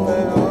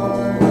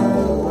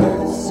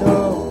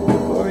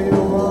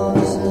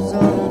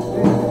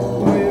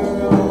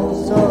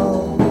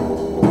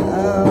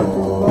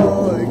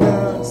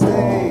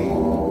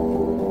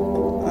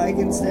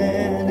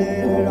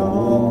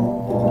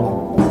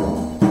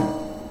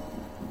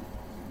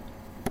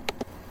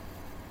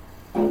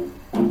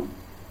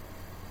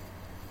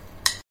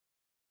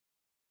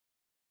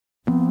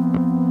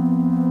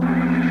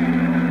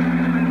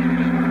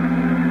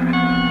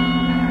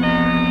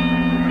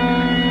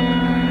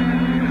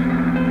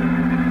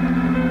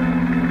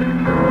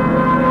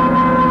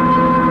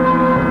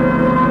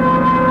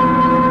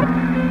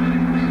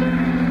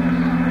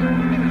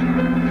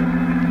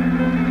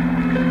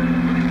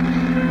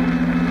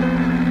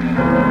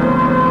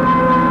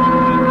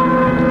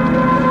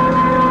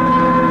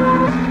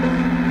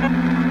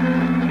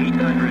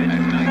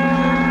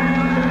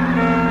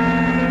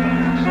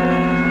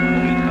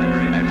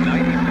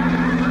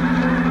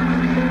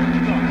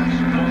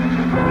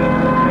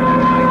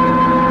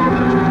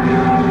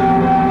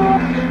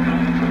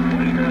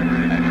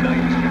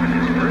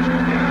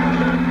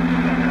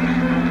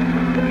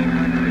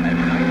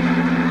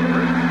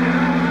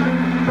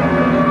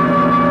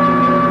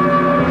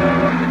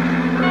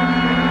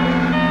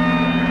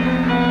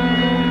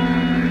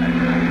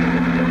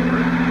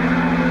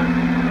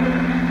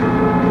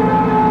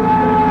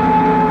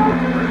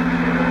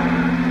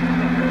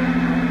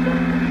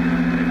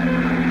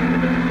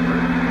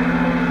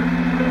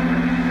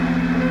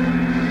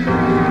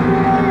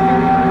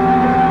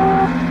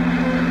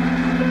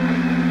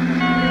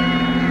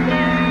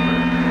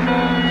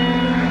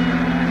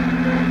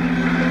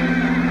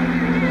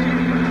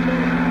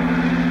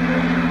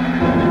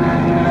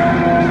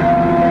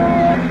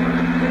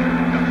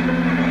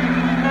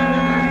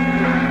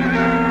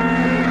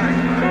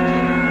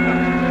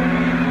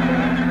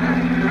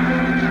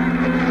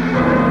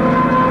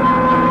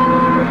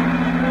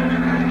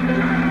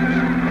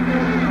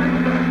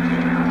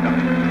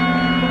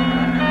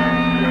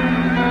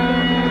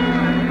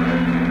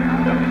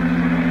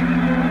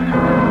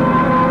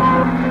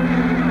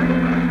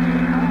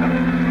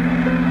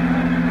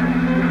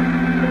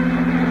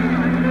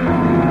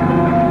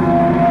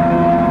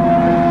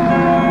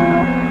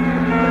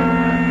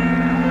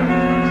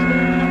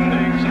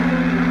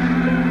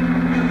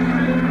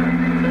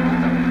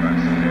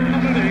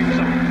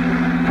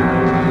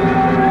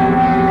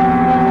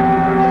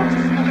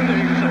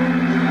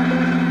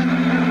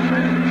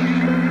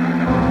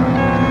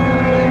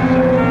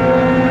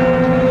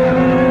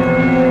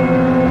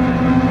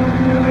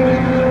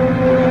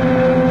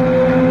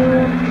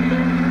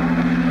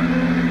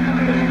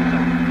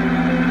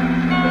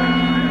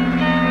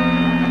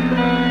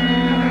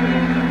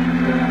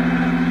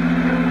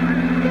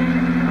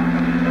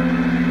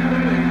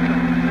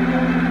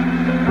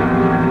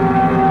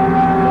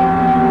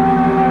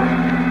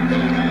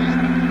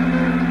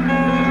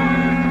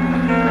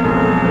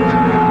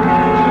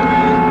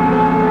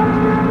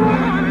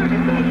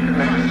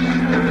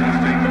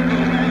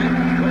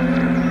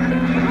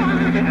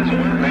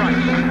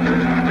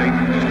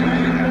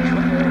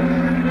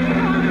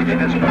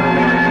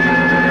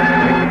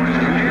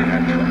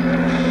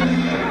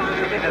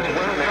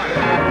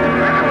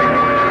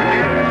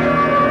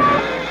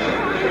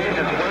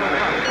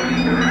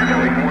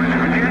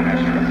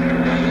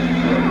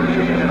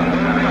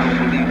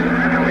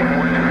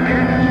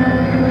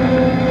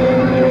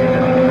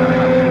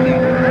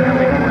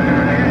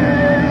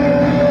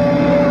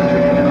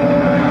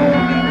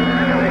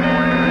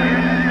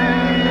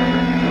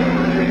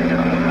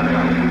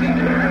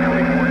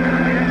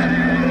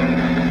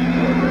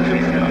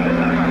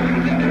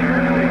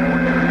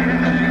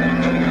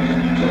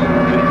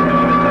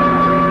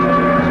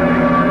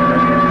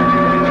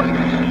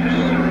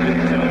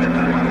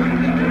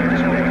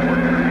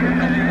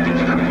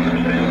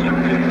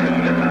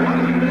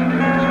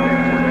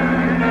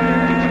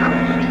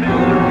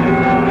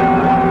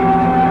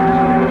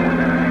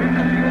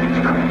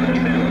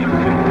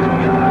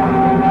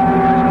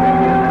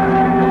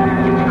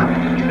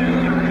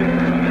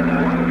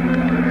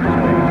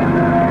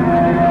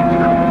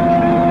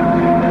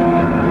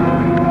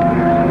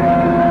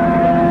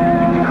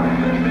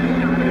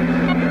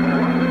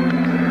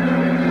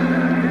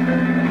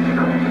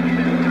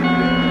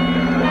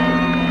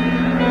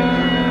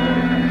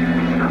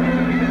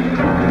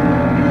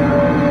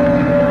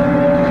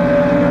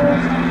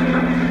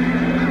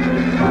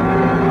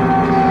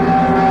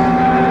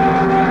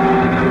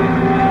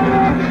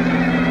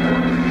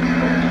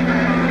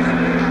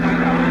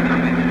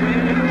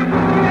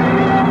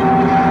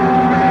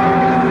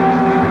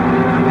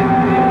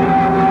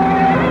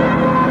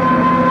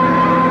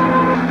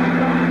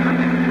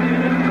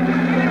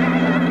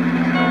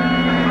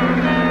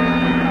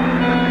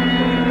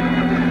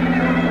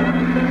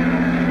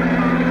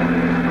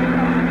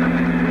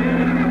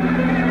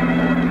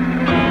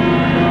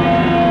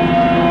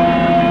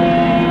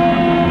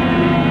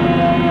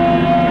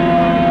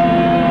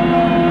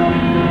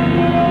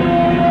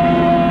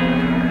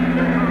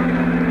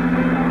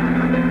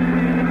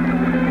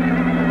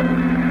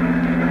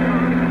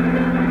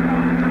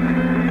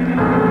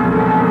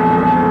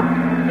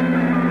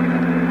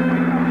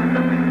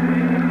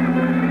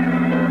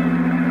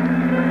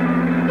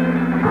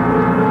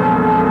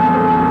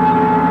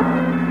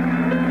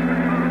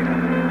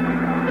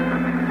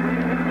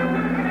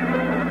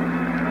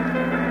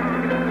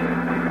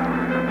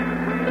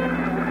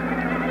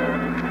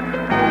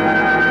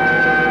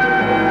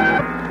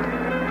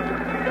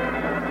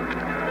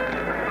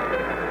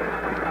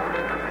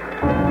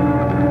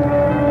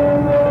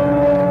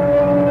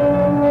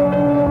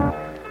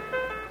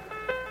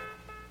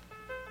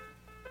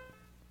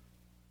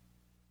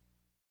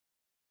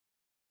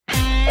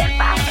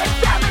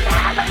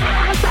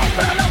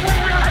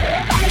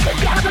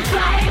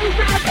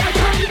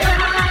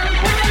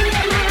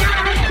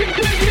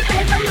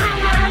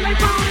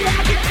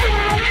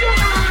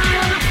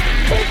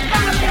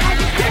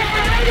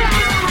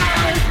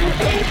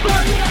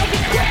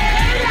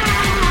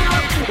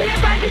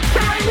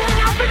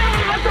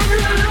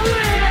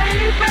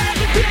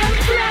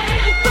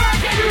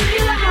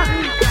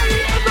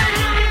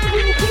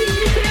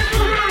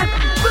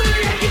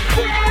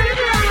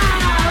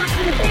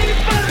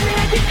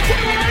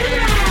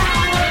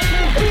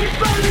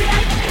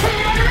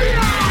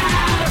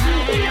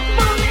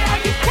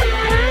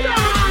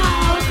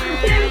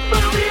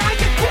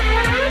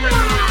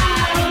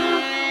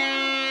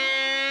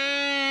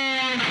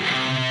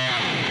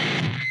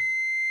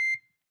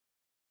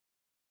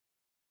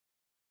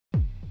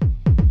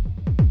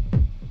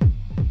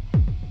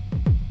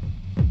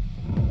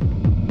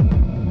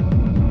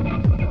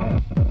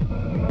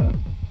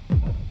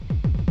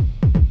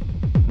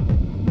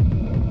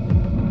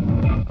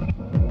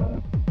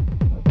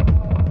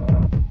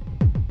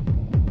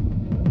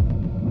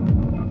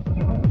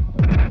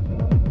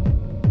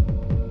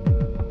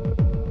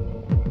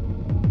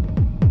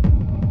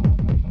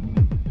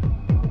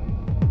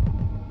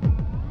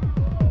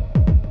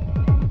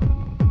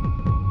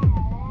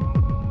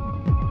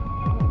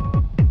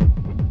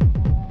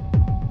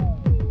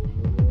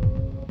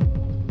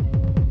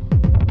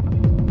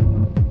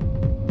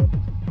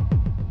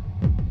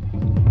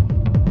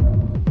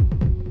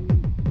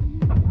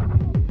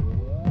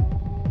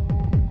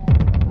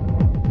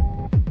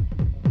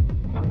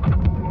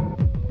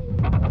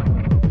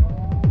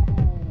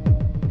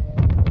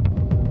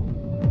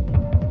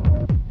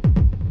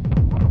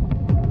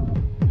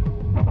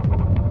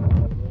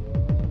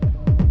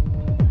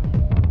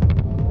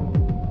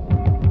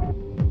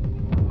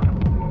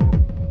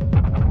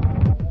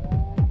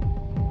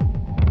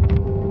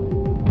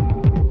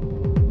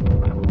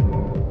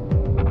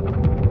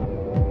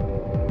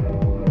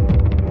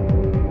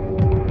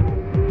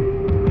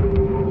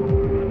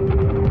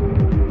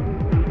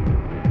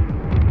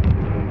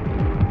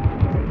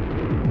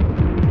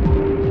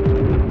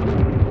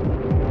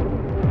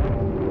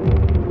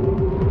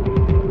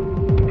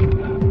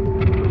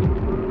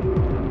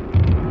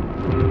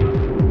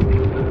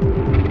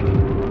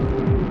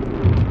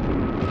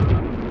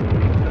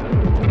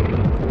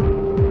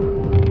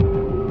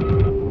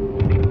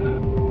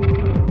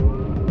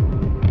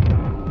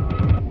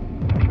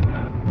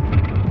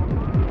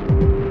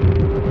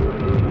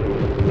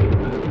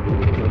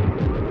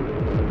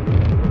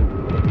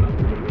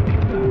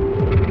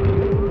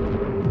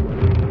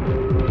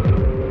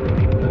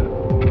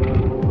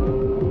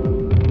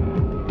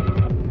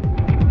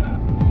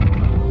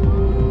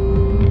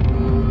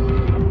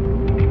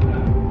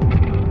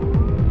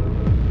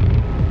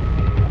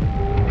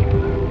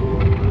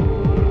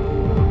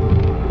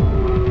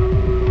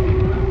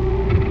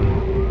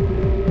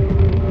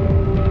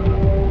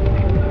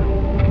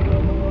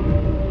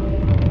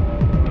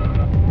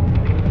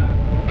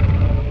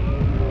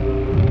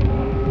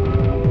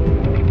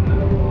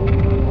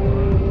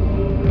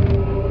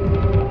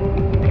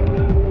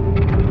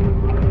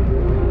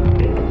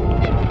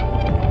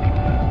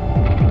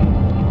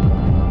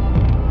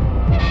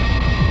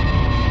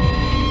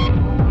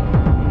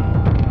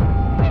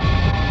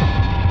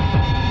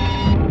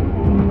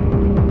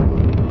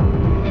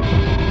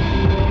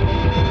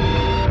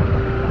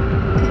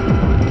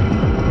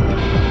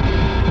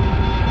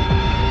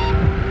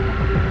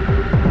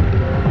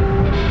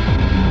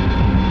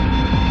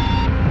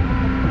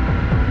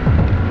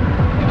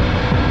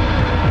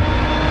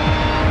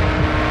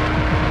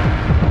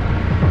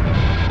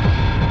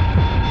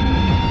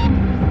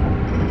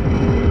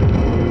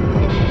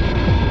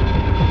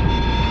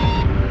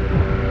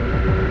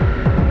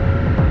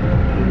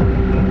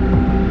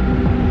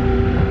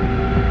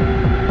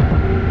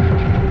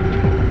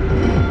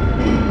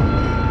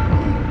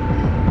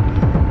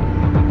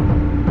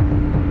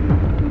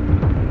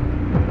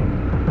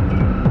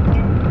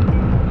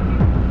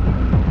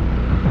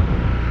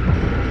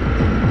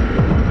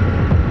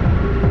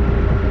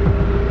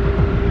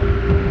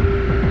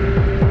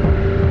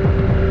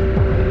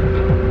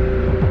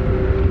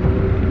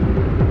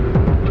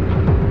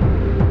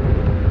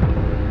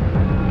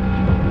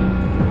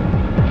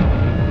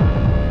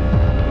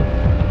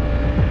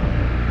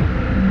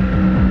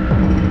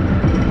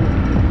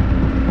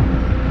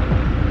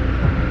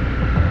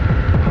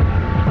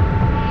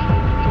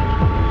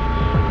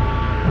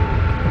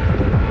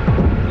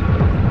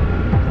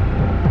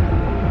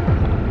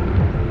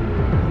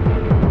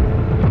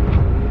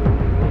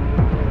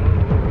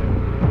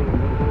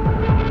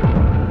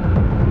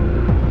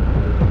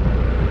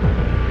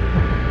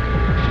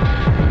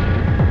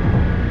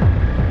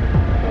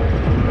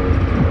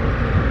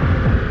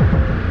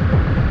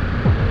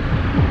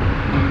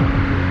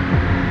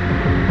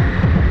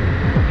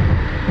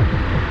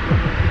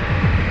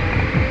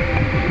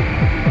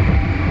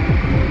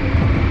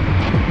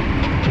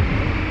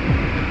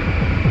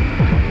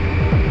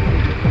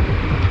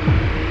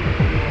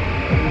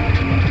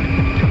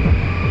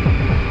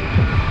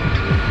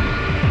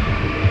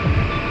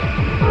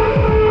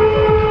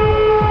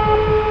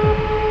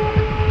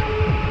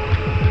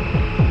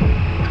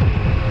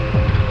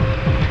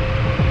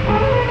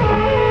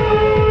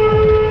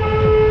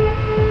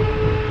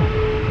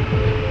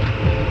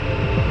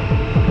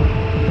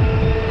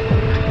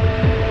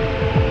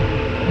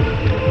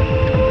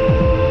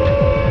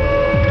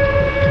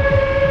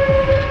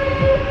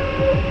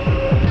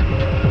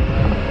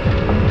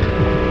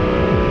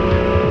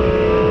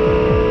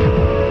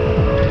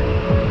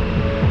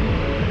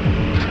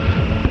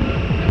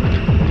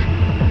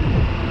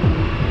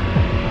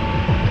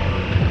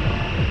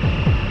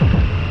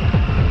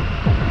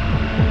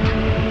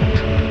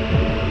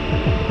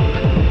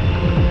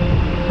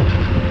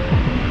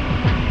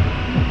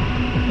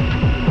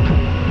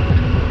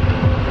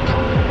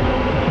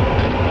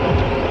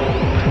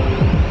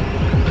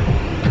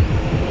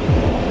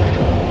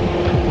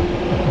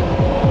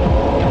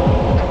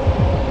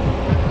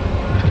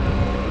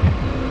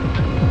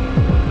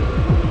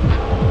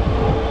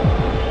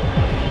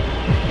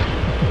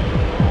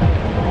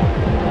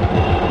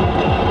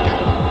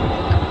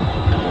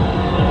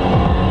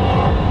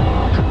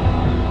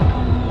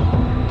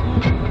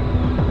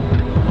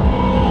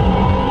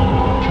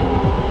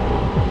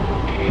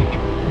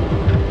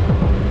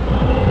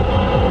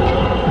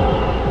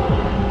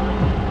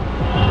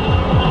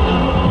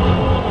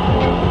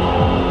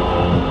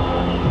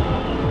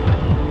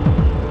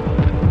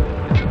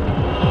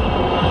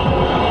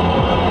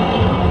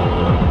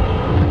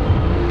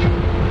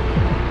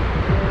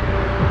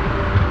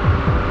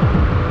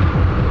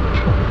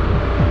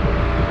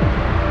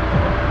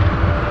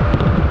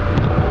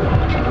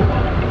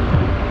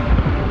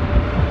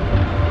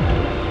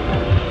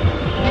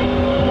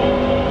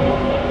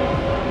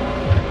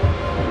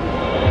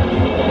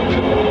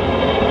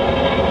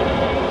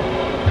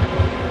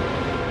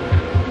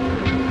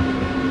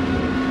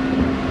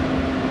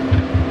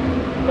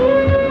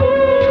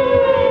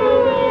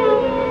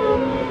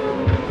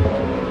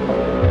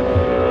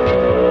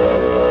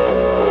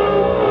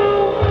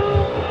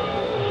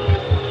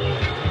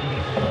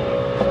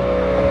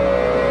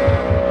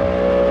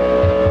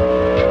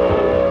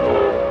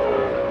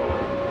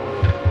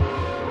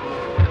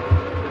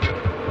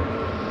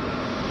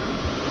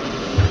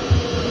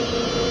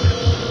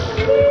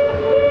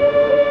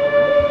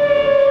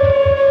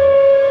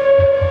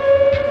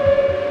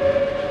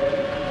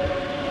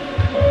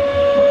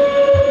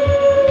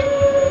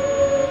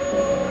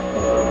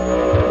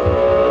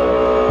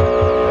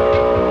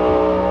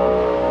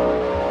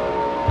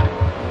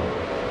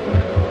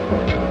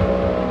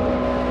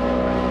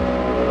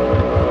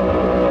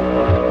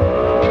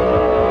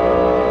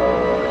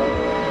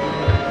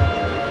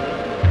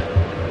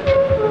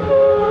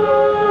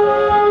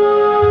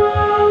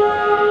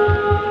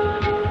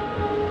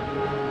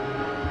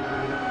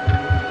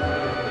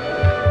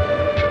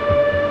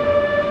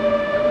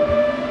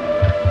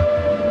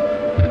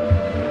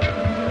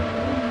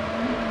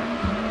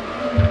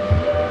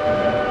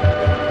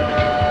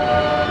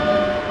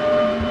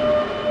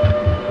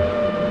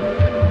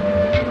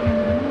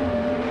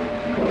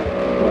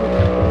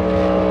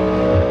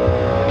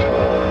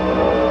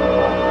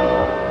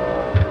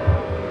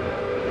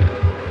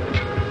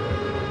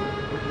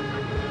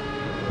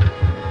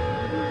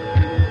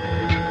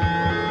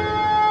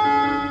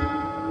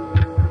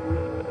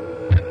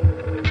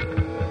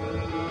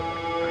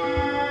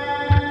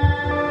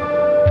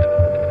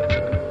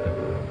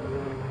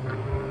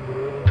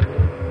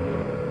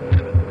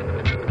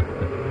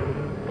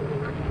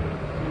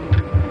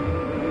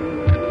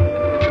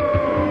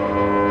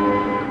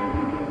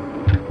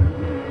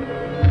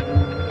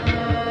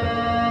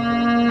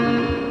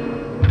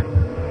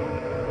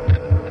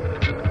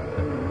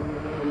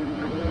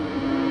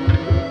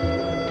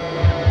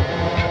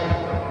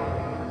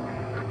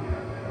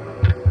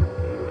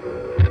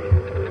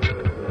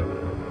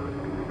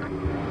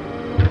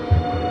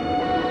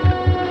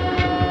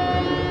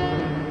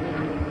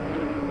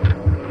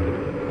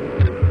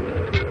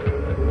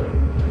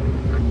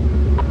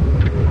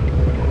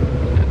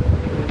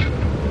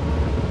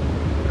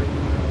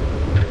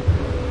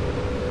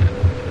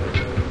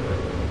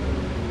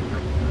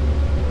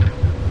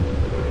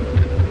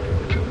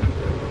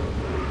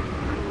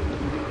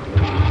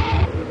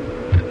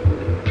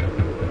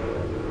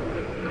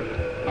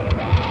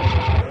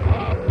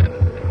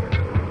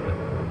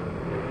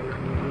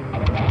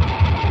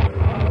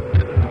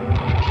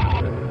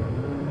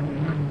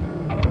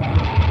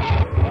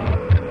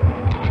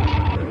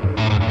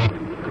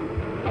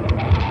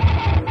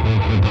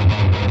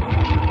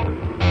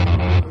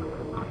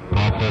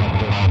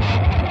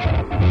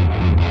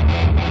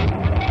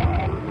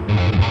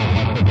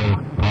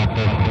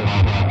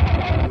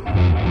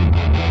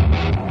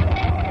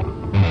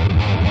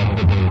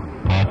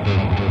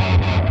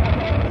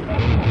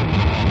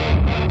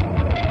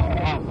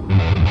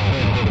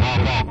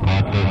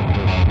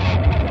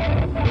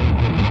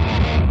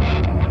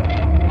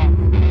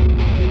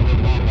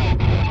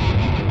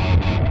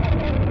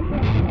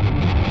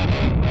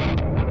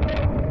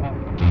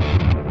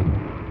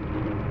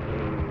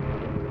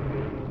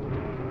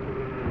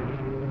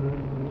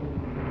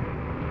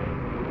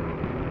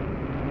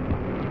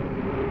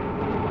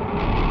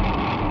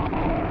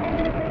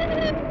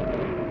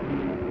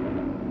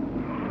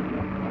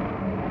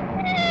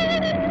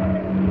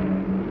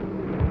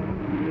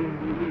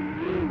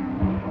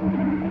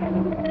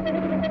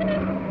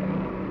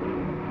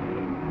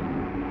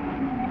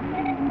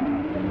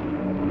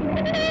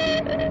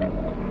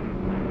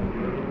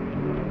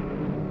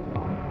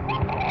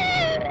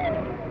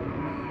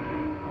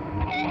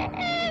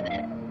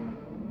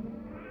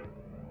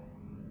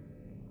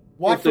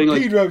 Watch for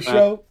Pedro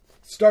Show.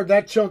 Start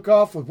that chunk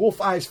off with Wolf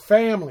Eye's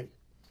family.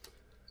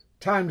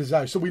 Time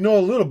desire. So we know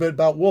a little bit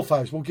about Wolf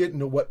Eyes. We'll get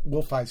into what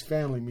Wolf Eye's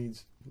family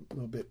means a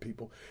little bit,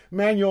 people.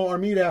 Manuel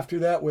Armida after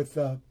that with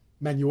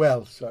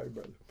Manuel. Sorry,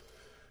 brother.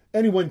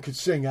 Anyone could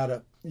sing out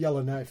of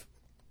Yellowknife,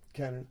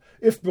 Canada.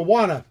 If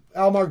Bwana,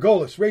 Al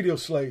Margolis, Radio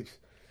Slaves.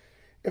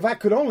 If I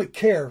Could Only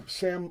Care,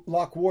 Sam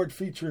Locke Ward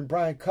featuring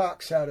Brian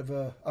Cox out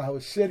of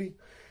Iowa City.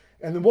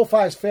 And then Wolf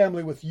Eye's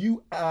family with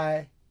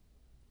u.eye,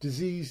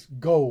 Disease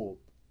Gold.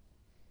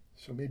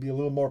 So maybe a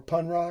little more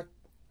pun rock.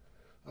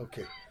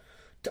 Okay.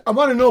 I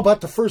want to know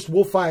about the first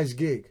Wolf Eyes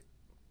gig.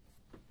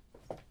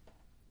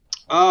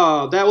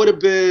 Oh, that would have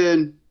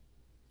been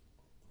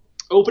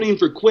opening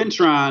for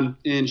Quintron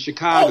in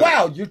Chicago. Oh,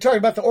 wow. You're talking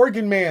about the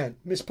organ man.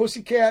 Miss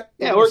Pussycat?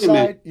 Yeah, organ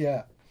man.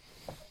 Yeah.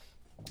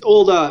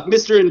 Old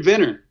Mr.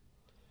 Inventor.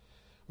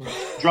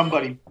 Drum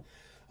buddy.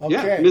 Okay.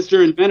 Yeah,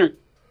 Mr. Inventor.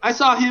 I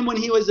saw him when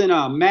he was in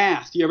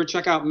Math. You ever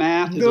check out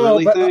Math? His no,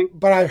 early thing?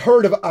 But I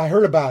heard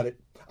about it.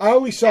 I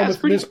always saw him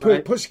with Miss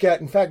right. Pussycat.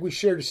 In fact, we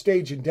shared a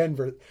stage in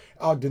Denver,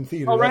 Ogden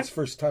Theater. Oh, right. That's the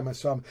first time I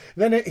saw him.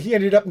 Then he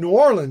ended up in New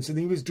Orleans, and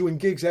he was doing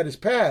gigs at his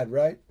pad,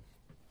 right?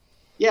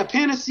 Yeah,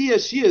 Panacea,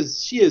 she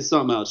is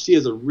something else. She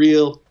is a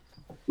real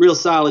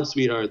solid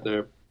sweetheart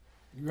there.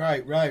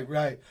 Right.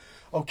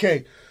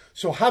 Okay,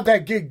 so how'd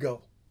that gig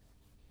go?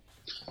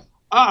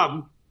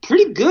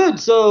 Pretty good.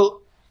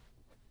 So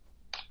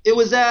it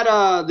was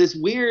at this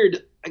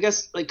weird, I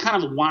guess, like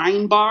kind of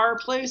wine bar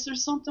place or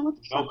something. What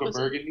the fuck was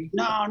Burgundy?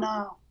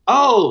 No.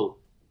 Oh,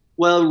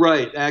 well,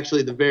 right.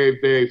 Actually, the very,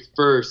 very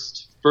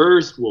first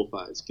Wolf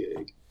Eyes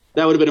gig.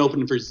 That would have been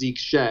opening for Zeke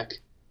Sheck.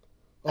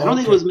 I don't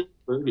think it was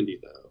Burgundy,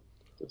 though.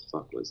 The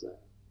fuck was that?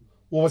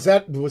 Well, was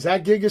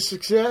that gig a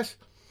success?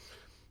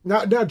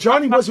 Now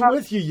Johnny wasn't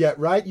with you yet,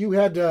 right? You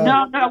had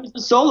No, it was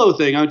a solo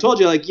thing. I told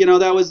you,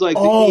 that was like.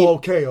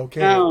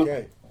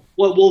 Okay.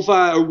 What Wolf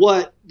Eye or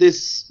what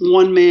this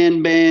one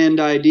man band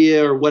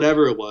idea or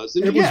whatever it was.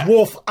 And it was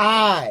Wolf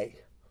Eye.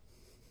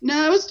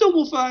 No, it was still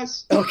Wolf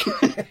Eyes.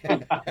 Okay.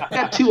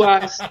 Got two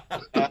eyes.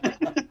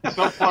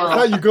 I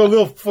thought you go a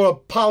little for a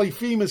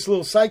polyphemus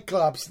little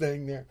cyclops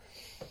thing there.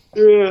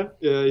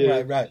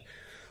 Yeah. Right.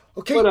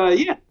 Okay. But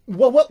yeah.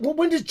 Well,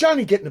 when did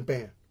Johnny get in the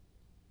band?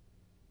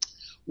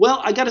 Well,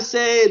 I got to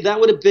say that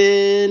would have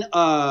been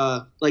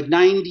like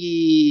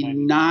 98,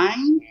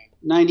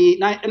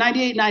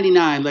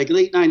 99, like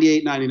late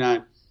 98,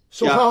 99.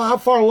 So how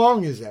far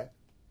along is that?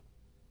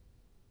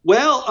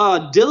 Well,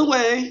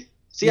 Dillaway.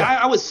 See,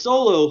 I was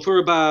solo for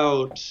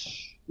about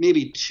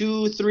maybe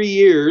 2-3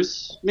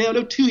 years.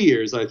 Maybe 2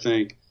 years, I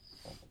think.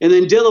 And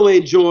then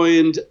Dillaway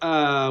joined,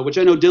 which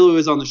I know Dillaway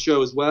was on the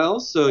show as well.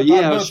 So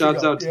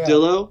shouts out to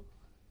Dillo.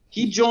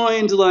 He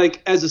joined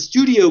like as a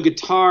studio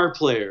guitar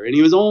player, and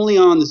he was only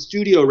on the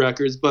studio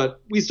records,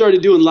 but we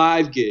started doing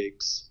live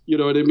gigs. You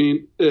know what I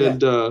mean?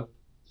 And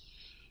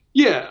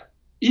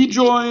he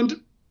joined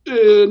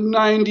in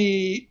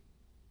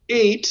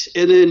 98,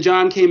 and then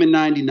John came in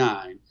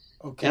 99.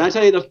 Okay. And I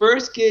tell you, the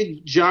first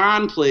gig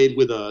John played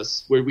with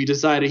us, where we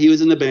decided he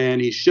was in the band,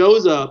 he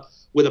shows up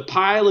with a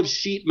pile of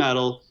sheet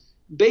metal.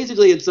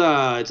 Basically, it's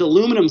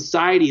aluminum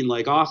siding,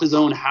 like off his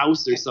own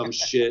house or some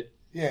shit.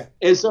 Yeah.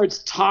 And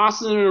starts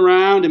tossing it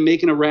around and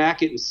making a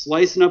racket and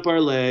slicing up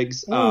our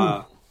legs.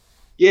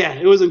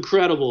 It was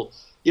incredible.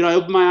 I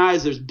opened my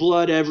eyes. There's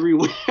blood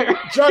everywhere.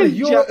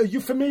 Johnny, are you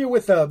familiar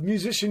with a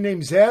musician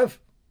named Zev?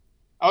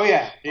 Oh,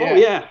 yeah. Oh,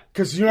 yeah.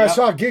 Because, I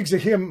saw gigs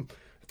of him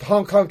at the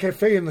Hong Kong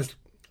Cafe in the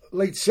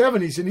late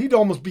 70s, and he'd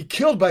almost be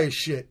killed by his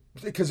shit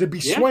because it'd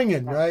be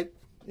swinging, right?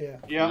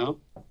 Yeah.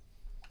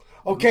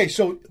 Okay,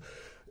 so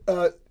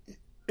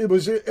it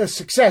was a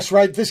success,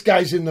 right? This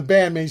guy's in the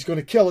band, man. He's going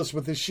to kill us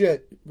with his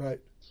shit, right?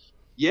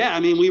 Yeah, I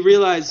mean, we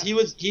realized he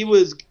was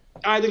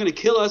either going to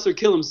kill us or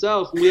kill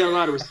himself, and we had a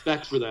lot of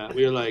respect for that.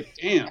 We were like,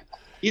 damn,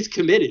 he's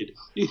committed,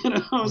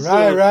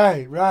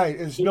 Right.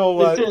 It's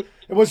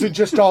it wasn't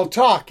just all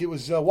talk. It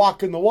was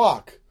walking the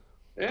walk.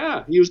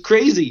 Yeah, he was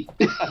crazy,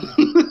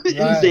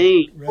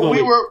 insane.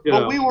 Right.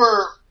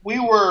 We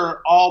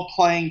were all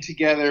playing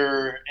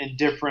together in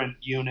different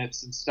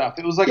units and stuff.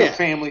 It was like a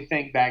family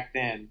thing back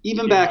then.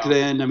 Even back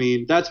then, I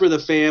mean, that's where the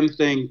fam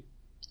thing.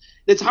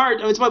 It's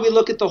hard. It's why we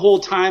look at the whole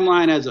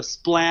timeline as a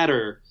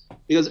splatter,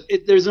 because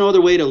there's no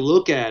other way to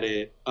look at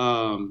it.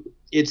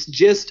 It's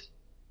just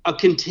a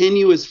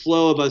continuous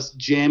flow of us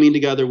jamming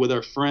together with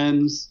our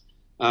friends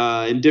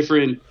in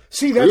different.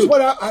 See, that's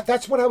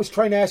what I was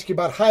trying to ask you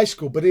about high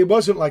school, but it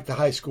wasn't like the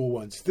high school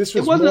ones. This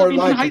was more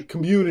like a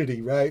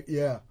community, right?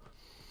 Yeah.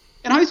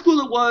 In high school,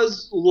 it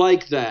was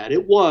like that.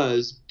 It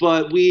was,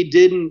 but we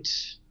didn't.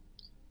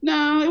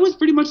 No, it was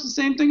pretty much the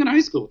same thing in high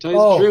school. To tell you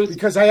the truth.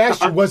 Because I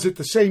asked you, was it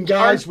the same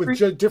guys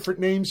with different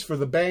names for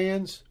the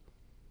bands?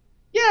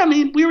 Yeah, I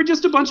mean, we were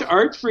just a bunch of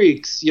art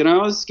freaks,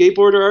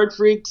 skateboarder art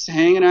freaks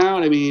hanging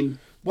out. I mean,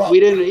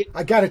 we didn't.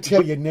 I got to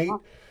tell you, Nate,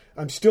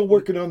 I'm still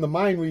working on the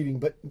mind reading,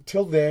 but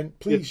until then,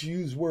 please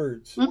use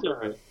words. That's all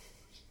right.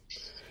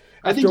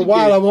 After a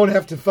while, I won't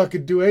have to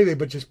fucking do anything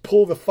but just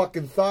pull the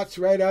fucking thoughts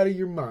right out of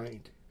your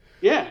mind.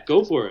 Yeah,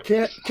 go for it.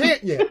 Can't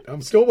yet.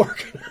 I'm still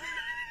working.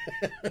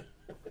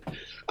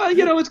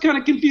 It's kind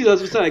of confused.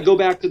 That's what I said. I go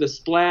back to the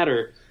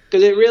splatter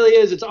because it really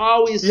is. It's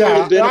always sort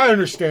of been. I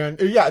understand.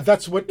 Yeah,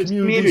 that's what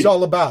community's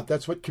all about.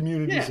 That's what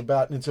community's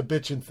about, and it's a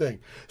bitchin' thing,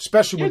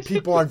 especially when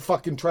people aren't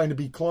fucking trying to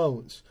be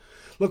clones.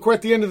 Look, we're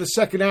at the end of the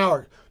second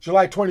hour,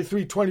 July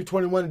 23,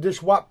 2021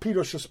 edition.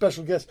 Pedro Show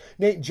special guest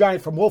Nate and Johnny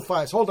from Wolf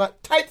Eyes. Hold on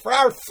tight for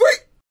hour 3.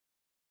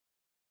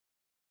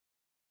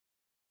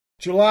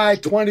 July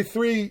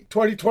 23,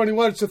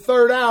 2021. It's the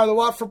third hour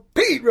of the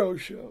Pedro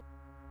Show.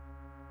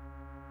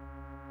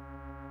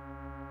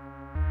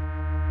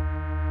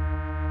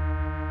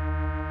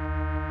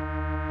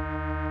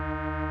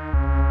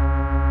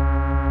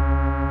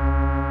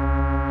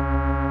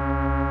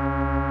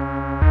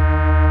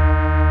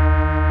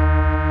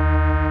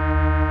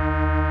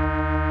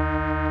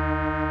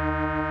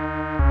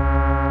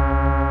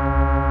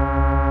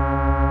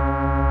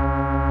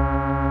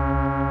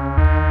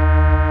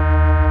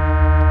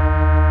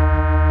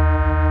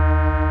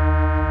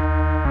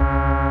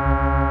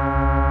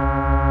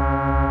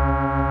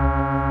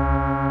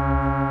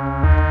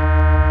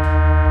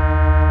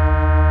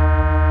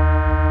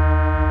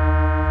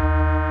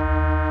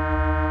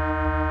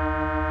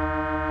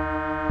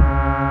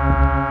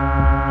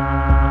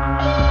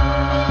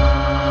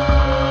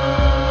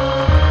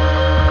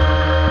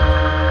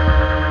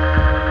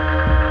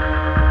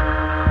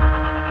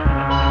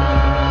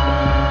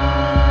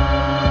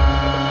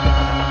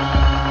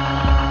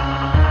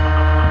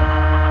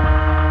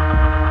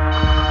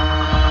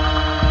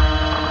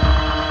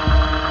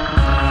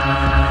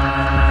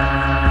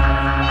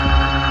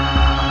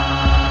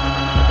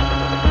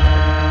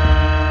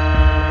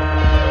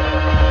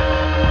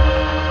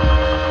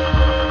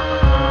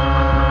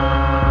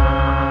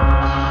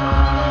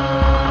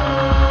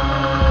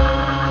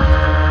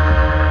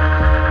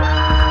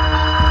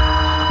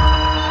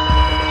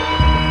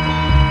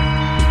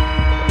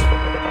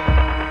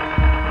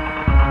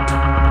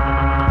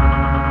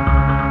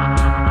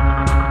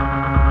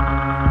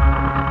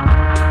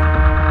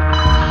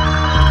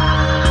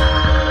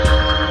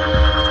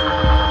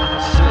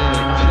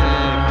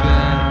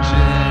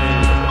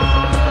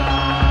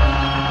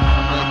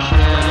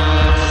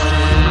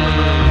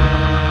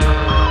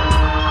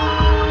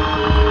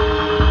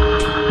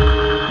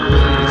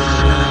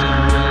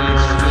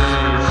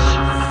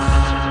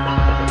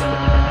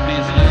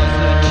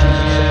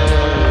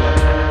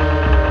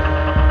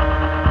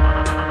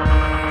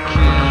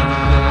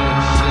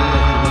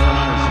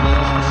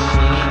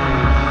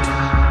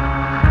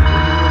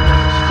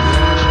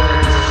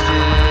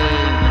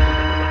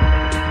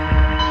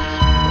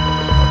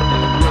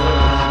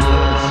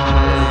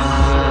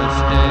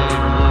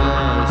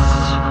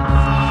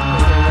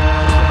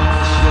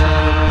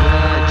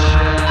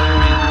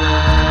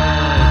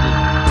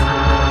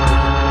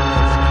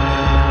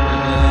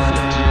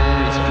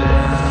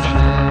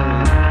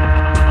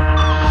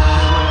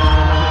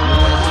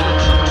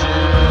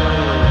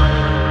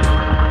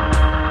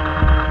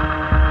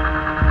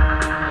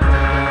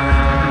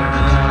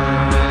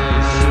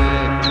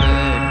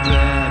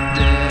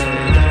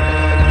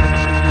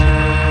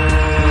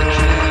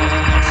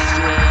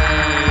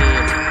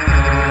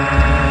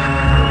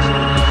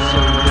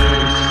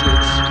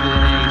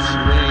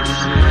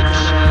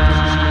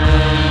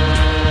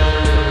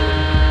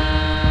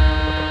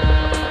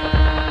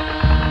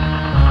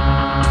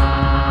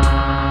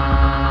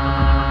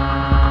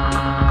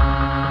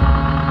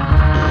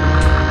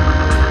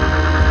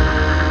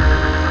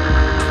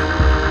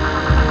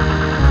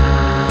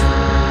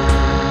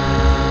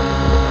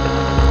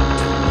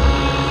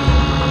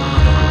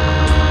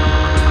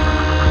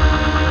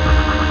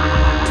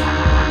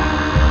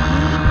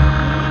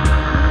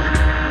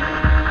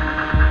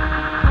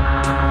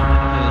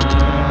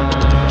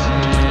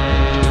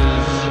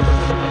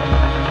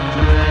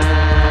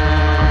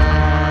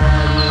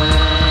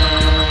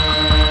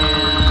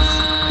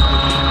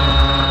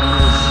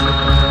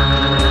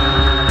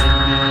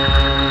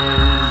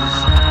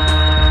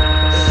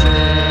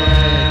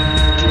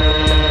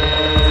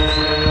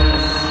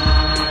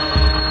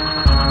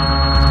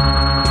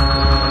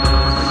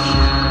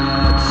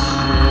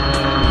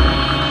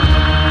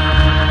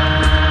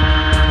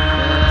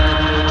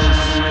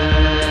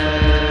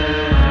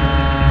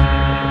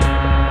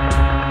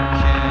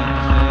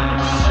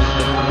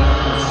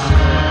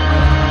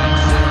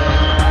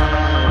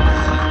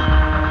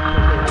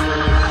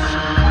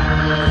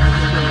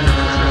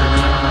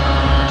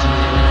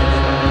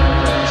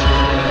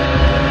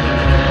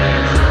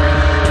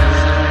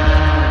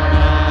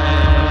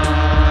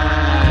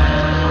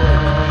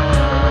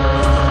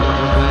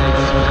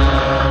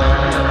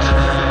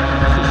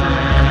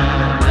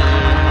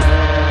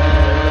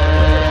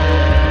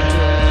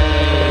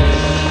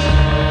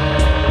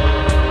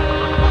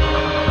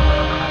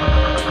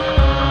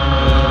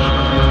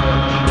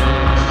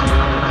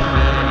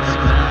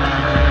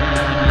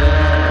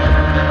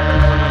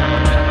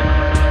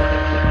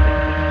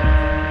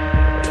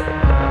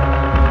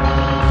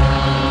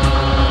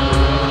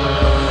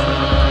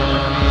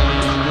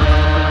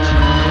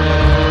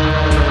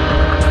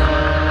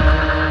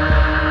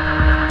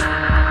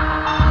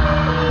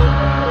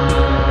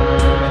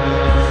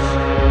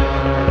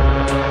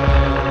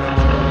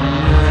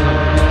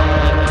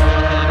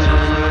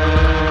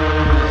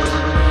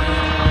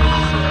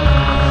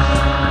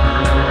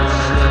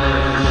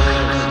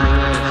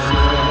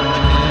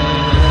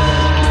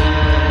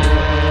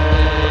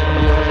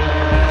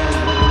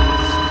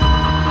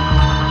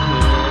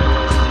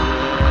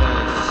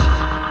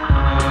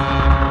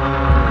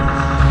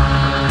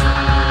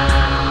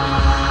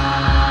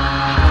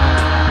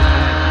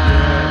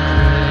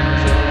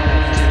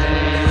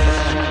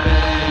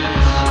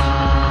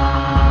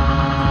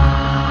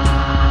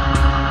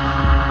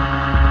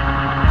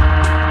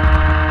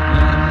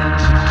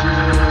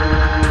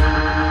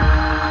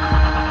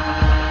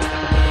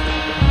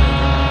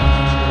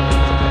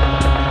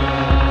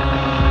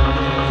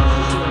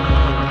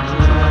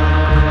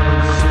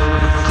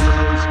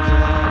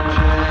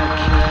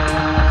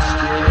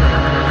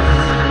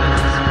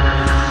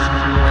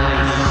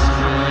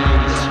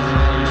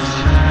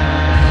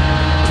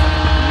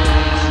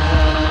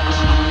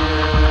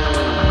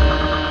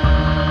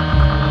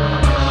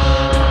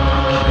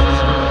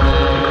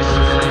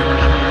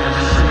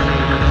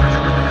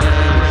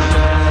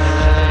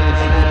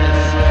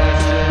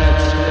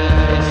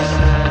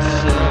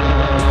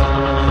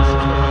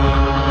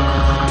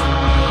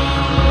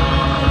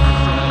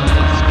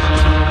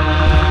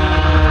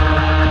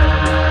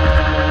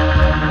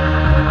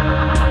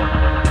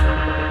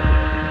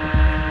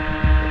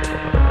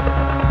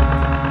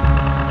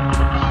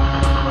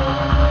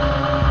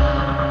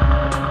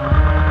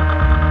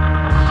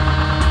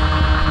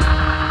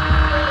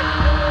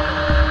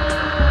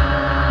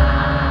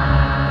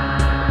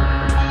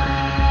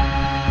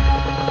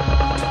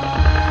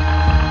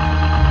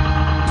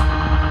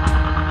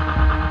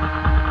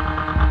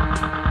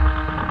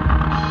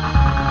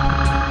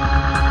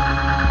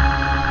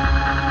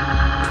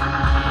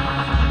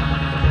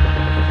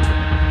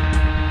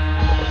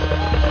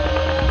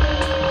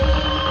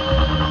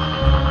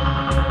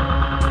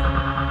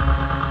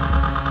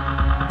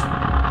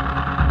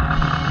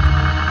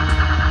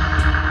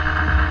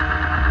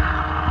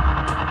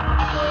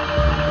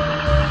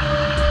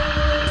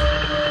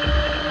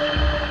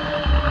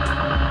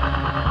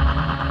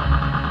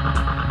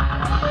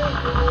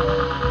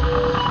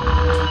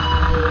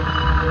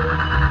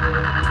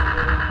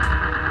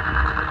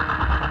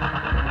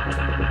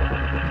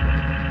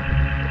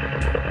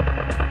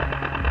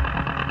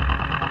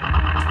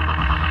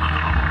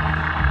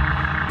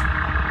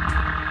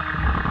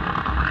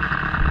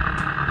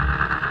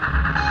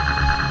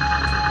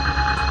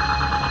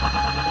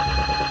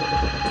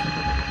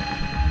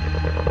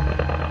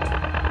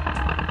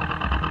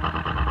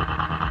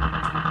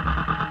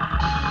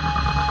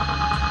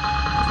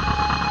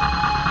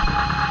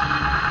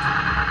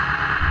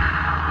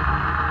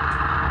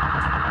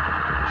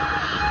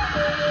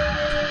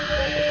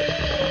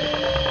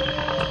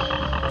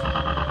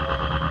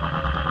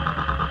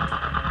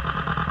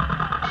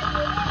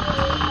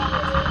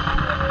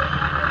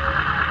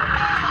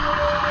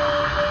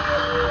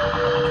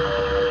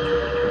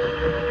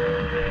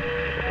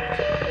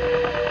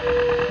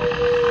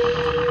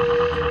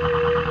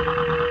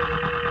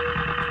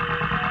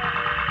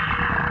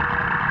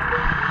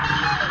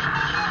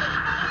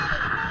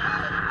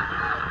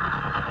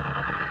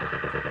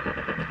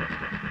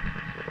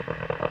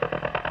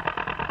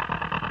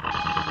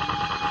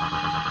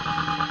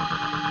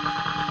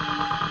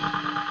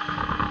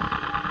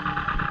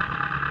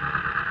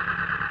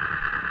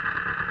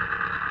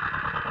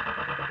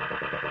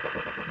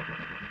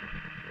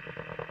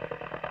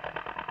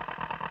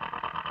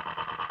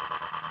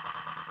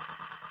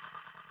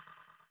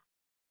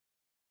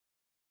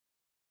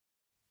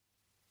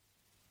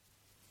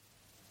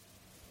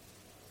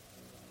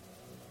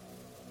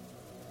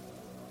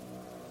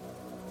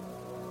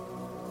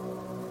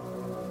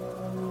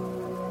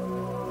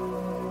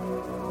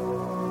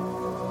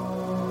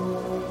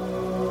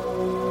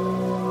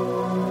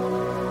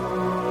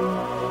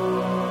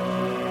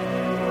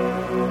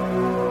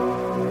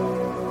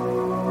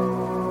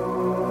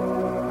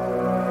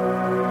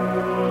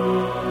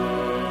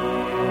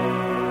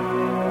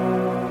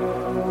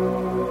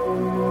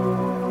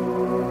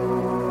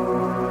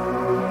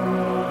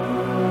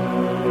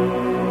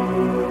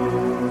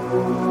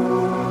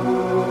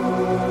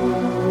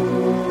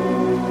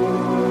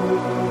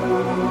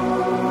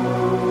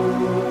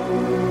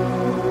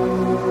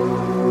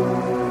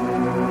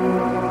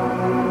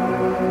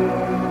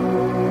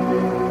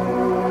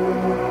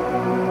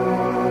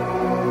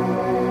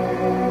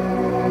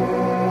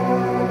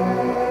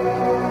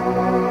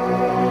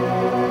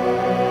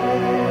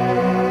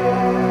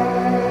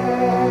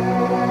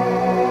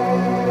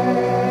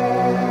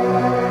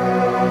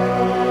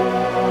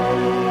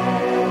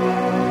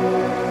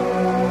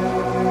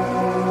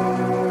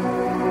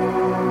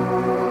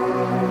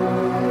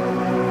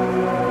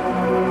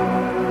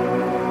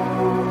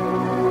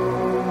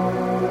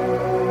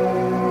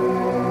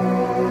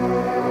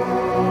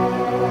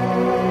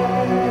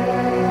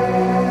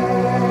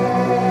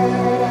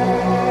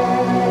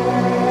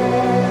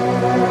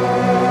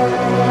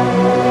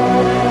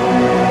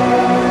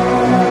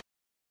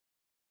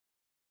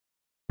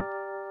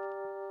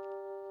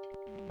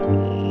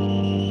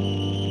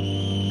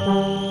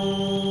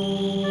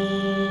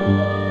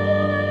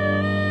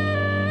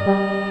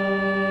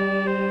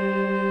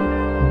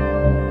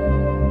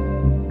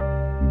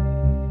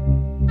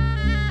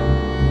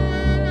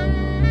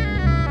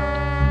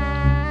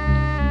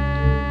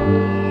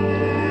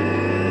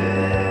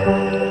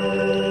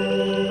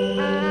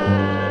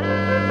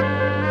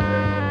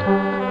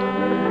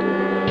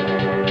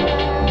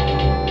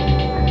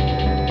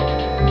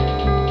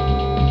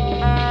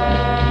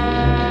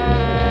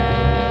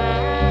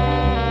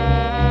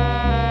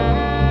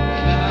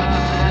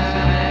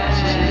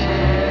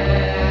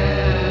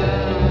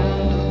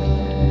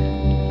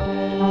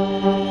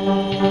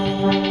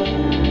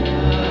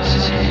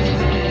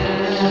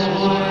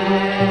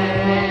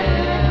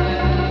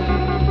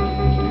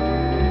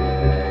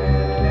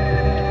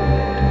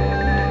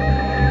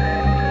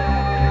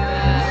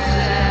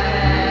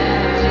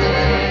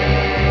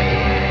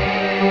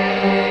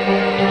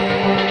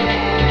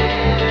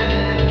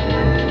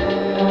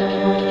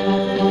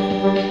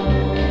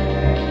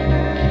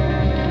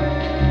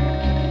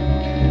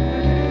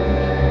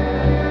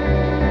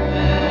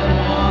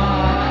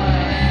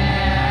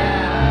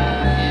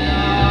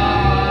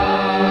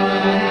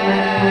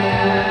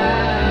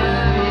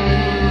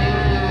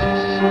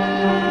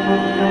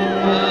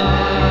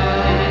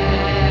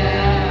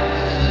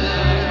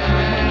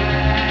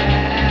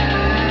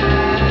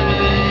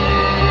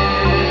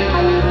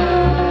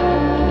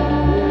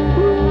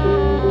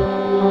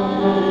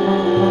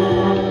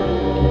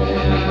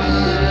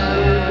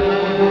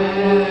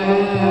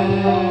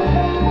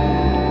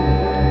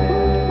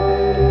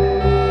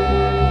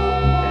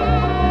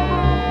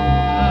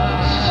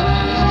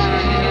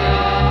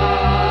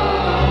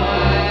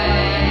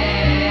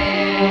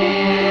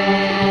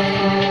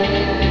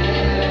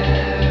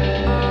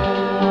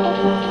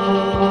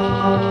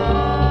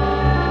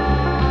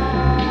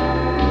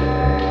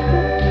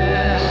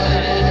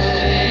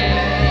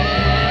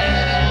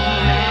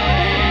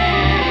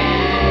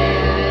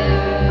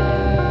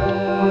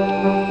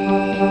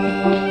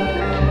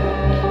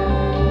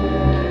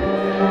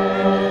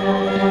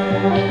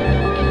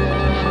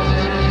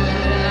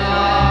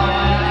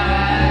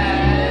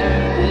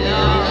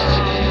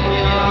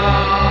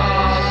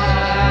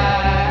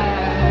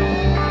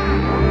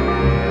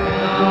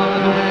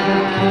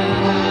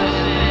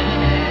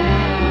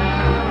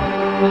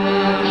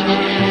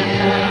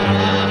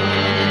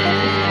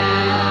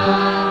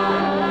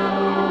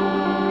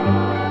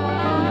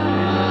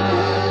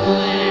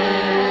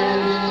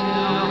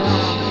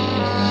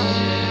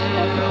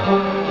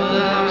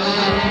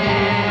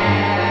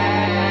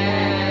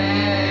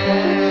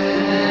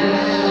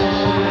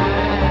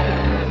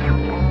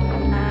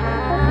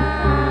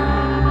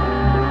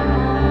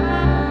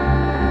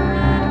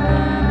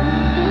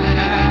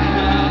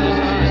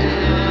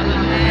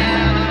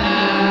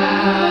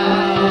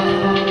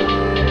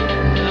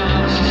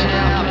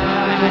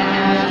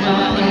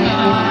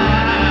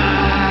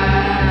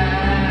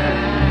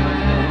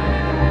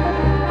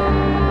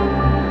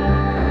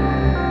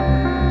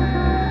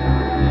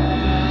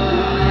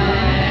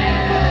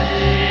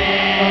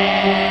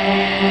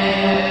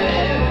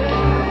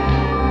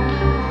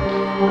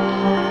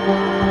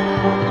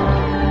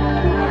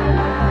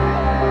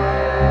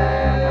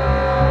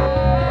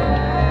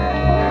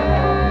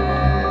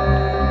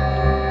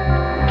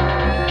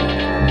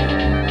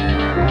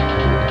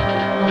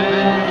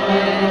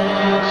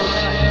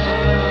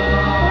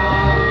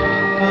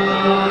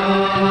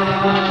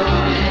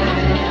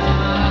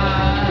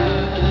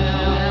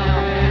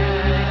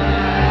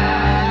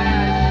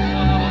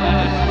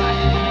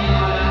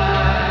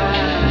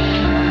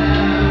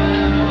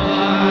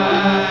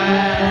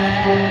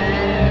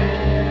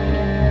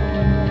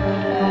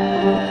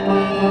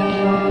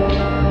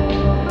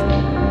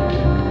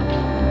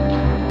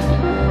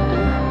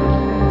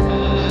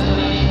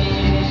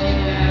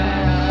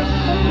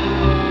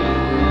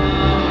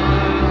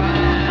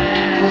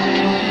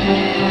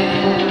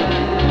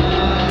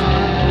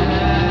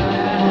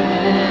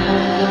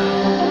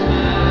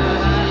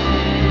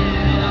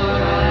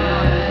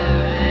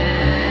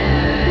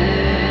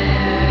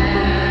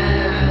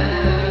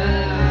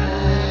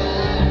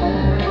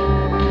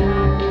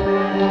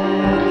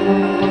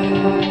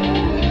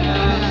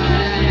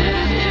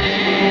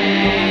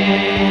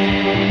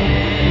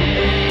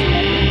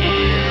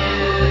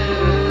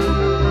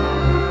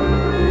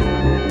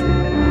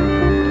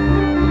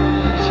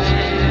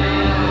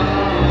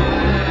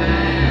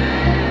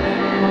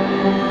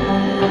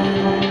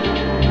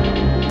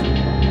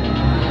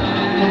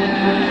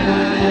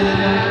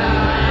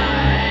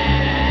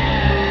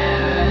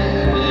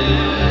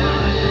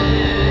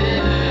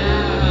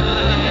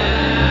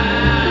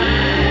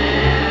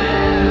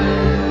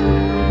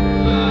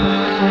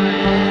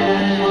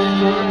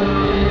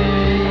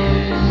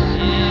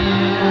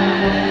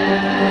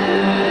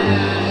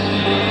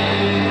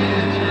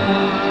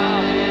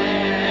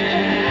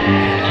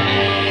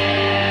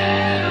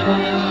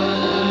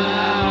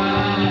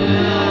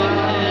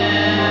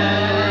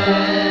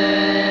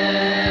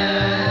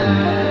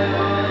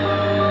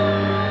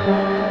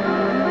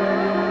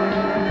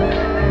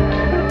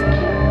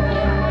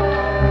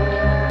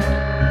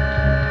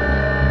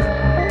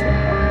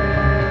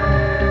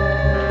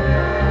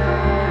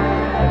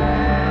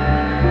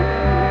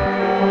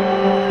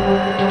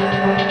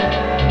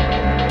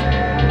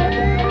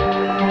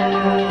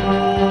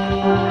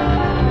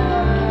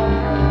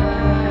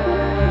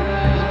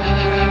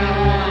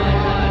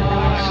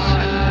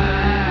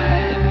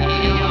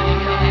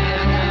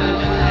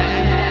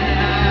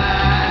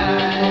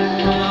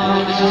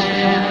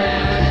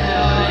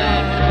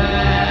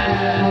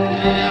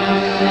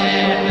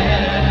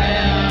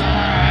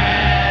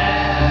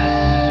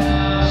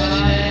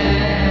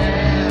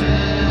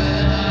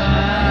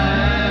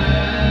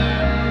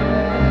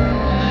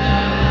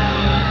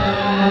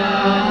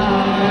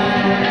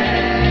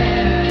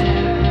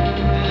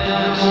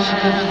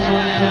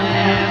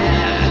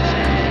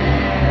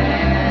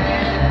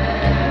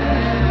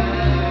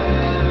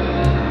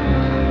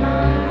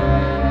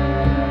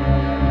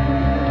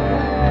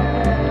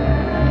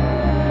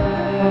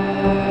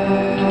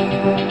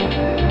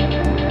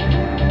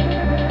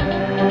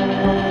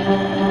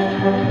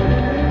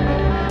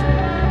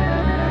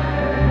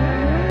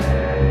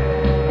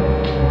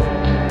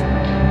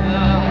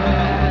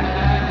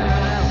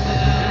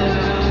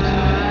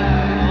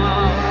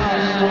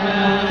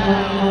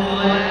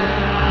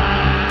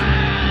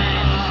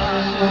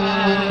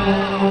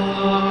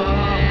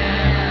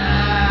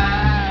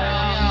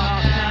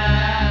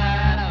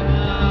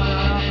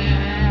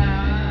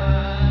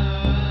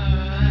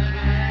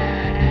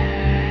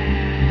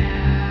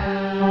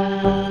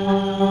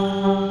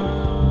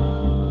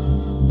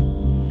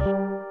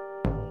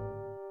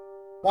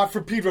 For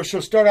Pedro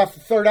Show, start off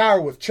the third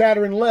hour with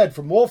Chatter and Lead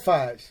from Wolf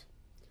Eyes.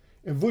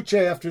 Invunche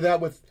after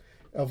that with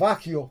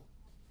Vacio.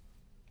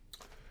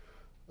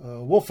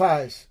 Wolf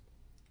Eyes.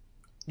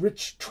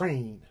 Rich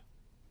Train.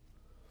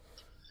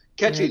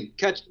 Catching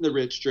the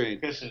rich train.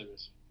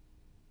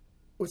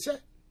 What's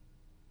that?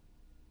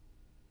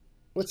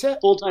 What's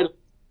that? Full title,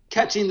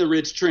 Catching the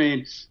Rich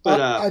Train.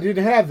 But I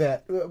didn't have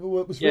that.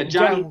 What was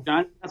Johnny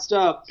messed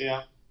up.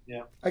 Yeah.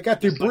 I got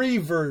the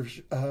Breve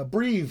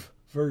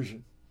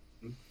version.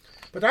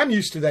 But I'm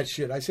used to that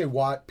shit. I say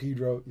Watt,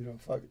 Pedro,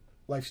 fuck it.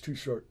 Life's too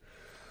short.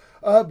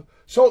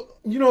 So,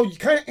 you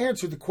kind of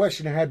answered the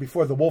question I had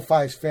before, the Wolf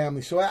Eyes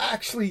family. So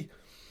actually,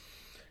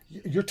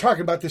 you're talking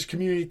about this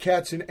community of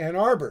cats in Ann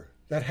Arbor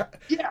that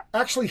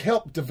actually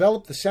helped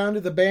develop the sound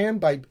of the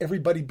band by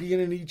everybody being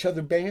in each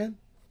other's band?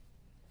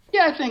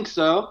 Yeah, I think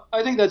so.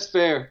 I think that's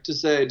fair to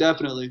say,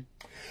 definitely.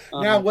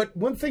 Now,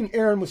 one thing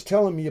Aaron was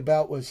telling me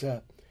about was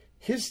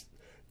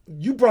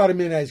you brought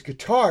him in as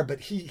guitar, but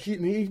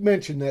he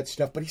mentioned that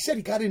stuff, but he said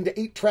he got into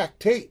 8-track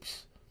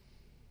tapes.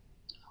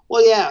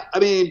 Well, yeah, I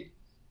mean,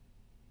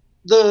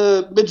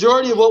 the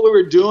majority of what we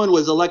were doing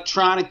was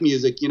electronic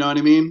music, you know what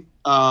I mean?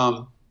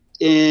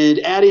 And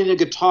adding a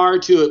guitar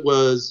to it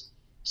was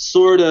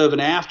sort of an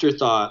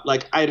afterthought.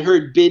 Like, I'd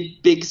heard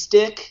Big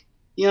Stick,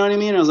 you know what I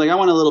mean? I was like, I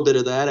want a little bit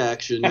of that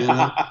action,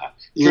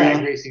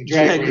 Drag racing.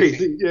 Yeah, drag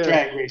racing.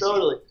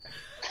 Totally.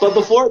 But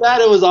before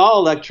that, it was all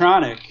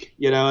electronic,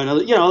 and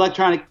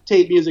electronic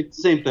tape music,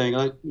 same thing.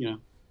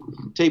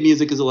 Tape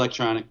music is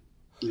electronic,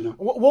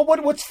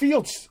 What's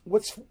fields?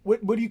 What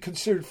do you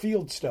consider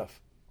field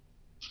stuff?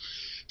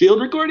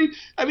 Field recording?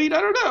 I mean, I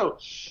don't know.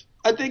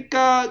 I think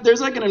there's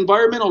like an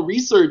environmental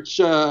research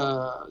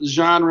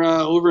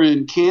genre over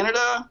in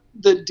Canada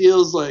that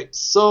deals like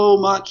so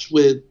much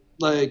with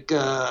like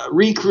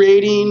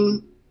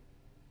recreating,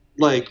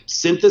 like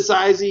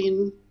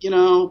synthesizing,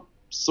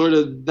 sort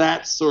of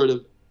that sort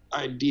of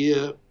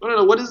idea. I don't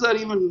know. What is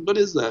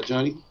that,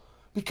 Johnny?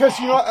 Because,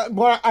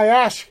 what I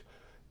ask,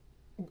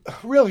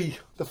 really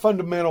the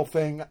fundamental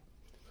thing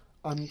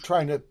I'm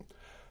trying to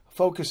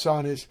focus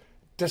on is,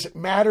 does it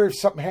matter if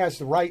something has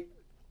the right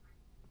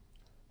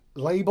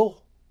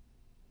label?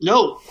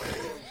 No.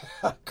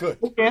 Good.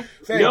 Okay.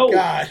 Thank No.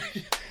 God.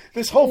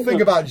 This whole thing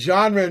about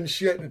genre and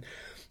shit. And,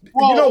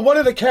 one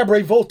of the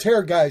Cabaret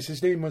Voltaire guys,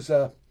 his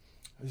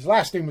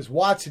last name was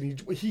Watson.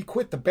 He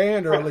quit the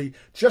band early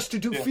just to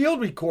do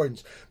field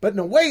recordings. But in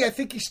a way, I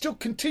think he still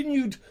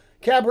continued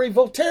Cabaret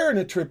Voltaire in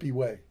a trippy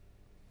way.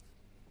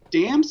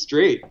 Damn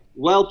straight.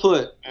 Well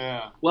put.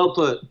 Yeah. Well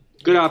put.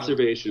 Good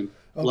observation.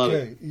 Love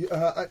Okay.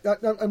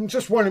 it. I'm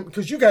just wondering,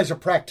 because you guys are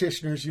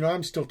practitioners,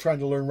 I'm still trying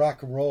to learn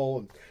rock and roll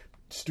and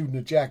student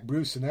of Jack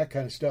Bruce and that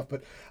kind of stuff,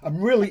 but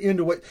I'm really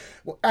into it.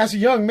 Well, as a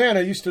young man,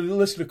 I used to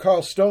listen to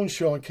Carl Stone's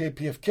show on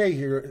KPFK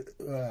here,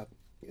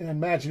 in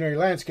Imaginary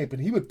Landscape,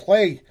 and he would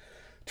play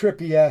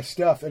trippy ass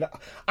stuff, and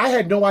I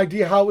had no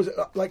idea how it was.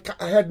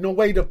 I had no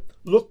way to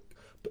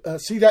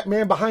see that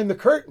man behind the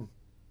curtain.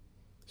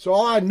 So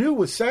all I knew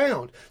was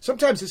sound.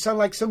 Sometimes it sounded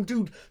like some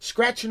dude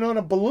scratching on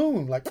a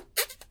balloon, like.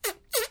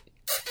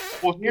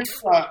 Well,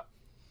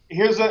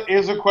 here's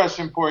a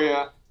question for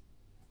you,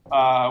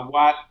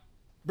 Watt.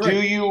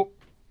 Right.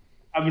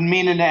 I've been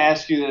meaning to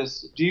ask you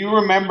this. Do you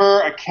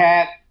remember a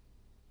cat?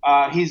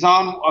 He's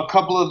on a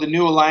couple of the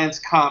New Alliance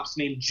comps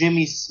named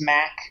Jimmy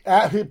Smack.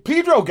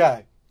 Pedro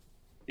guy.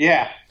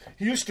 Yeah.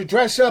 He used to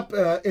dress up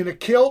in a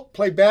kilt,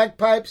 play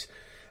bagpipes,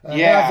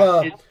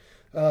 have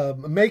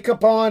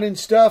makeup on and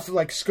stuff,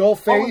 like skull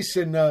face,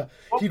 and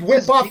he'd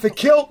whip off the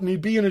kilt and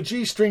he'd be in a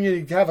G-string and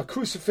he'd have a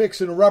crucifix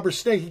and a rubber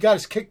snake. He got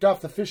us kicked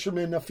off the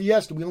Fisherman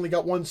Fiesta. We only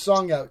got one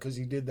song out because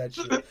he did that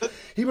shit.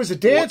 He was a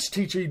dance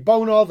teacher. He'd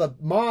bone all the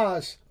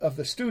ma's of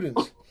the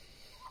students.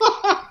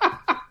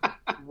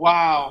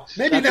 Wow.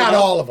 Maybe not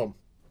all of them.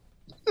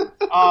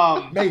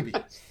 Maybe.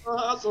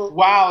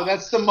 Wow,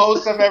 that's the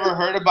most I've ever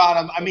heard about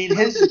him. I mean,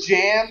 his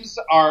jams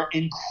are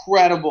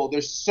incredible.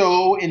 They're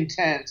so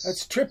intense.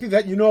 That's trippy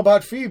that you know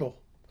about Feeble.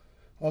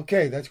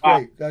 Okay, that's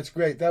great. That's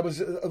great. That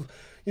was,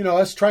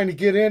 us trying to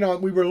get in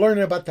on. We were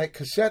learning about that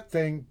cassette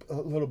thing a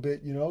little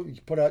bit. You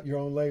put out your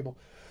own label.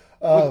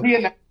 Was he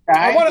a nice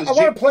guy? I want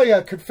to play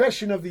a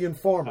Confession of the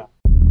Informer.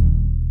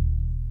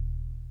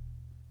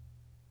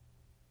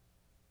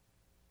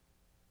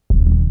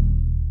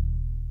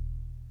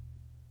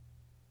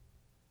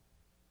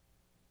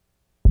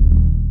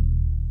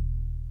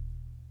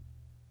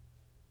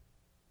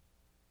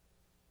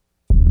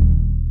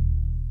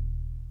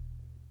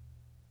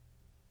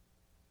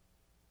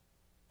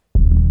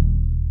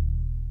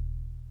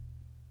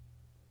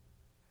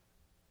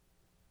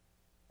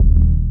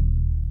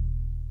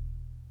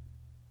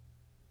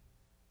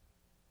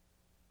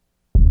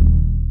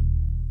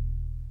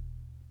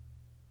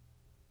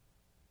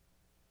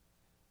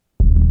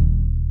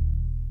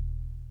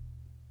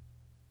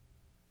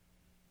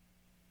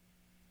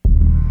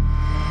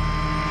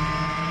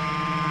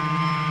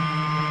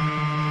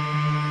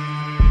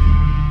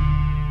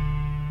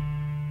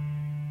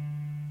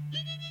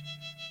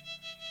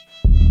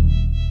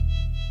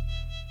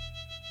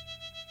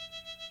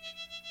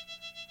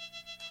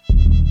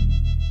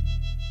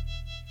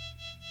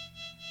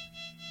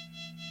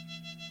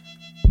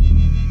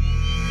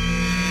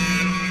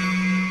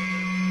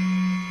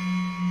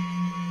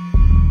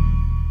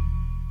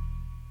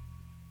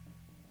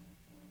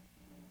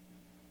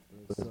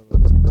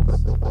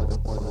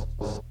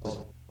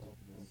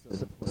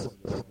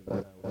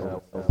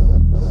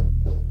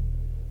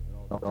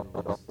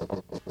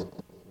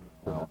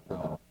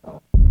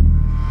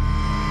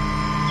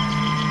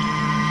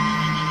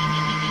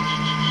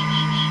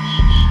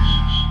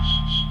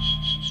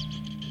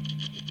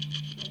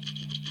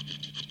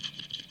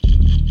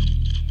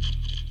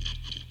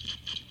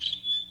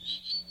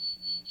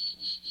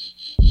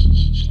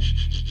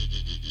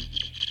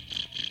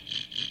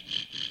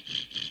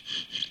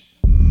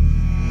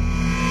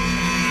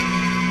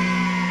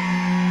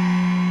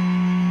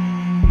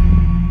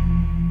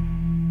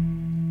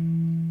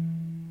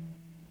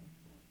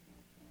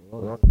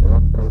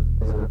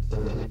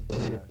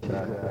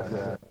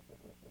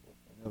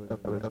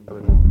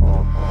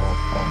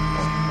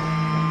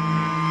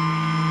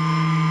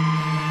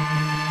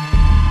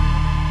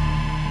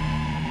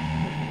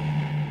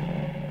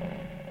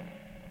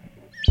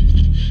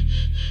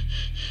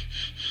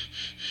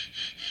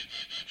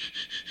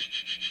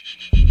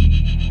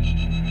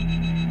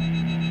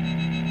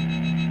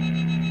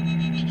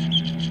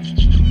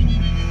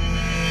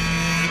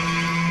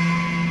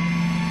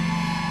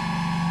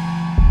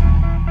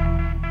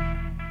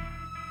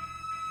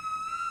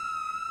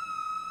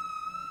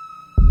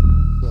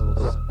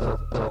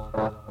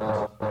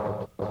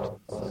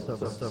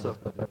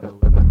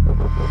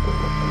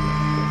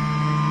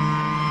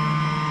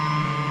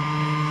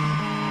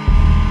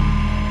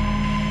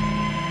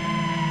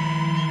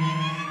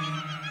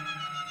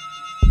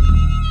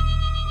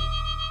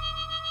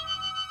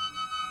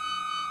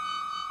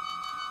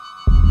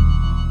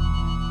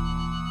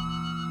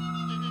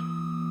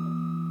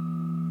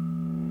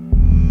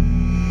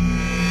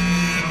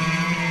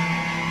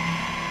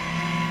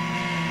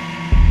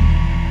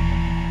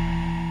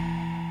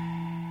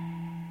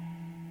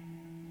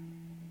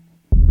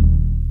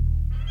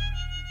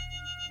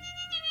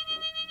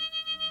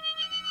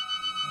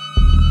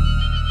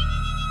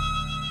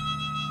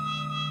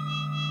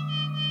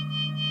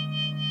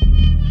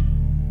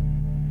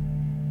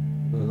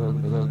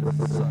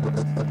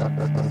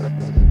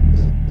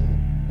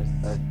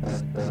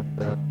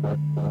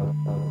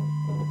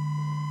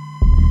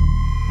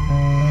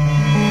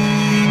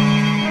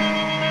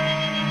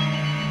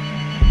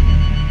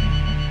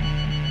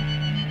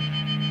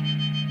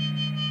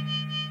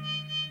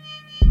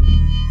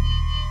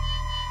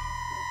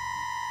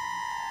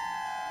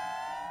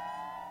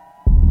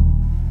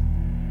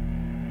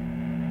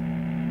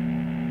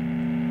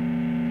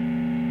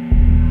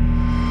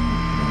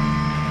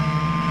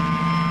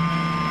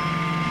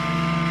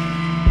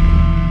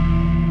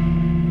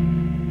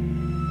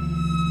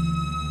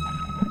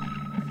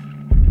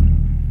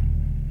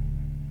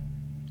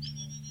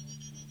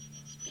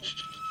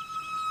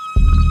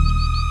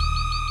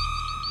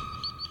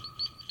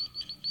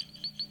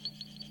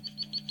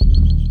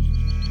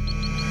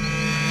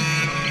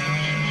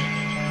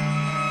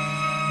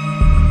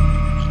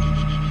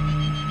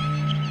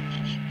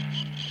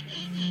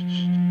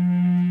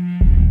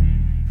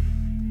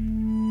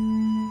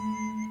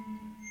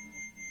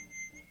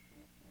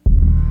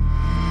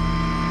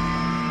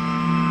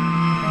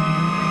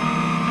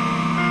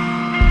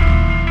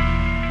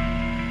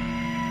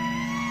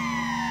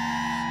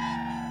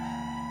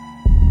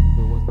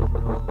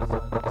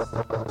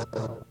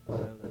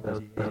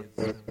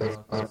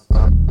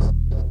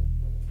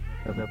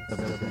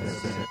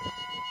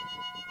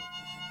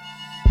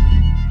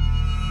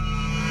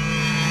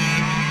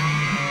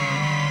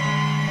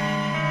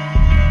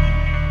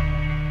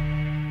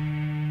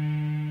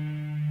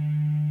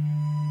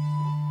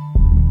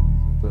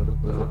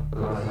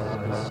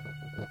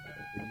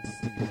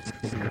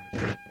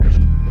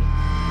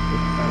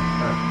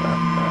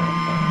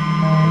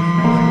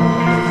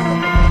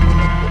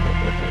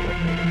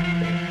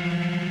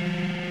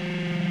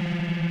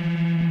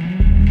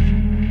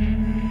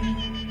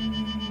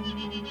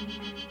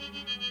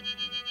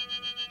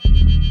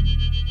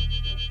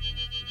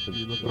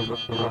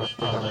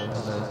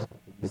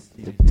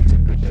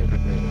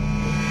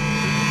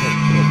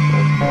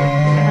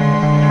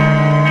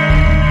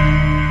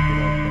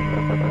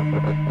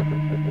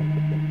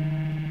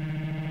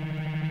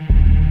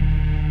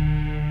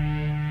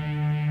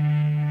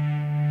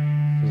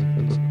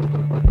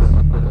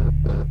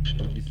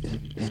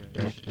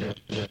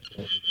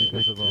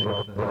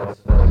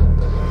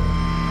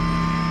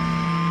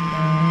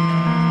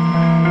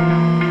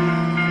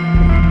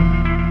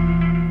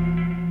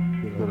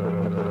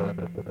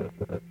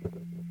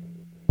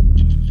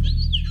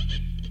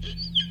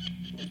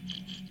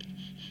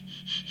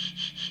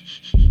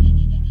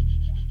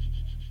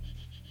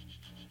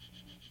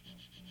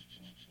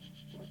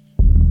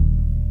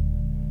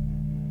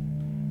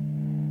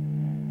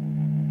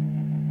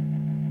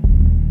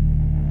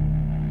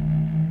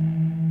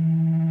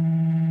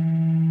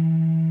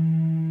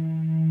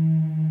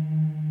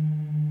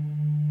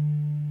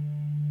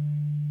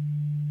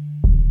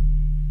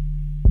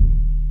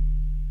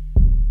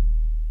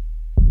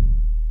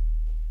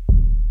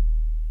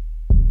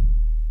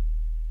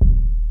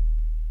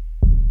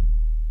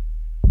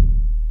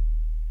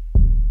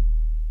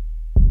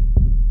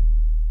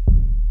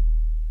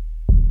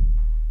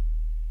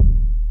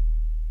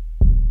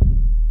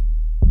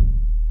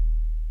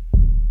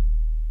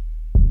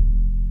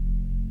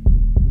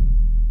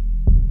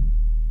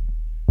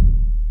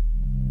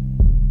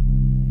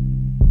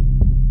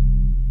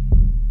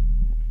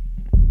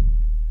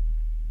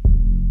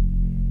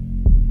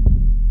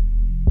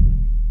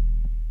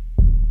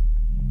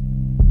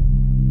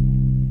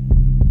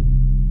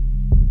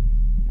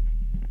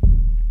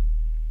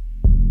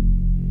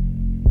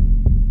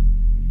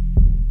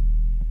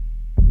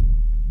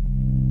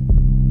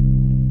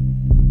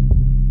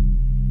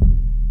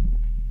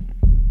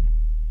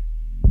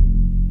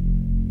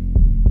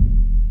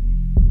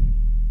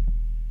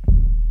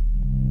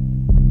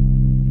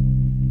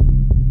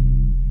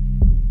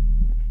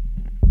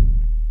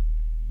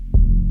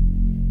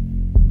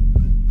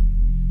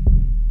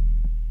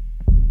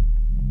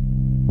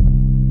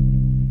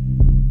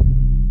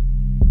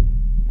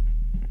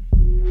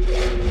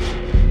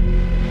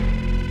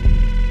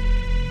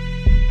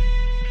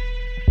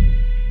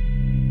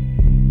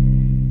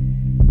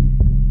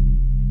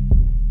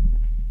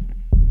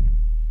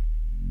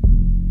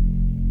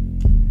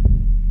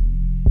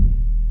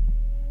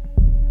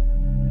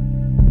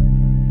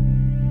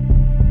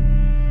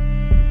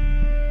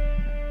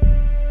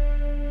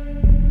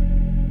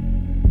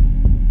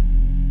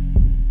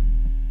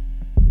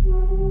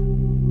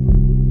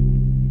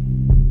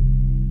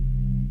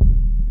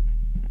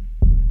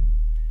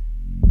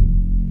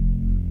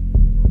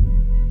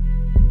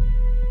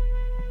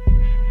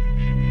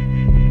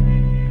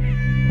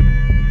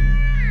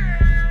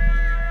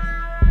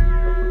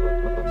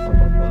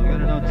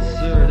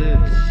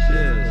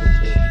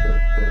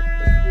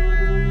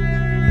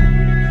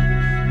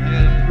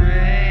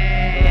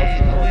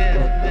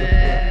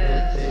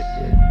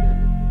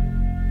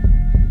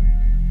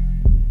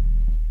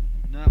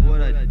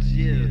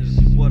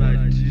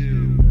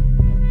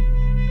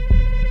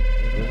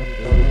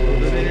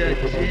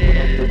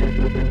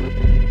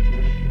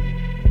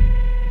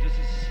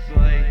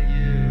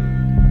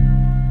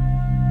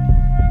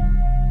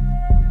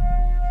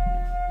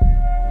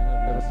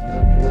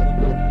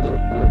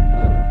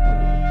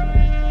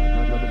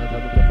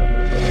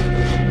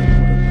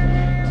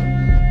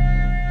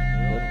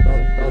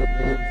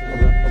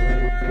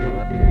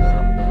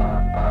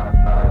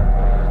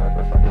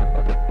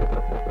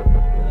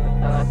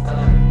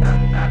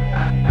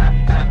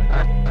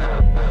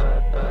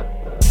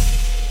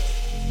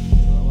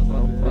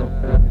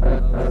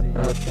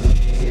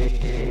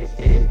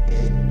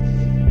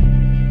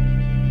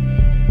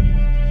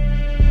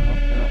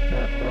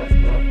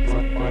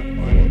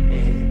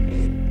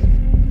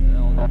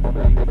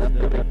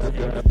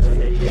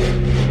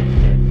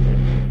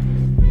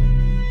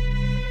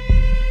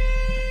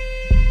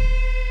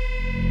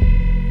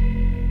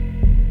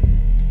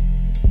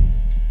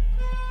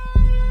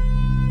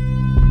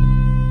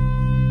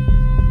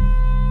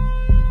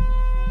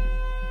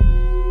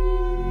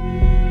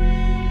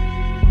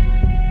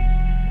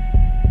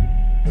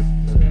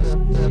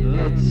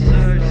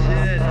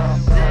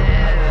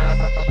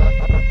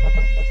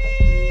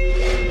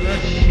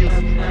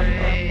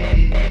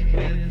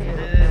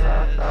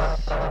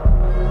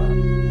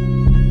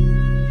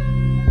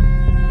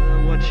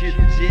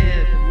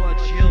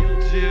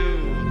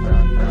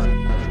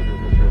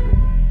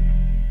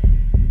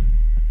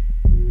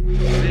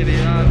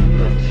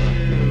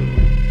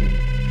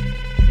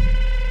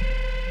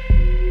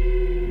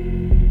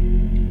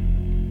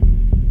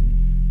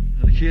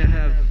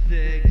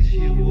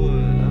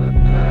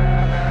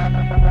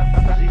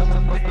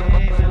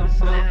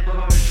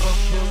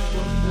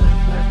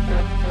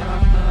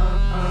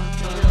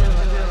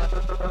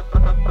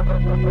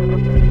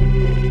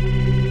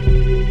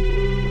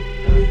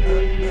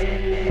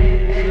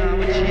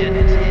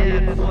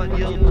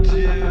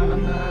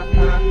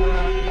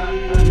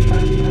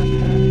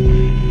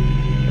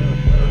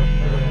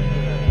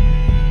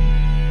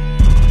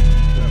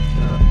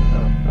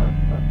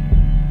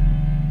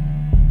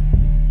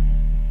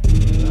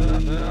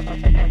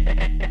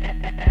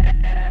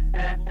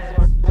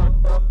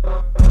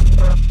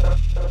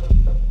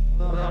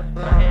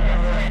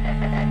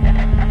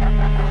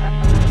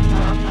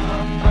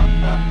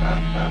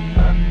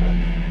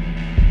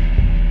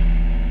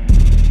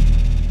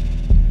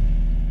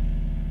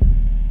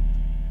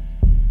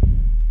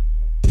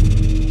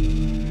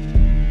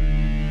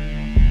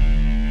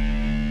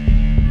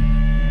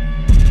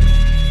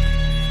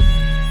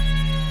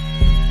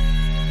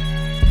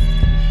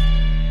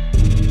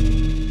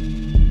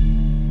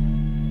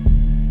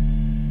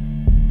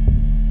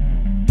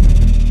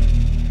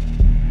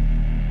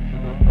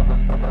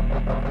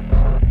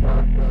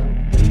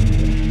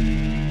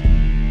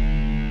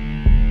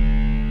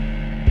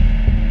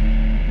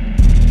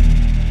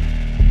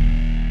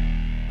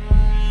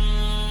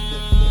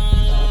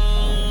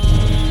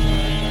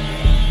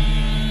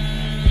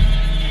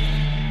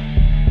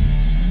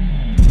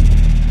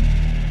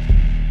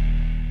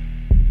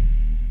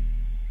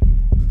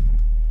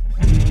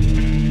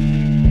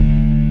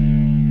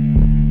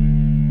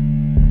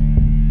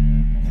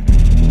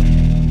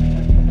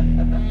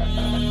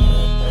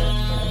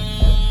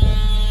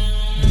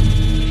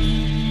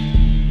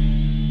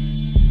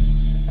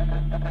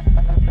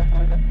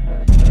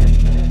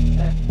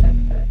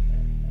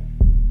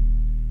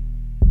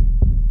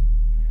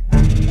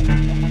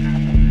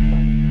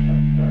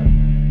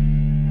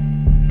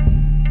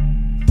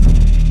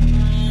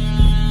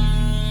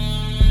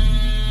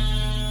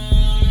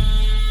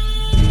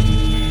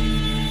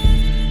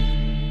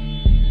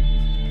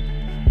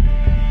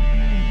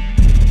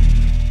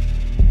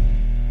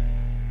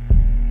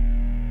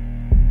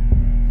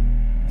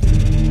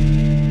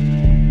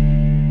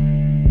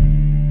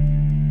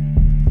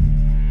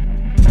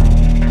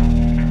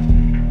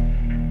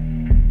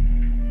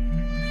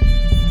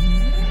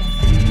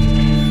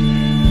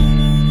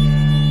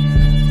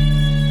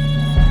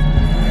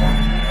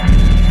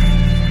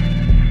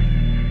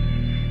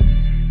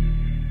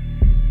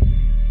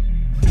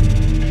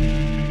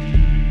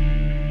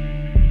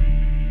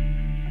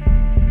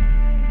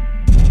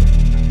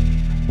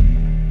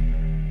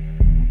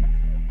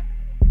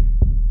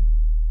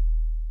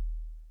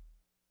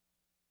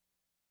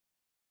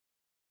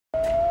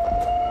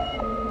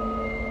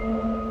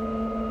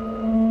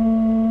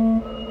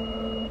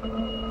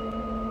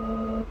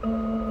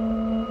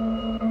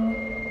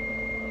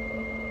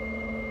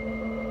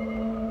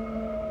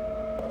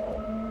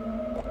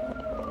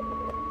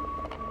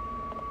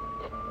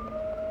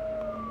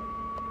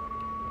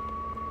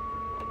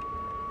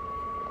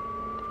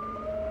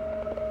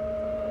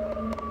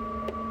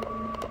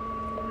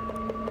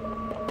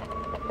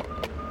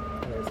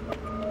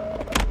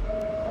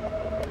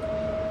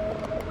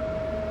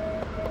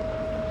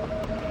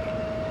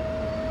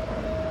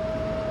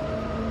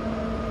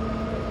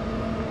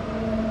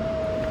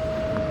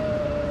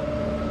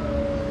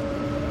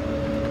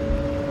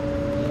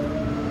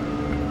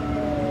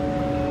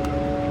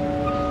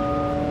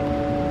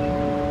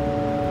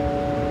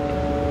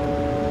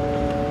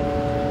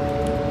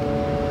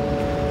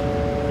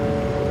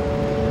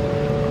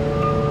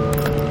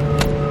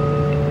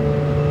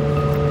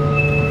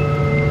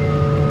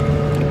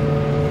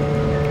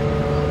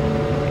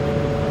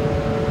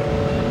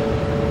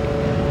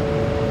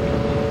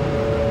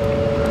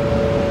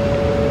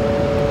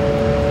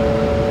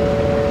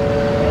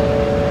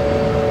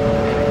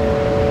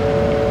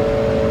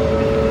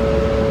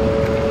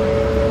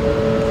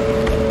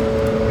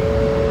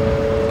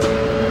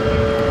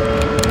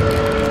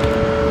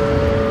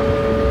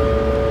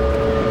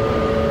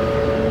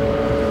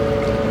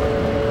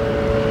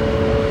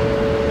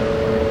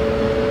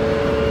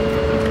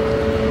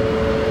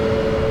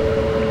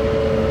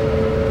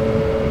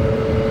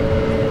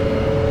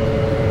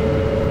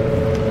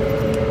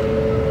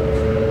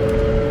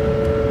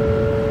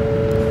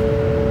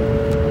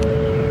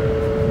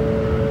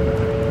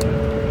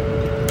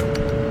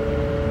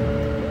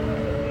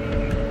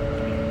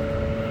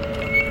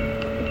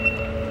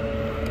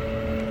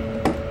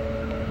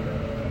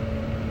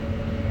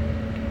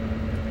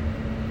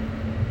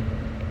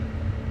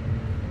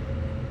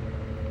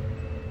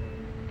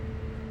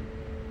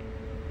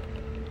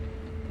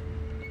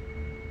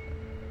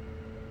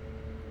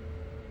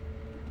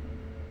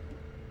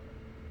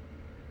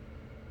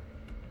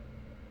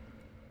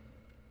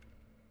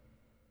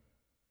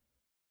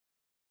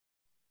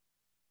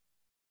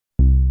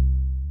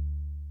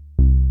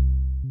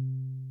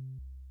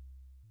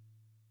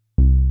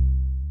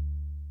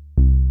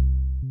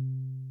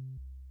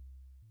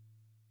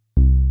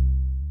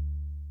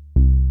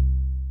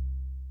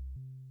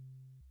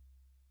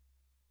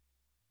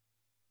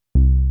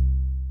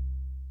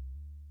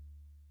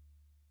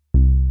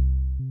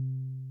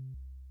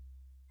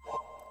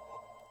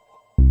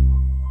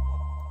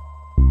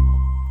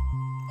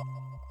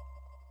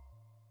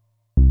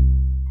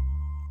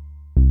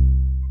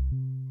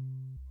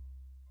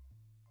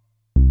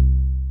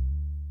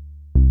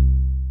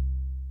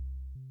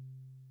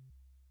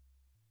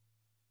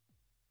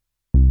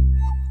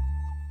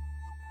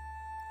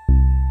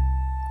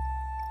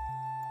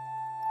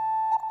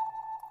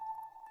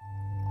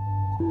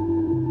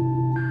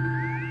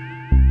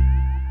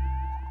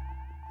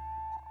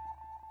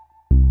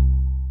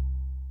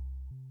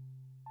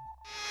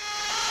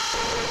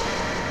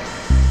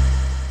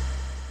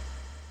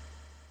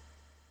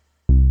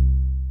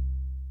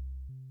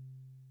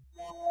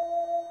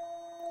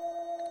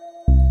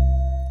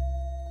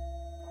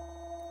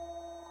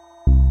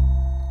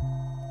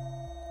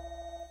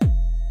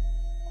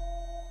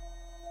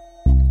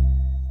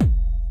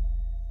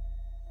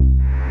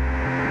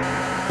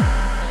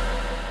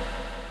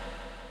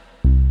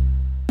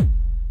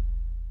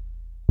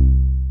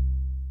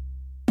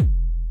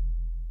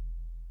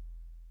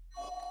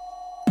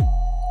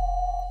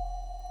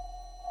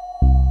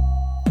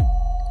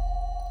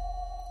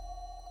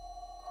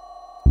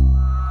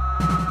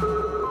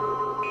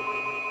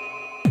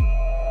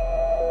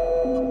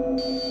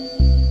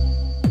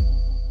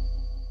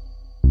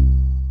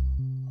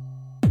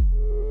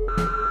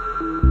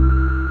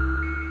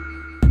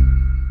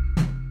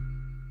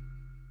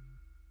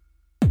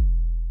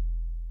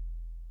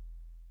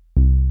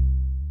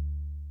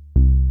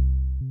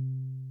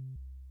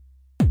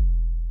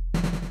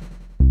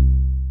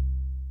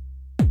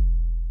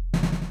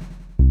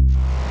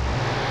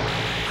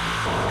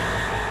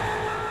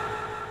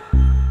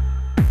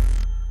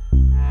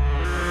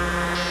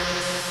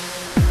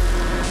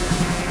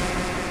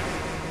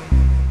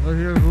 I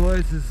hear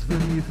voices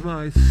beneath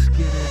my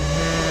skin and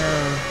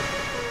hair.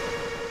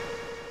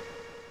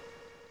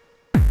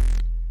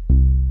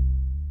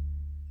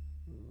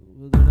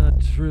 But they're not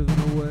driven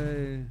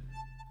away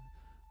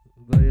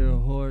by your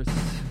horse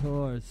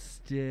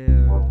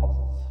stares.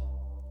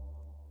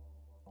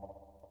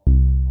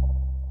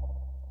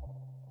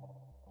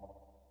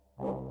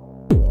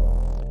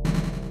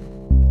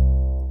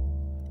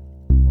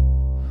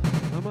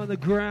 I'm on the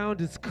ground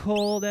as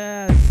cold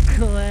as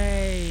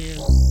clay.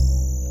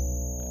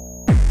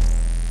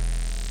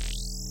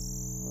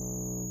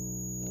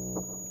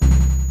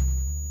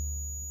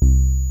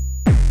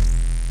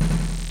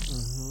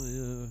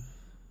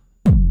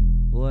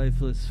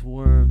 Lifeless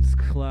worms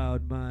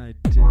cloud my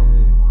day.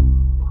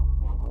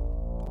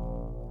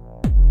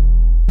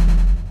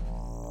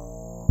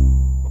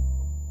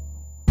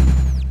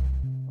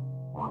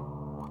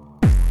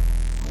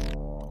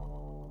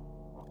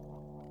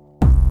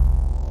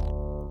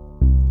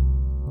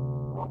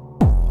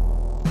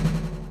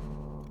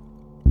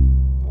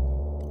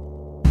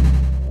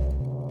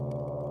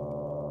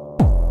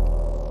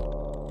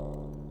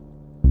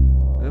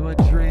 In my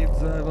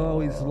dreams I've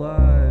always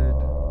lied.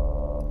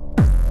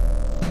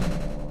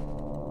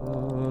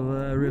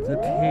 I rip the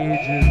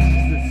pages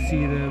to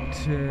see them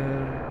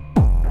tear.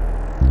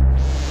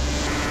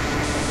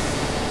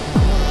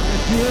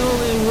 The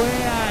only way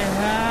I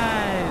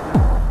hide.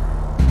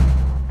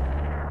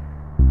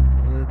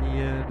 In the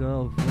end,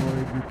 I'll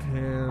avoid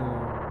repair.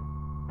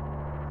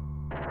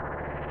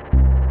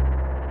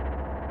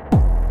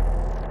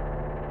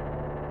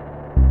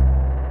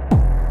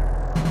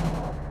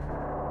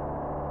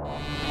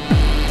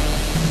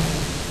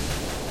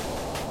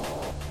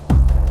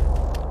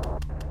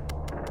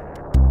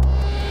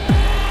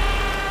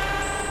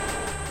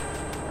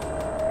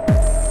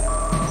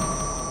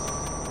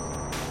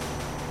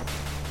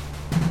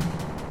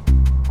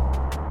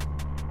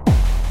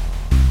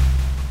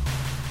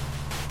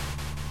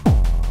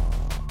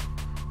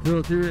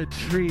 Filthy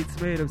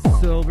retreats made of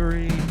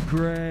silvery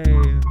gray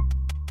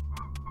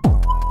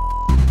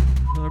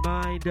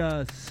remind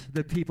us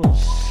that people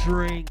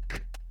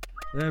shrink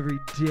every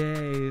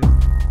day.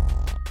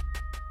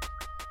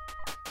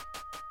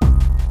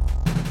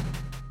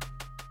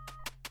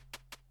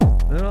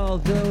 And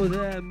although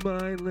that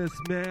mindless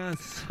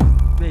mass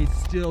may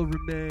still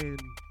remain,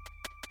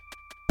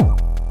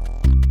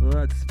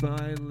 that's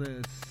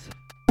spineless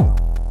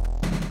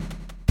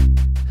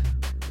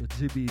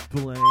to be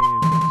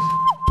blamed.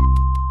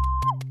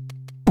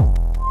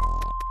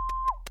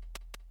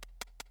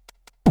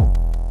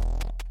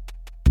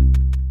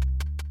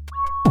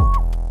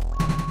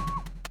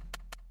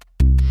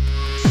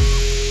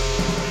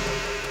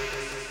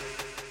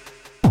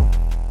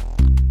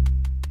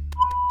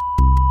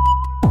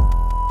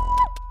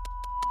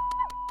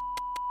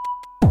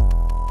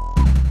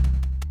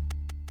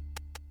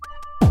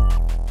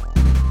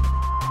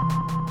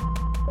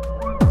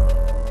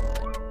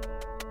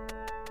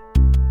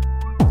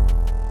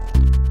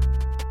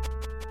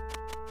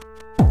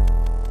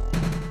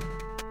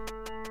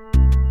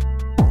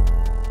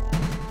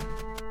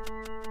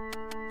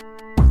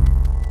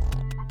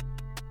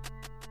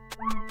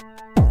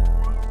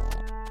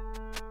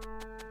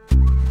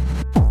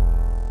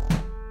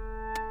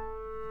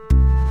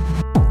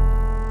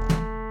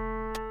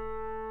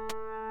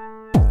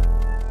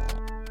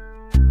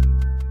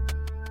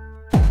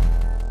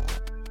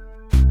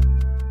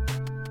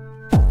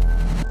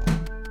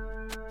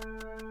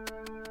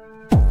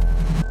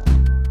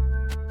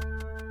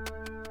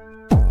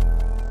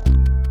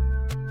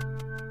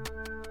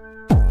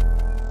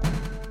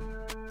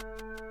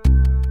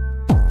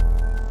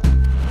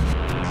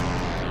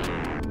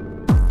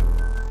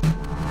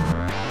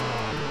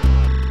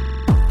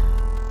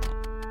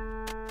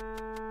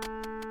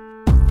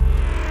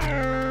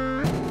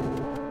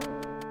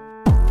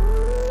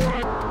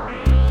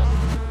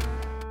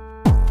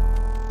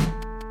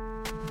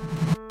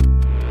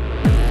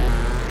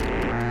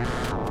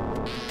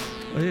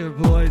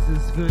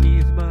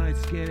 Beneath my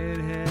skin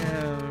and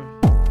hair,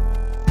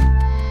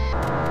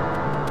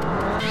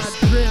 I'm not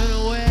driven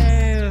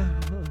away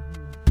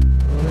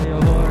by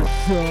your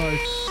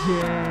horse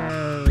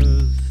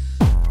shares.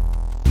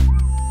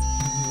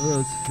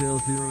 Those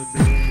filthy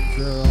remains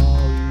are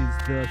always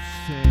the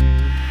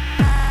same.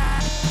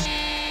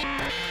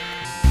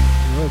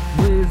 Oh,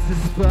 please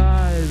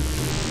despise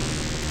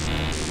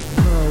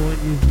when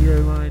you hear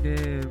my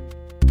name.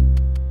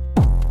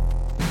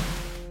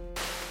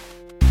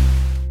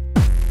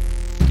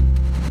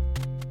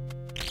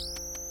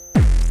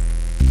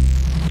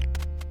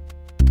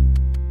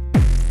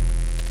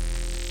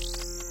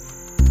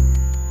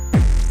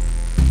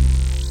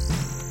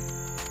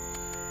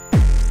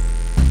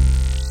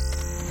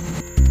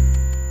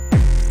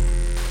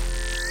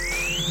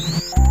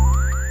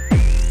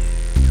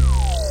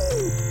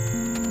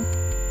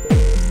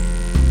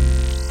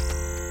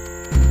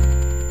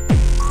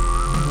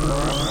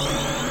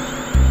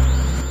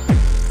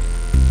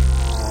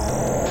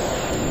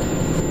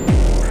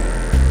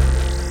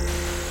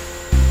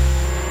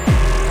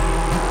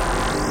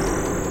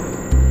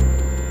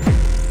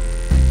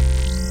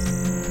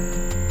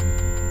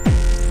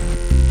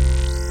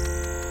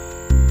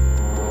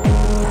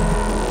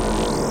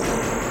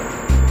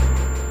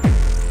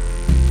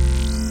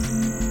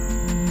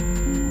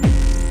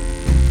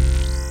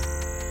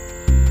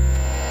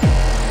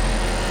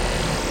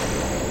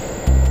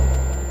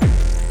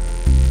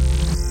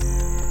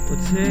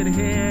 10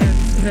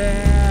 hands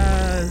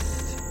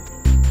past.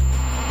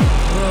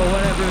 Oh,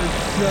 whatever's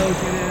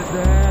soaking in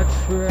that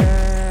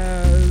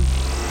trash.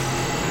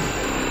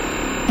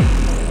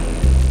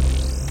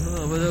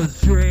 Oh, but those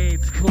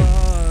drains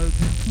clogged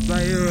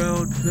by your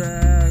own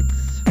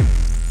tracks.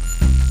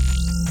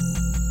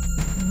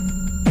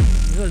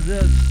 Cause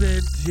those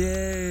thin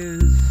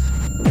days,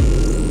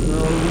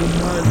 oh, we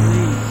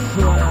hardly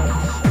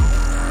slept.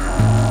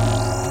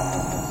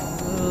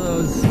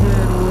 Those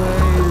thin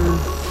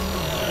waves,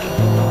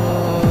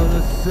 oh,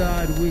 the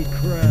side we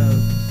crept.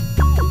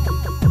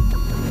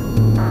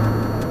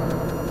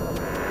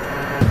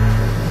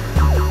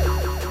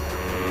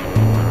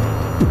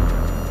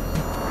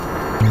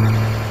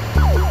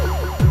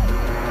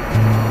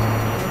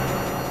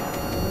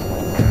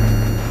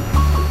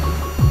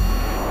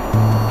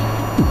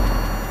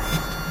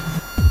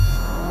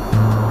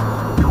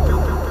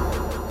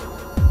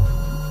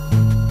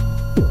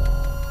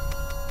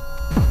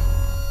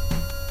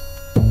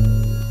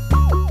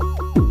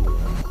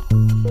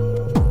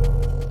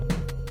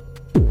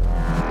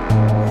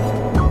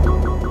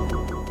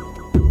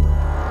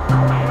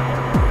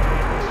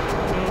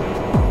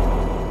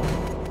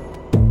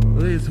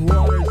 These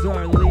waters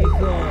are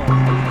lethal,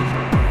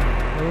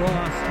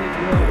 lost in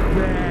your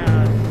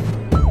path.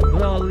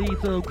 The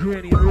lethal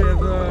grinning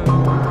river, I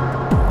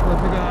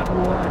forgot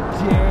what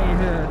day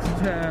has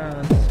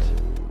passed.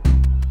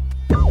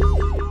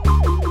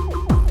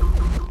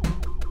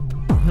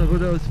 But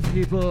those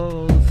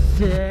people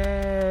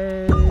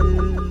say,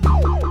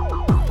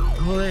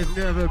 well, they've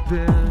never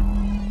been.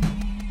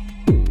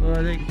 I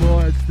think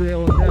more it's they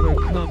will never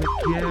come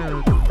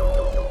again.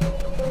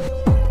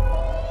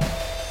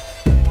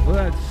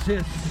 That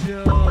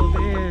system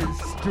is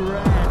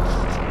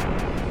stretched.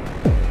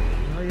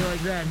 How you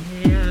like that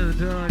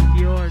hand on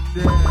your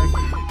neck?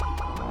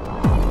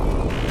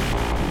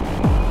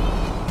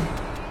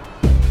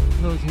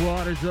 Those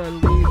waters are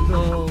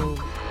lethal,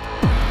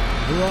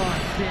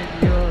 lost in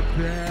your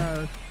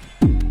path.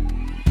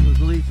 Those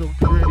lethal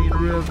grinning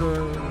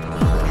rivers,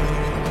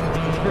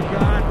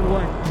 forgotten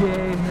what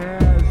day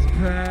has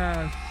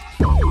passed.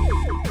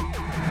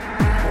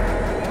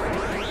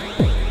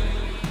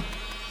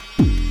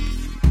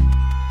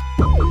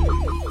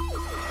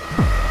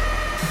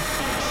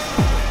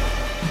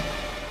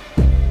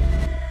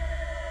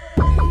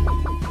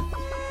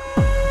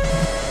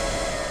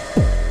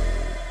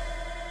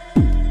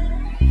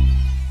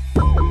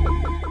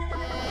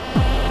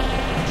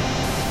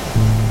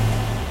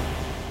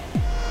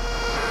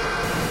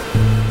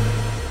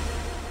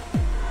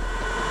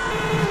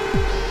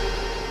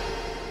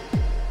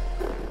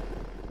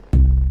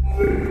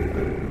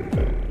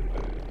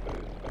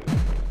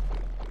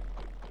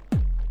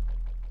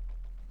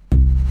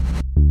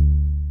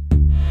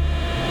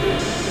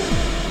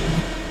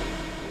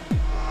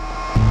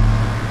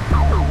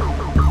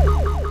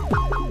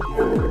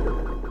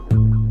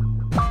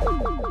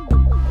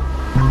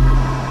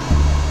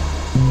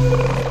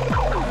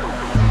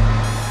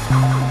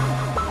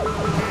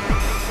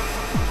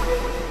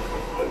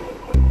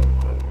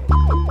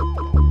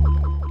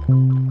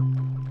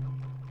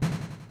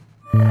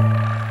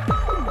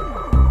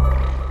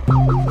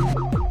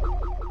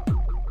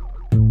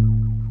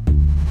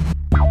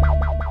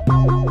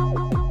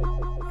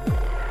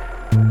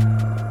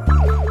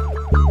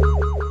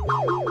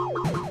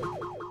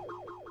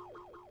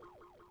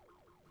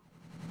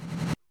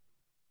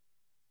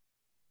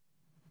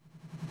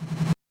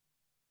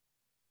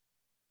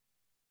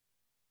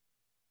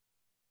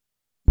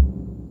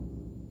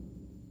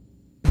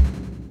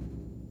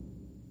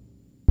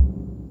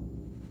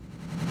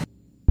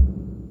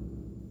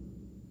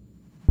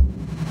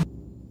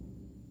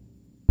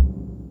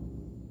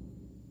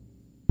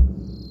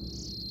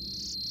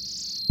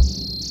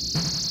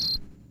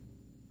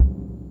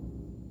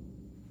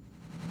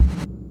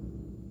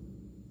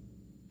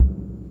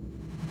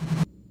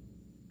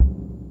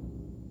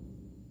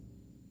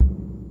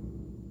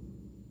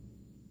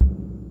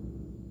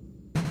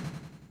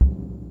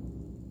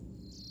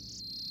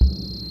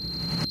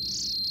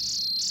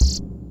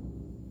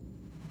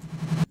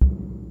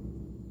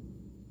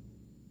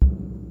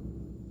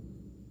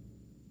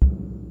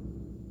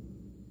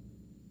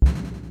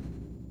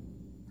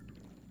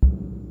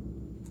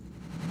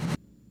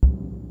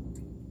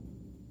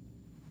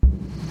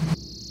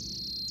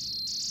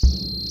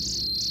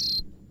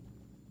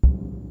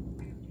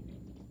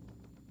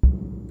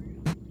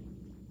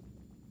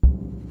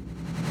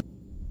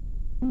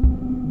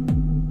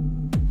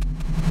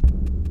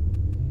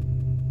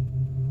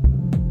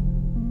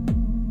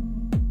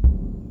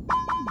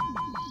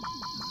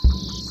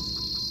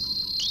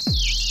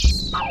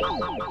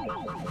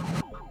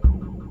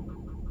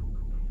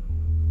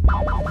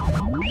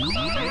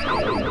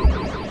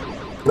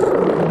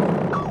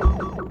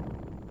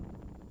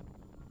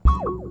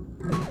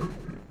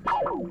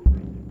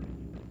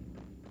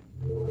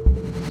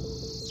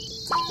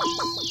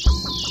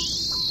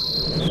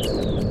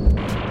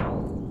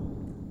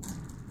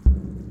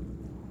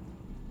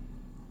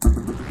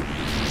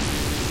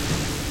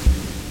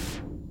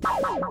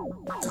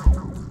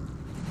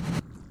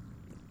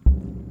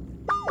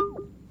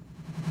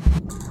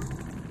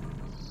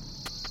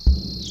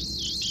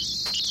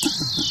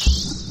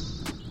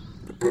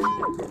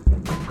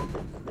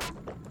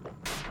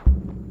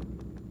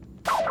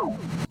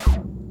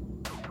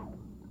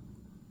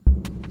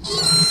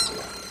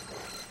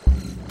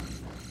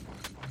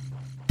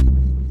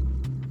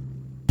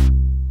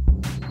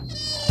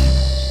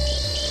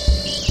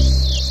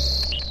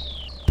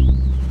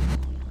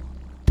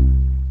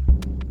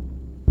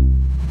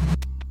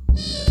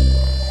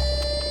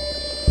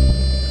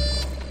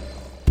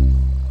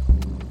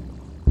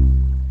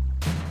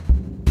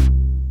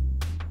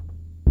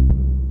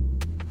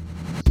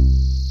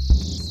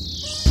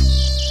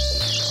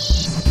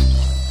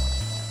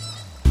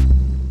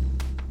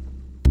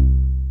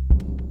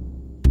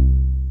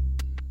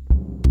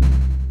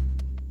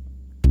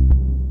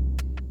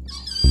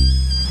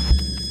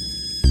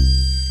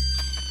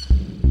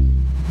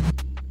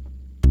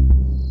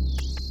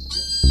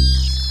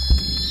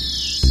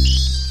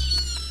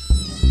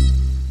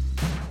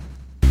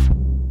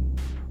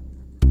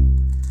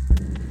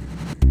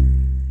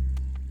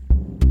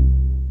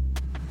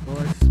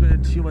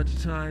 Too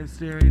much time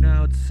staring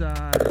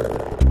outside.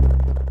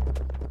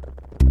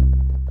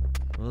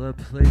 Well, that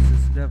place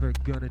is never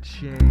gonna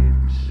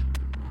change.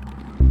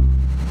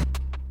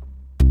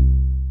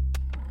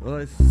 Well,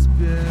 I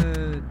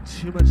spent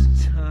too much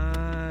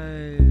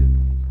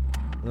time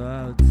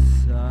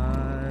outside.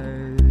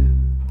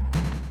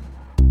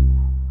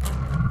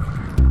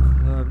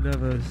 I've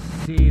never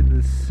seen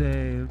the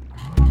same.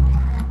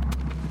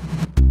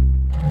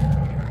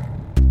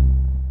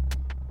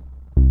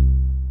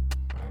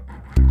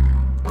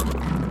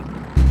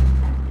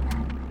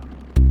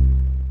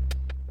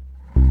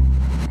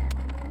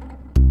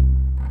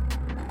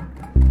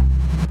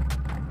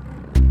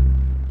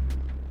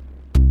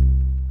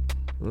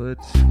 A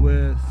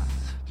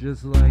twist,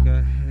 just like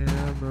a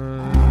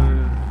hammer.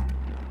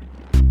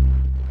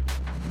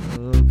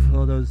 Oh,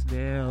 pull those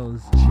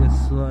nails,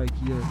 just like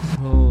you're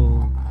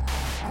told.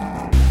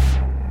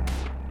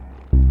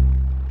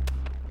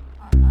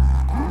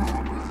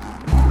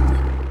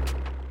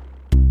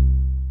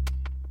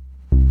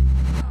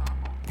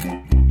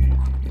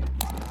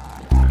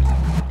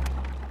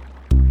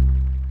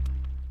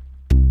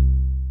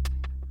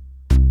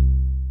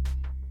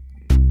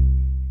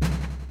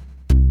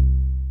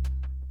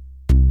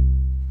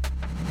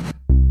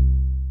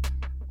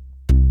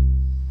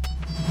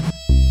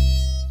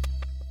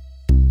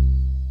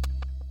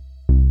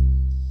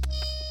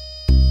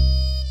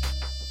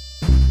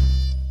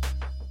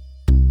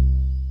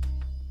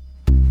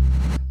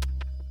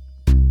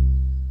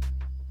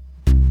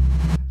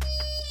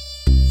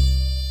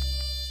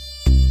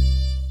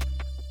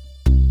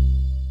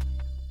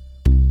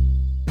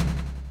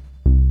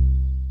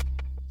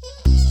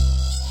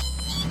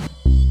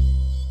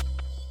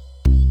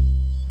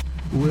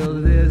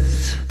 Will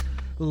this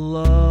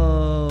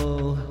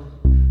lull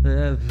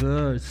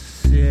ever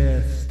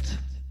persist?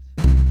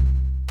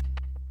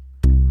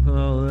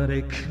 Oh, let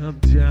it come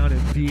down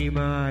and be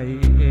my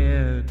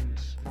end.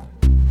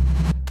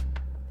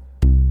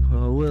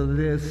 Oh, will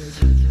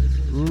this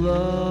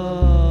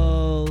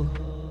lull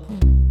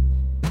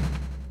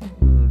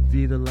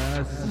be the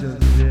last of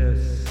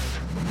this?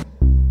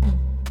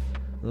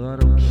 I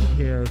don't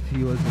care if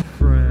he was a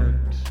friend.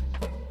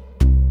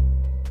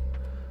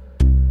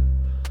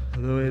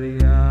 The way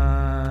the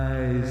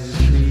eyes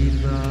treat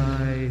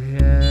my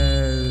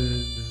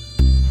head,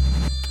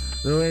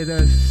 the way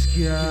the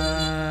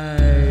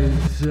skies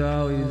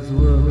always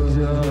looked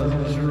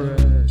of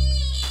dread.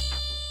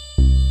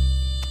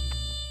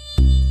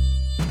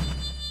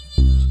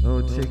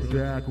 Oh, take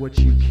back what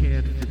you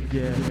can't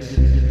forget.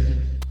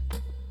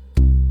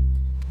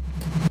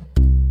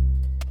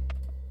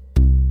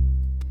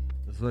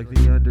 It's like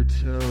the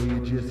undertow you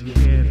just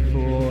can't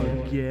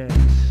forget.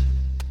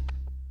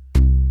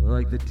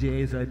 Like the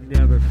days I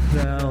never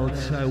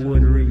felt I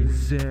would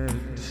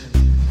resent.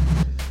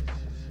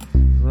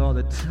 All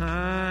the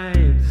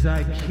times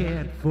I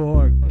can't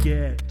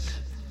forget.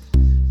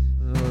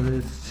 Oh,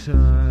 this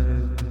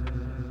time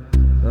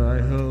I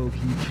hope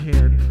you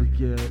can't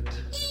forget.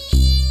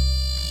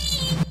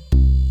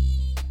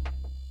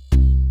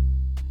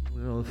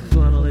 I'll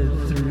funnel it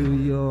through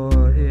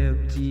your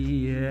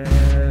empty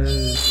head.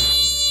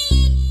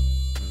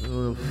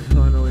 I'll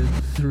funnel it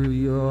through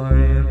your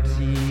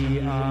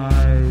empty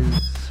eyes.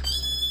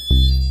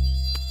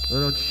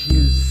 Don't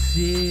you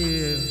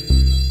see?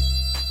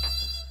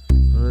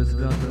 There's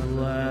nothing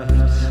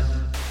left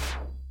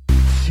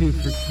to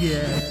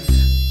forget.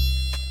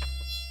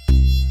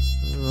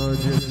 Oh,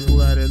 just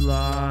let it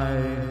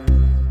lie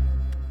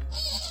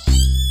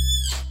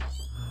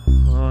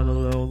on the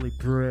lonely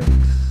bricks.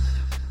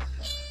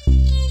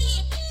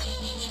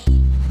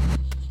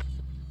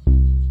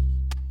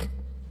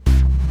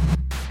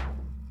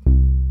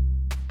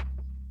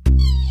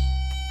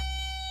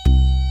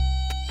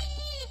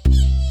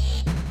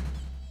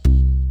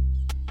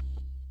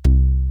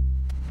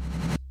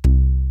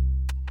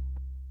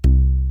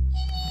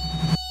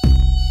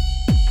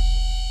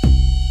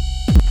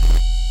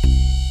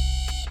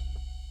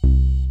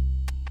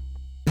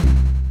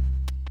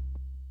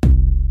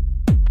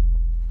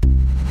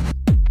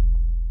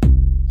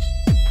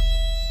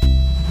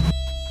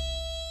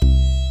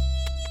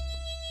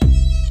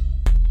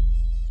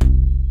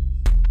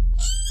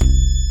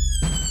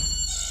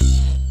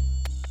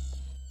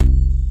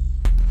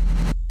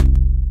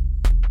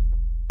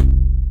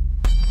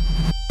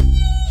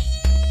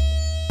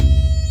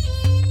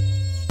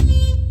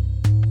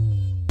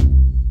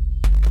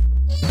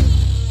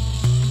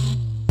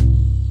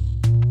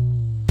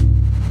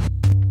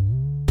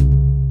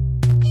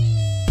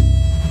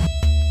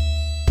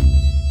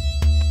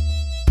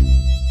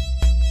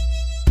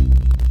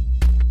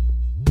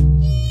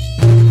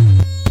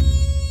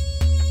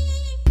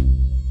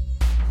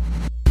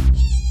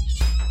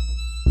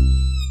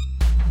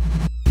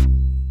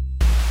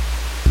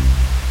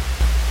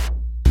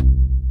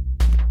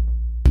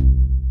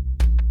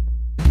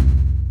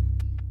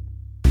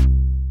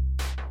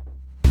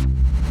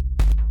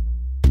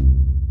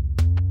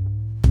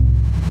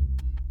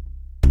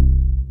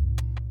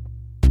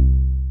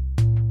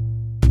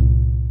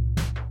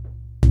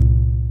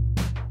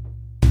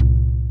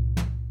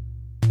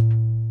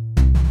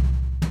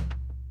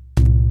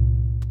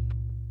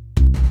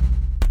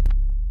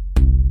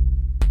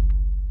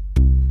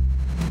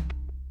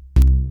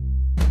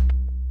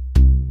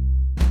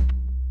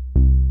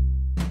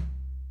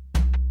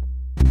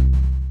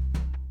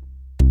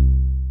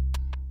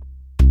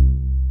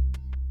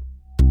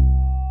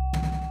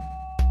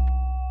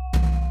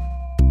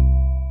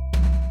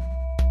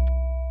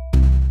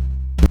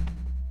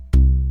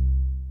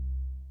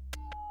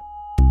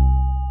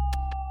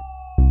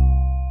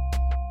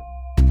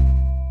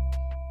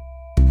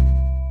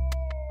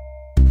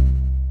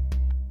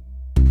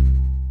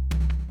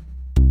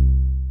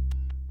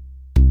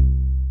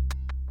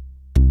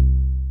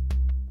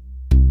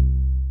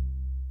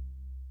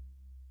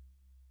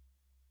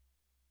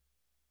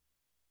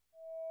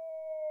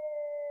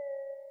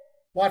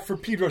 Watt for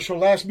Pedro Show.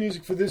 Last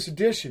music for this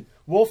edition.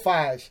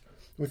 u.eye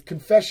with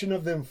Confession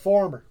of the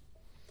Informer.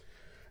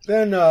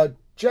 Then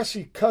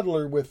Jesse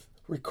Kudler with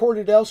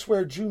Recorded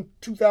Elsewhere, June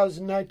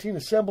 2019,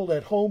 assembled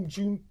at home,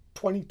 June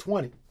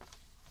 2020.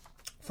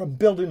 From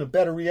Building a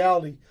Better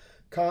Reality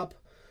comp.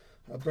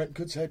 Brent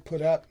Goodside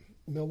put out,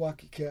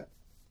 Milwaukee Cat.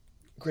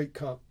 Great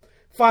comp.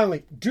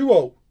 Finally,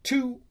 Duo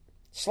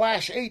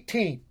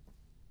 2/18.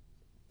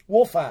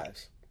 u.eye.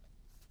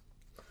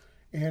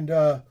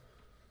 And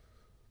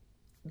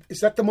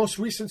is that the most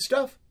recent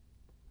stuff?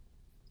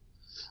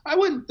 I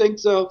wouldn't think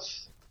so.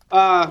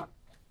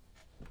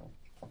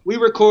 We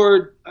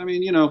record,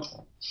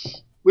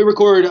 we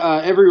record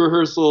every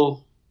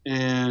rehearsal,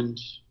 and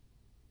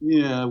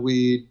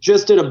we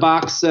just did a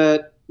box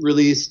set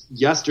released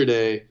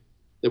yesterday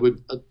that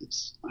would, I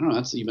don't know,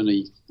 that's even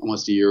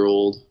almost a year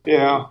old.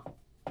 Yeah.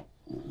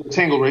 The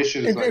tangle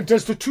ratio is and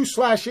does the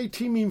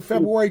 2/18 mean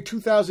February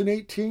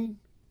 2018?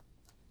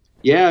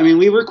 Yeah,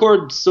 we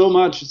record so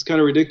much, it's kind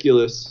of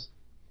ridiculous.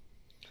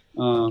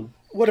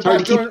 What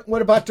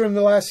about during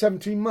the last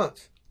 17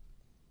 months?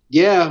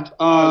 Yeah.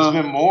 It's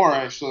been more,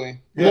 actually.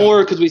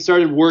 More, because we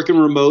started working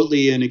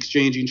remotely and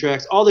exchanging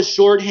tracks. All the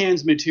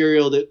shorthands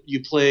material that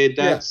you played,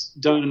 that's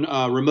done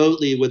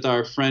remotely with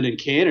our friend in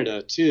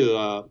Canada,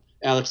 too,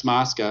 Alex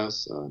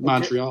Moskow's,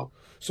 Montreal.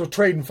 So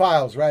trading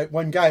files, right?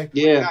 One guy.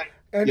 Yeah.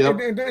 And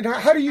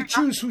how do you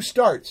choose who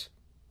starts?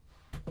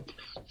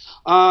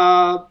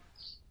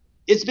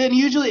 It's been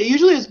usually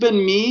it's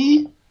been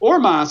me or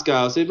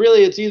Moskow's.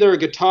 It's either a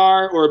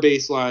guitar or a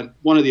bass line,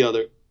 one or the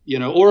other,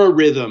 or a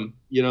rhythm.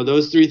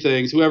 Those three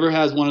things. Whoever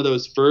has one of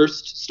those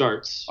first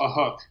starts. A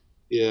hook.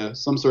 Yeah,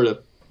 some sort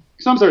of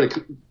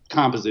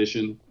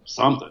composition,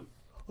 something.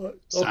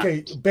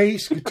 Okay,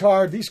 bass,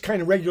 guitar, these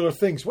kind of regular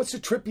things. What's the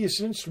trippiest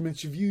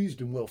instruments you've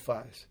used in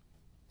u.eye?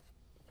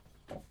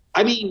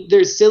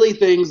 There's silly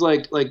things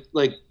like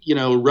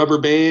rubber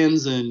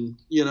bands and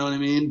you know what I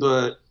mean,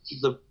 but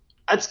we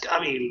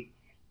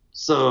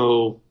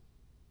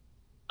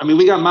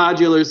got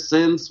modular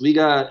synths, we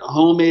got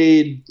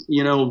homemade,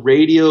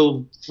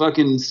 radio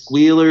fucking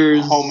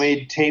squealers,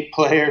 homemade tape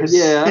players.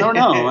 Yeah, I don't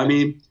know.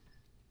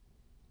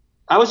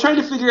 I was trying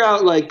to figure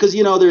out, because,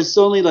 there's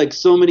only,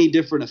 so many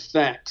different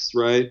effects,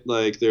 right?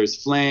 Like,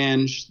 there's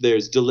flange,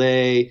 there's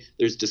delay,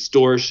 there's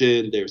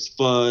distortion, there's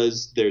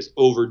fuzz, there's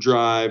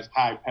overdrive,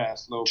 high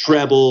pass, low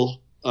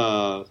treble,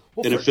 and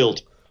a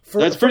filter.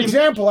 For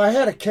example, I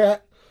had a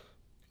cat,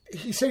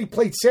 he said he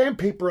played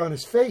sandpaper on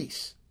his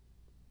face.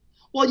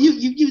 Well,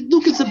 you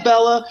Lucas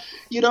Abela,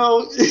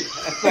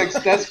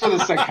 that's for the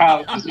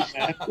psychologist,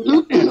 man.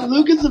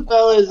 Lucas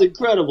Abela is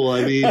incredible.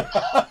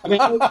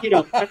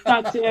 That's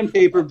not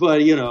sandpaper,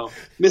 but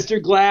Mr.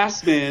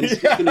 Glassman.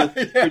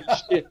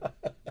 Shit.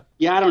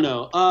 Yeah, I don't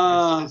know.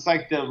 It's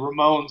like the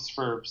Ramones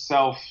for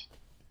self.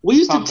 We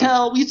used to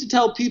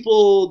tell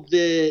people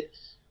that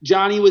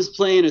Johnny was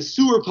playing a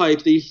sewer pipe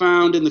that he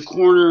found in the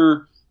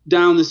corner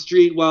down the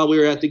street while we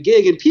were at the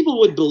gig, and people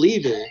would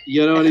believe it.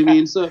 You know what I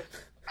mean? So.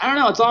 I don't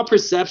know. It's all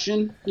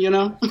perception,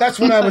 That's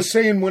what I was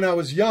saying when I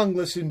was young,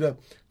 listening to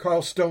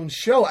Carl Stone's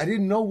show. I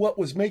didn't know what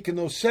was making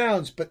those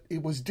sounds, but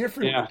it was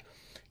different. Yeah.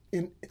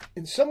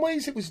 In some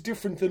ways, it was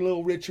different than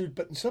Little Richard,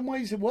 but in some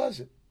ways, it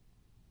wasn't.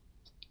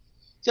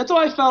 That's how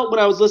I felt when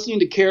I was listening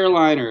to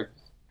Caroliner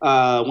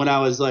when I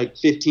was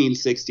 15,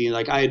 16.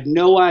 I had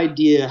no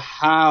idea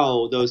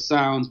how those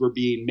sounds were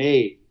being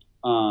made.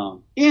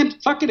 And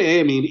fucking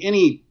A,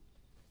 any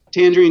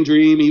Tangerine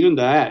Dream, even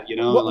that,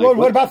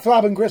 What about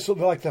Throb and Gristle,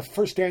 the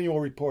first annual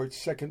reports,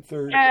 second,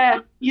 third? Yeah,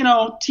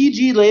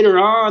 TG later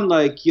on,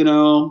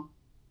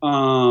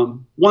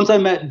 once I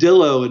met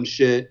Dillo and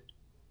shit,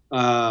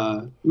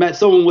 met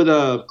someone with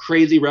a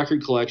crazy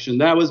record collection.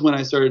 That was when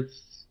I started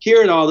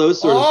hearing all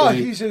those sort of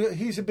things.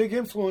 He's a big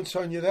influence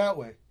on you that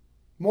way.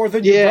 More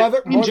than your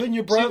brother? More than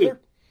your brother?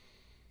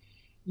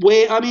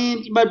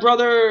 My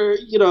brother,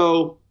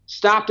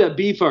 stopped at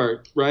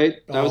Beefheart, right?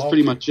 That was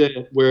pretty much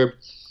it, where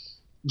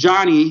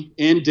Johnny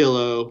and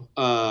Dillo,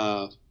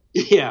 I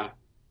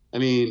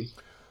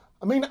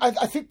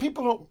think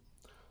people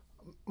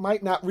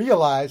might not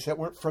realize that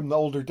we're from the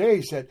older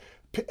days that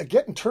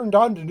getting turned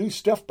on to new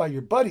stuff by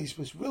your buddies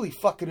was really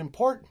fucking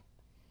important.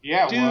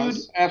 Yeah, dude,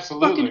 was.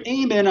 Absolutely. Fucking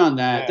amen on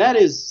that. Yeah. That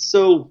is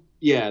so.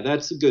 Yeah,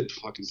 that's a good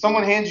fucking.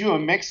 Someone hands you a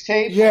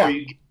mixtape. Yeah. Or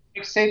you give a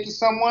mixtape to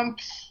someone.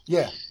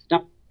 Yeah.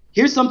 Now,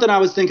 here's something I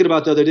was thinking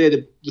about the other day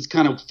that was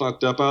kind of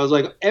fucked up. I was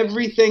like,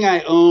 everything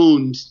I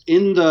owned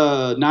in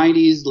the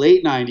 90s,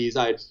 late 90s,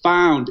 I had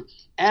found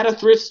at a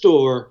thrift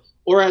store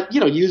or at,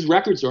 used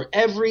record store.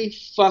 Every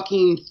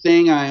fucking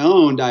thing I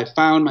owned, I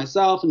found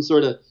myself and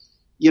sort of,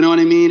 you know what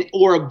I mean?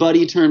 Or a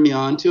buddy turned me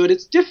on to it.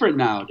 It's different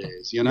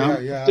nowadays,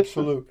 Yeah,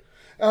 absolutely.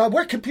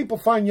 Where can people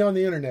find you on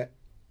the internet?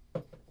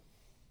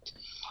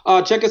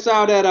 Check us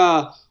out at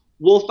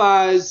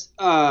u.eye.xyz.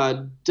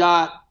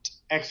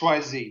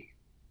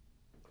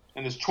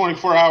 And there's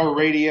 24-hour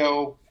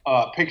radio,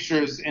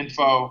 pictures,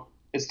 info.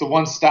 It's the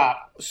one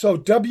stop. So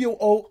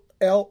WOLFEYES.xyz.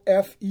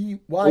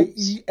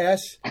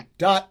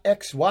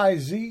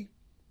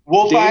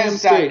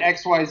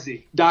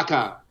 u.eye.xyz.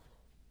 .com.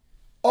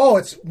 Oh,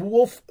 it's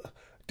Wolf,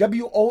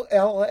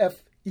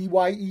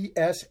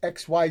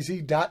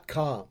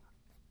 WOLFEYESXYZ.com.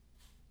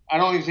 I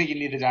don't even think you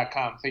need the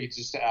 .com. I think it's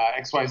just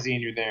XYZ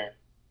and you're there.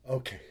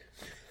 Okay.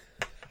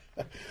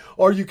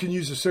 Or you can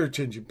use a search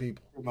engine,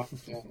 people.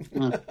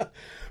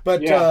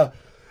 But Yeah.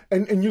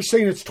 And you're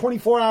saying it's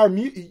 24-hour.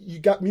 You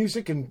got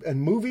music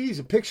and movies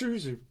and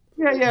pictures. Or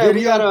Yeah.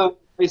 video?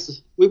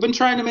 We've been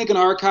trying to make an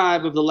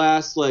archive of the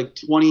last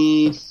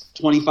 20,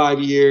 25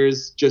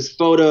 years, just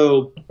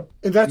photo.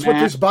 And that's what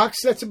this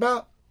box set's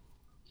about?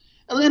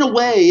 In a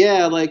way,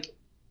 yeah.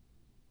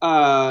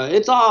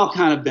 It's all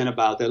kind of been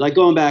about that. Like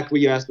going back to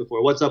what you asked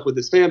before, what's up with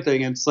this fam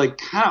thing? It's kind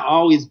of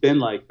always been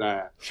like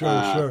that.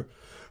 Sure.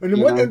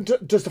 And then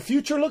does the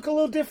future look a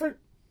little different?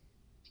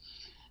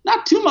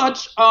 Not too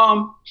much.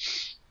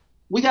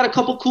 We got a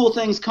couple cool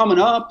things coming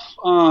up.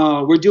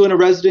 We're doing a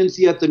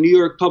residency at the New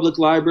York Public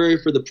Library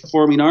for the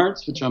Performing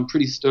Arts, which I'm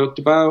pretty stoked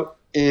about.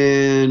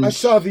 And I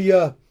saw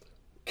the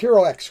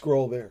Kerouac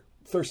scroll there.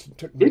 Thurston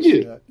took me. Did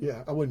you? That.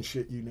 Yeah, I wouldn't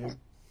shit you, Nate.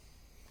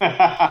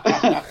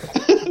 That's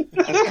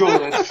cool.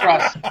 That's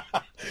trust.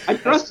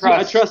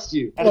 I trust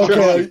you.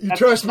 Okay, you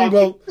trust me.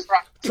 Well,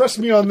 trust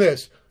me on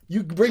this.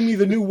 You bring me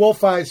the new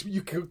Wolf Eyes.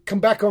 You can come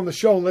back on the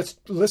show and let's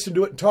listen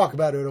to it and talk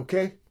about it,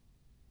 okay?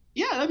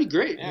 Yeah, that'd be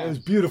great. It was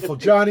beautiful.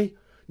 Johnny,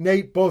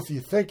 Nate, both of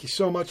you, thank you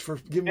so much for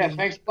giving me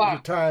thanks a lot.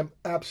 your time.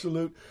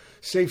 Absolute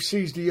safe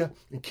seas to you.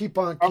 And keep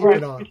on All keeping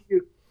right. on.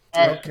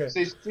 All right. Okay.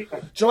 See you.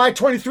 July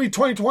 23,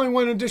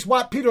 2021 on this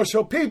Pedro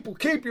Show. People,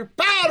 keep your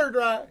powder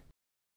dry.